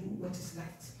continue to do what is right.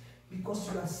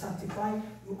 Because you are sanctified,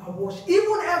 you are washed.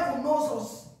 Even heaven knows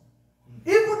us.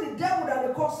 Even the devil that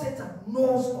they call Satan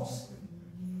knows us.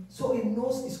 So he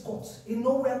knows his court. He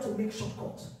knows where to make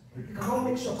shortcut. He cannot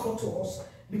make shortcut to us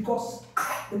because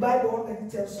the Bible already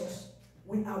tells us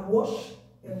we are washed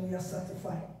and we are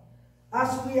sanctified.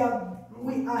 As we are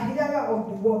hearer of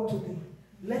the word today,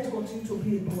 let's continue to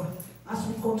be a doer. As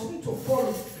we continue to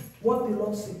follow what the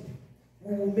Lord said,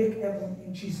 we will make heaven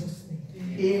in Jesus' name.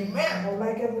 Amen. I would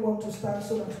like everyone to stand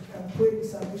so that we can pray the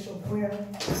salvation prayer.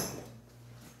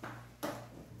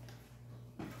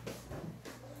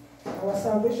 Our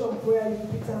salvation prayer, you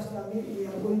repeat after me. We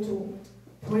are going to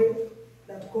pray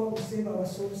that God will save our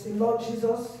souls. Say, Lord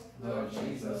Jesus, Lord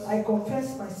Jesus, I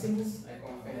confess my sins. I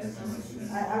confess my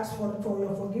sins. I ask for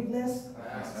your forgiveness.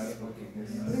 I ask for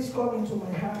forgiveness. Please come into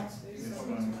my heart Please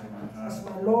come into my heart as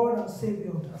my Lord and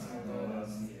Savior. as my Lord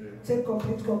and Savior. Take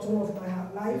complete control of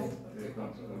my life Take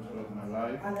control of my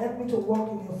life and help me to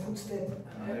walk in your footsteps.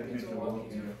 and help me to walk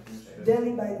in your footsteps.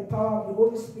 Daily by the power of the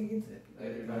Holy Spirit.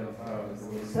 Daily by the power of the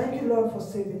Holy Spirit. Thank you, Lord, for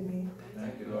saving me,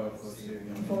 Thank you, Lord, for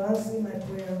saving me. for answering my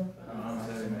prayer. And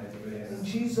answering my prayers. In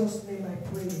Jesus' name I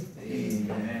pray.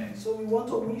 Amen. So we want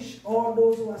to wish all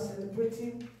those who are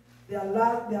celebrating their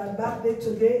birthday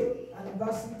today,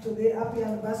 anniversary today, happy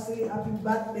anniversary, happy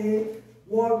birthday,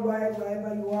 worldwide,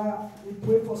 wherever you are. We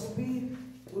pray for speed.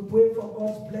 We pray for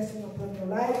God's blessing upon your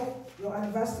life. Your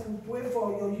anniversary, we pray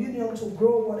for your union to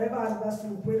grow. Whatever anniversary,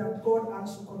 we pray that God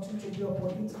hands will continue to be upon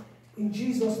it. In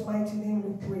Jesus' mighty name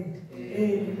we pray.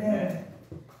 Amen.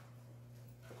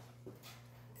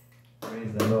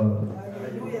 Praise the Lord.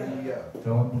 Hallelujah.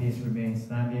 Don't please remain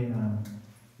standing and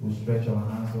we'll stretch our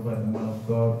hands over the man of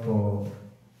God for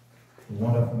the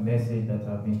wonderful message that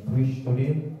have been preached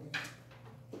today.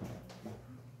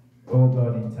 Oh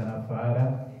God, eternal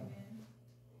Father,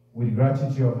 with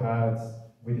gratitude of hearts,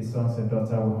 with the sons and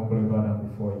daughters, we humbly bow down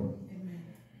before you.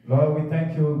 Lord, we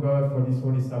thank you, God, for this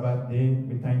Holy Sabbath day.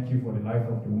 We thank you for the life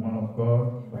of the woman of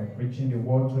God by preaching the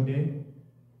word today.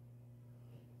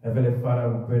 Heavenly Father,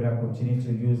 we pray that continue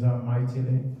to use her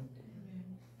mightily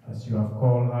as you have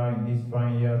called her in this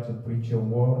vineyard to preach your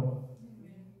word.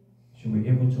 She will be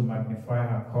able to magnify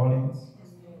her callings.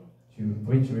 She will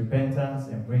preach repentance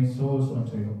and bring souls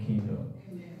unto your kingdom.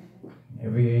 In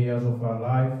every area of our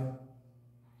life,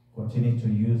 continue to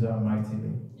use her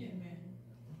mightily.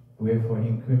 Pray for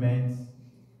increments,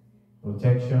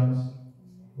 protections.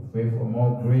 We pray for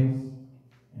more grace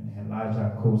and enlarge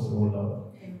her coast, O Lord.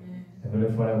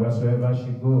 Heavenly Father, wheresoever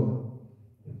she goes,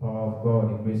 the power of God,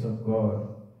 the grace of God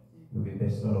will be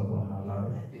bestowed upon her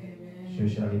life. So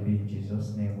shall it be in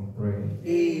Jesus' name we pray.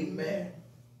 Amen.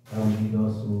 I will lead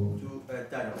us to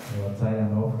our tithe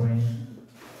and offering,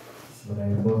 but I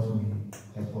will also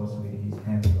help us with his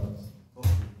envelopes.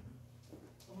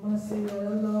 Come and see what the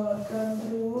Lord can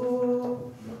do.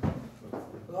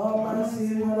 Come and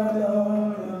see what the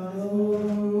Lord can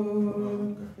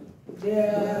do.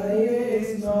 There is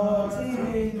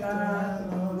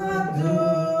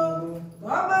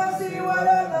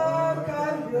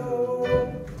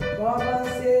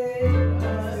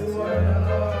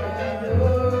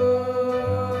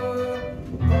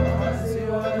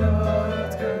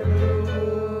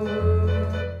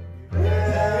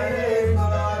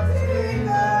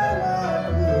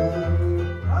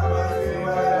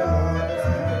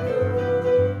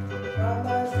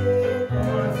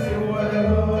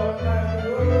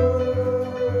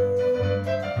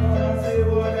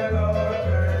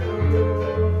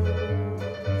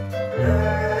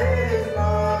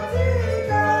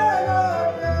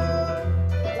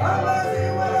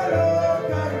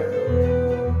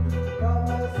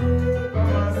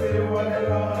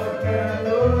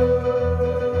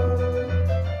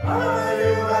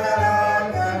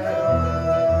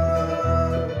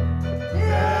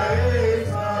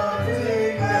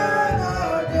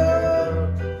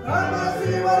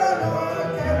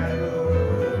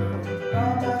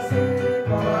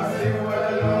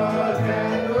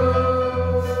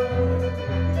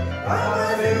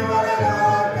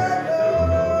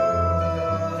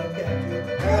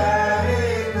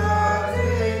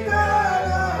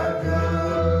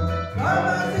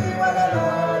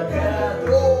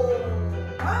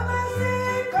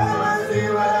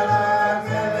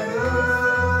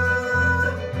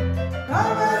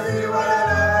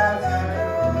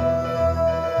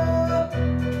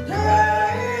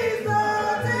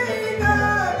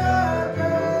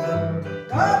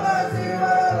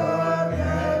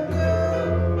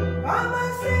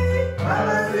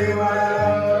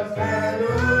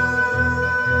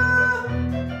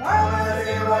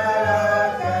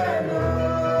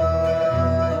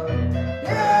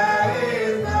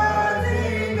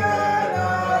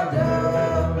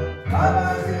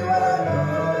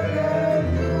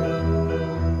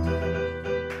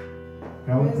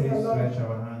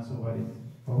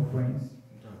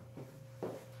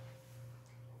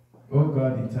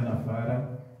Eternal Father,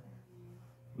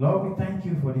 Lord, we thank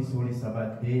you for this Holy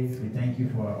Sabbath day. We thank you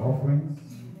for our offerings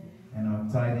and our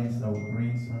tithings that we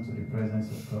bring unto the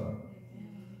presence of God.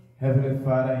 Heavenly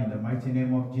Father, in the mighty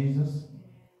name of Jesus,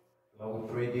 Lord, we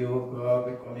pray thee, O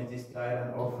God, we commit this tithe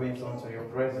and offerings unto your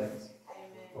presence.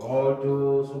 For all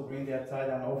those who bring their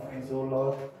tithe and offerings, O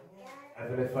Lord,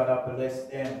 Heavenly Father, bless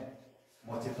them,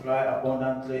 multiply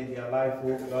abundantly in their life,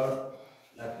 O God,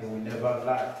 that they will never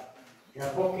lack. Their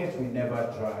pockets will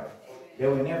never dry. They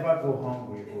will never go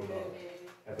hungry, O Lord.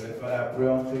 Heavenly Father, I pray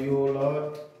unto you, O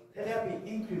Lord, let there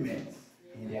be increments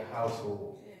in their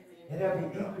household. Let there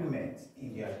be increments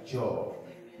in their job.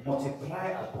 Multiply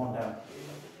abundantly.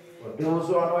 For those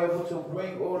who are not able to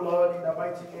bring, O Lord, in the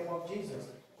mighty name of Jesus,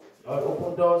 Lord,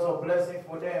 open doors of blessing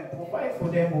for them. Provide for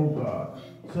them, O God,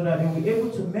 so that they will be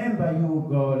able to remember you, O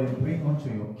God, and bring unto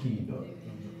your kingdom.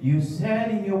 You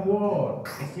said in your word,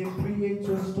 it's a create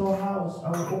to storehouse. I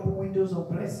will open windows of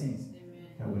blessings.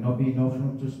 There will not be enough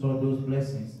room to store those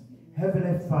blessings.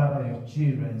 Heavenly Father, your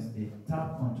children, they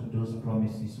tap onto those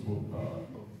promises, O God.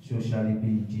 So shall it be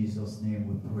in Jesus' name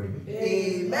we pray.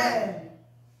 Amen.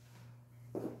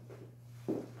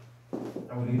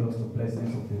 I will lead us to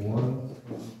blessings of the waters.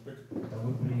 Can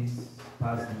we please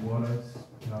pass the waters?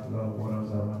 We have a lot of waters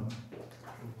around.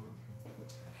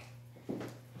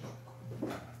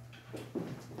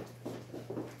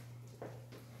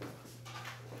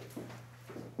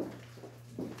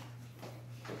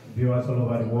 Viewers all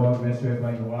over the world,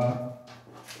 wherever you are,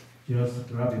 just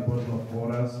grab a bottle of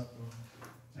waters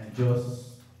and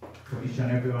just for each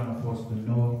and every one of us to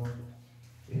know,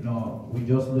 we're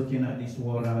just looking at these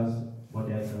waters, but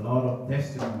there's a lot of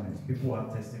testimonies. People are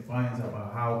testifying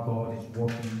about how God is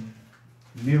working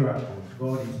miracles,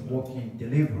 God is working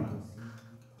deliverance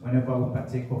whenever we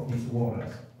partake of these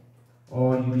waters.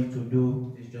 All you need to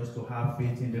do is just to have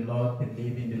faith in the Lord,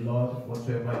 believe in the Lord,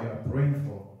 whatsoever you are praying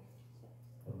for.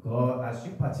 God, as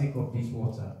you partake of this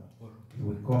water, you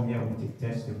will come here with a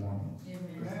testimony.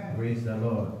 Amen. Praise the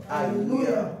Lord.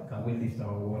 Hallelujah. Can we lift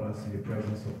our waters in the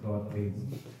presence of God, please?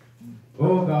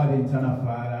 Oh God, eternal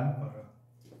Father,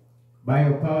 by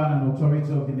your power and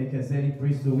authority of the Melchizedek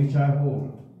priesthood which I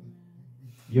hold,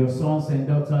 your sons and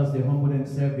daughters, they humble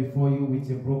themselves before you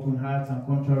with a broken heart and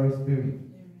contrary spirit.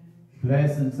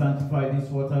 Bless and sanctify this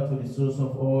water to the souls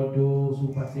of all those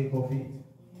who partake of it.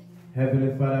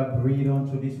 Heavenly Father, breathe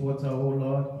onto this water, O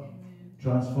Lord.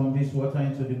 Transform this water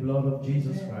into the blood of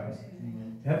Jesus Christ.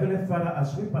 Heavenly Father,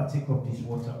 as we partake of this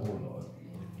water, O Lord,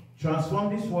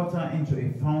 transform this water into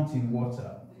a fountain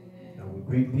water that will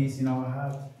bring peace in our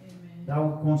heart, that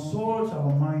will console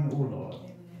our mind, O Lord.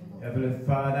 Heavenly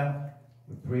Father,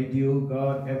 we pray to you,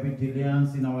 God, every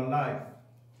delayance in our life.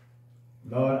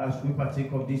 Lord, as we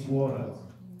partake of these waters,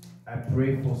 I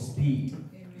pray for speed.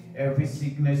 Every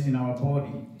sickness in our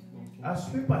body, As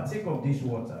we partake of this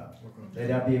water, let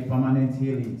there be a permanent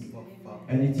healing.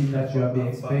 Anything that you have been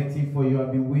expecting for, you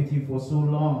have been waiting for so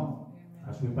long.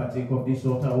 As we partake of this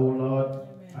water, oh Lord,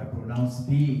 I pronounce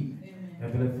speed.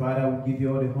 Heavenly Father, we give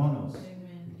you all the honors.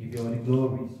 We give you all the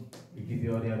glories. We give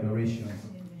you all the adoration.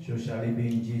 So shall it be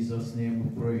in Jesus' name we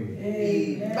pray.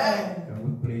 Amen. Can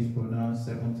we please pronounce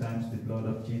 7 times the blood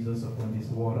of Jesus upon this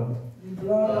water? The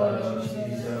blood of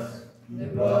Jesus. The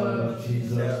blood of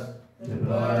Jesus. The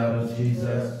blood of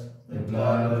Jesus. The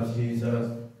blood of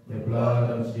Jesus. The blood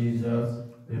of Jesus.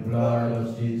 The blood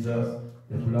of Jesus.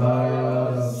 The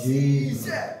blood of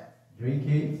Jesus. Drink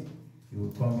it. You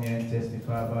will come here and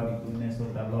testify about the goodness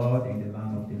of the Lord in the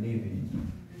land of the living.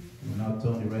 We will now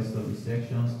turn the rest of the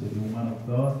sections to the woman of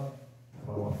God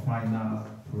for our final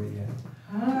prayer.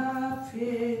 Have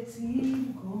faith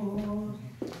in God.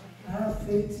 Have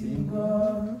faith in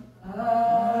God.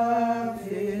 Have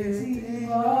faith in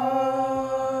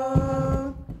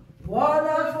God.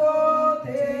 Wonderful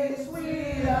things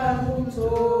will happen to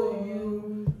you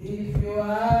if you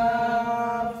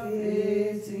have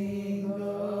faith in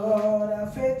God.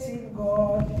 Have faith in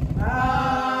God.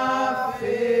 Have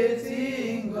faith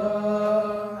in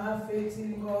God. Have faith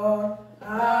in God.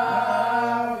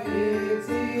 Have faith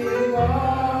in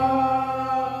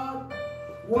God.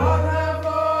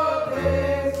 Wonderful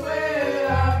things will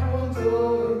happen to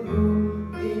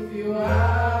you if you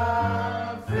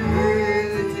have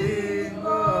faith in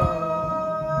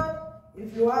God.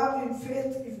 If you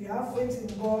have faith in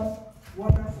God,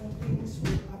 wonderful things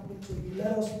will happen to you.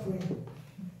 Let us pray.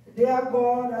 Dear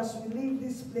God, as we leave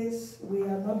this place, we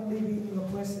are not leaving in your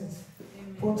presence.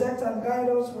 Protect and guide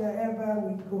us wherever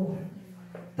we go.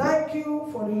 Thank you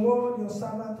for the word your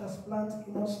servant has planted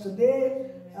in us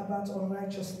today about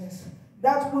unrighteousness.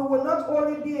 That we will not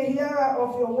only be a hearer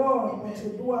of your word, but a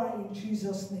doer in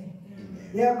Jesus' name.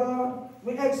 Dear God,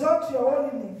 we exalt your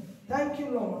holy name. Thank you,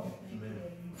 Lord,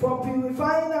 for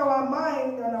purifying our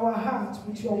mind and our heart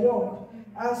with your word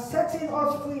and setting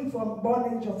us free from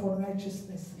bondage of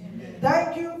unrighteousness.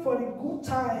 Thank you for the good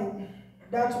time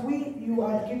that you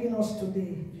are giving us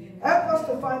today. Help us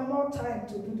to find more time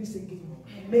to do this again.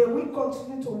 May we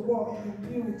continue to walk in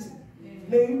purity.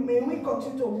 May we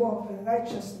continue to walk in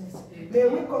righteousness. May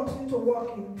we continue to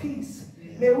walk in peace.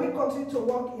 May we continue to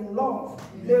walk in love.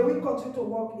 May we continue to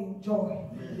walk in joy.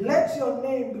 Let your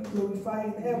name be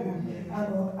glorified in heaven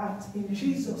and on earth. In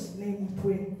Jesus' name we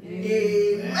pray.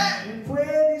 Amen. We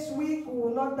pray this week we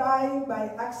will not die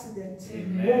by accident.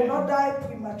 Amen. We will not die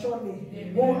prematurely.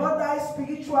 Amen. We will not die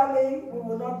spiritually. We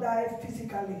will not die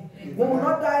physically. Amen. We will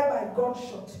not die by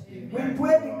gunshot. We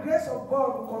pray the grace of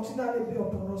God will continually be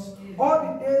upon us all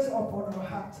the days upon our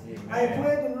heart. I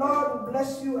pray the Lord will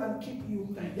bless you and keep you.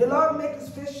 The Lord make his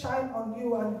face shine on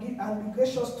you and be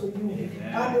gracious to you.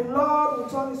 And the Lord will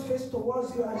turn his face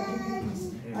towards you and give you peace.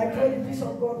 I pray the peace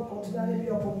of God will continually be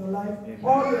upon your life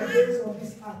all your days of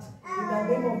this earth. In the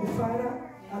name of the Father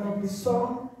and of the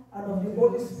Son and of the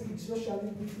Holy Spirit, so shall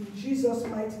it be. In Jesus'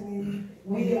 mighty name,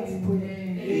 we have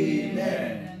prayed.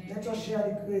 Amen. Let us share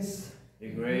the grace. The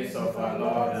grace of our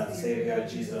Lord and Savior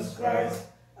Jesus Christ,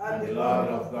 and the love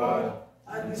of God,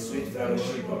 and the sweet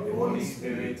fellowship of the Holy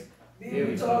Spirit be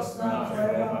with us now and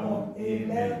forevermore.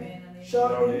 Amen.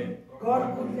 Surely,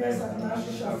 God's goodness and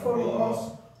mercy shall follow us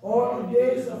all the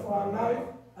days of our life,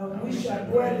 and we shall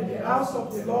dwell in the house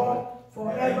of the Lord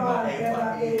forever and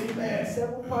ever. Amen.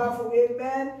 7 powerful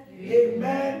amen.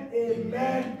 Amen.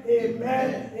 Amen.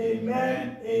 Amen.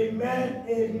 Amen. Amen.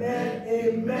 Amen.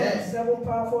 Amen. 7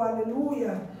 powerful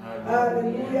hallelujah.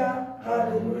 Hallelujah.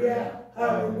 Hallelujah.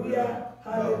 Hallelujah.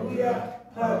 Hallelujah.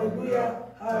 Hallelujah.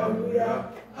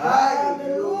 Hallelujah.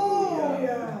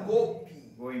 Hallelujah.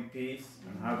 Go in peace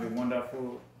and have a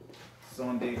wonderful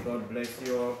Sunday. God bless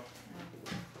you all.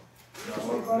 You are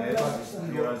all blessed.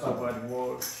 You are over the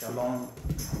world. Shalom.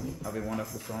 Have a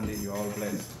wonderful Sunday. You are all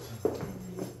blessed.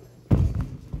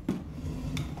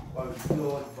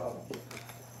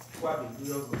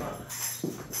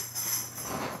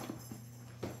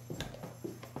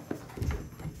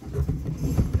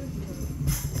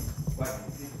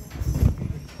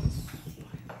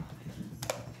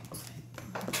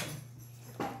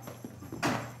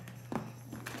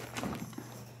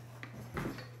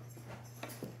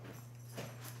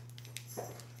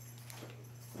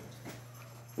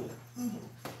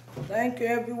 Thank you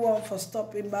everyone for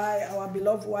stopping by. Our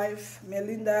beloved wife,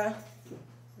 Melinda,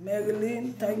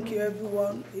 Marilyn, thank you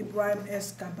everyone. Ibrahim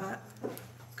S.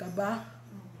 Kaba.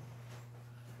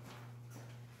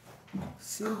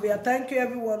 Sylvia, thank you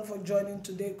everyone for joining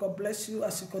today. God bless you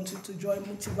as you continue to join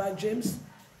Mutiva James.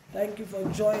 Thank you for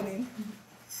joining.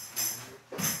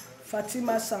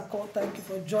 Fatima Sako, thank you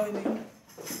for joining.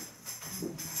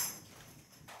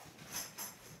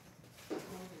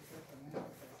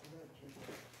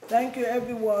 Thank you,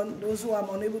 everyone. Those who I'm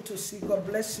unable to see, God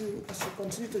bless you as you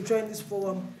continue to join this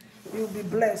forum. You'll be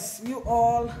blessed. You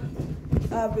all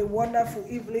have a wonderful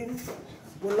evening.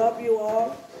 We love you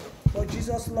all, but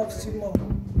Jesus loves you more.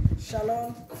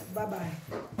 Shalom. Bye-bye.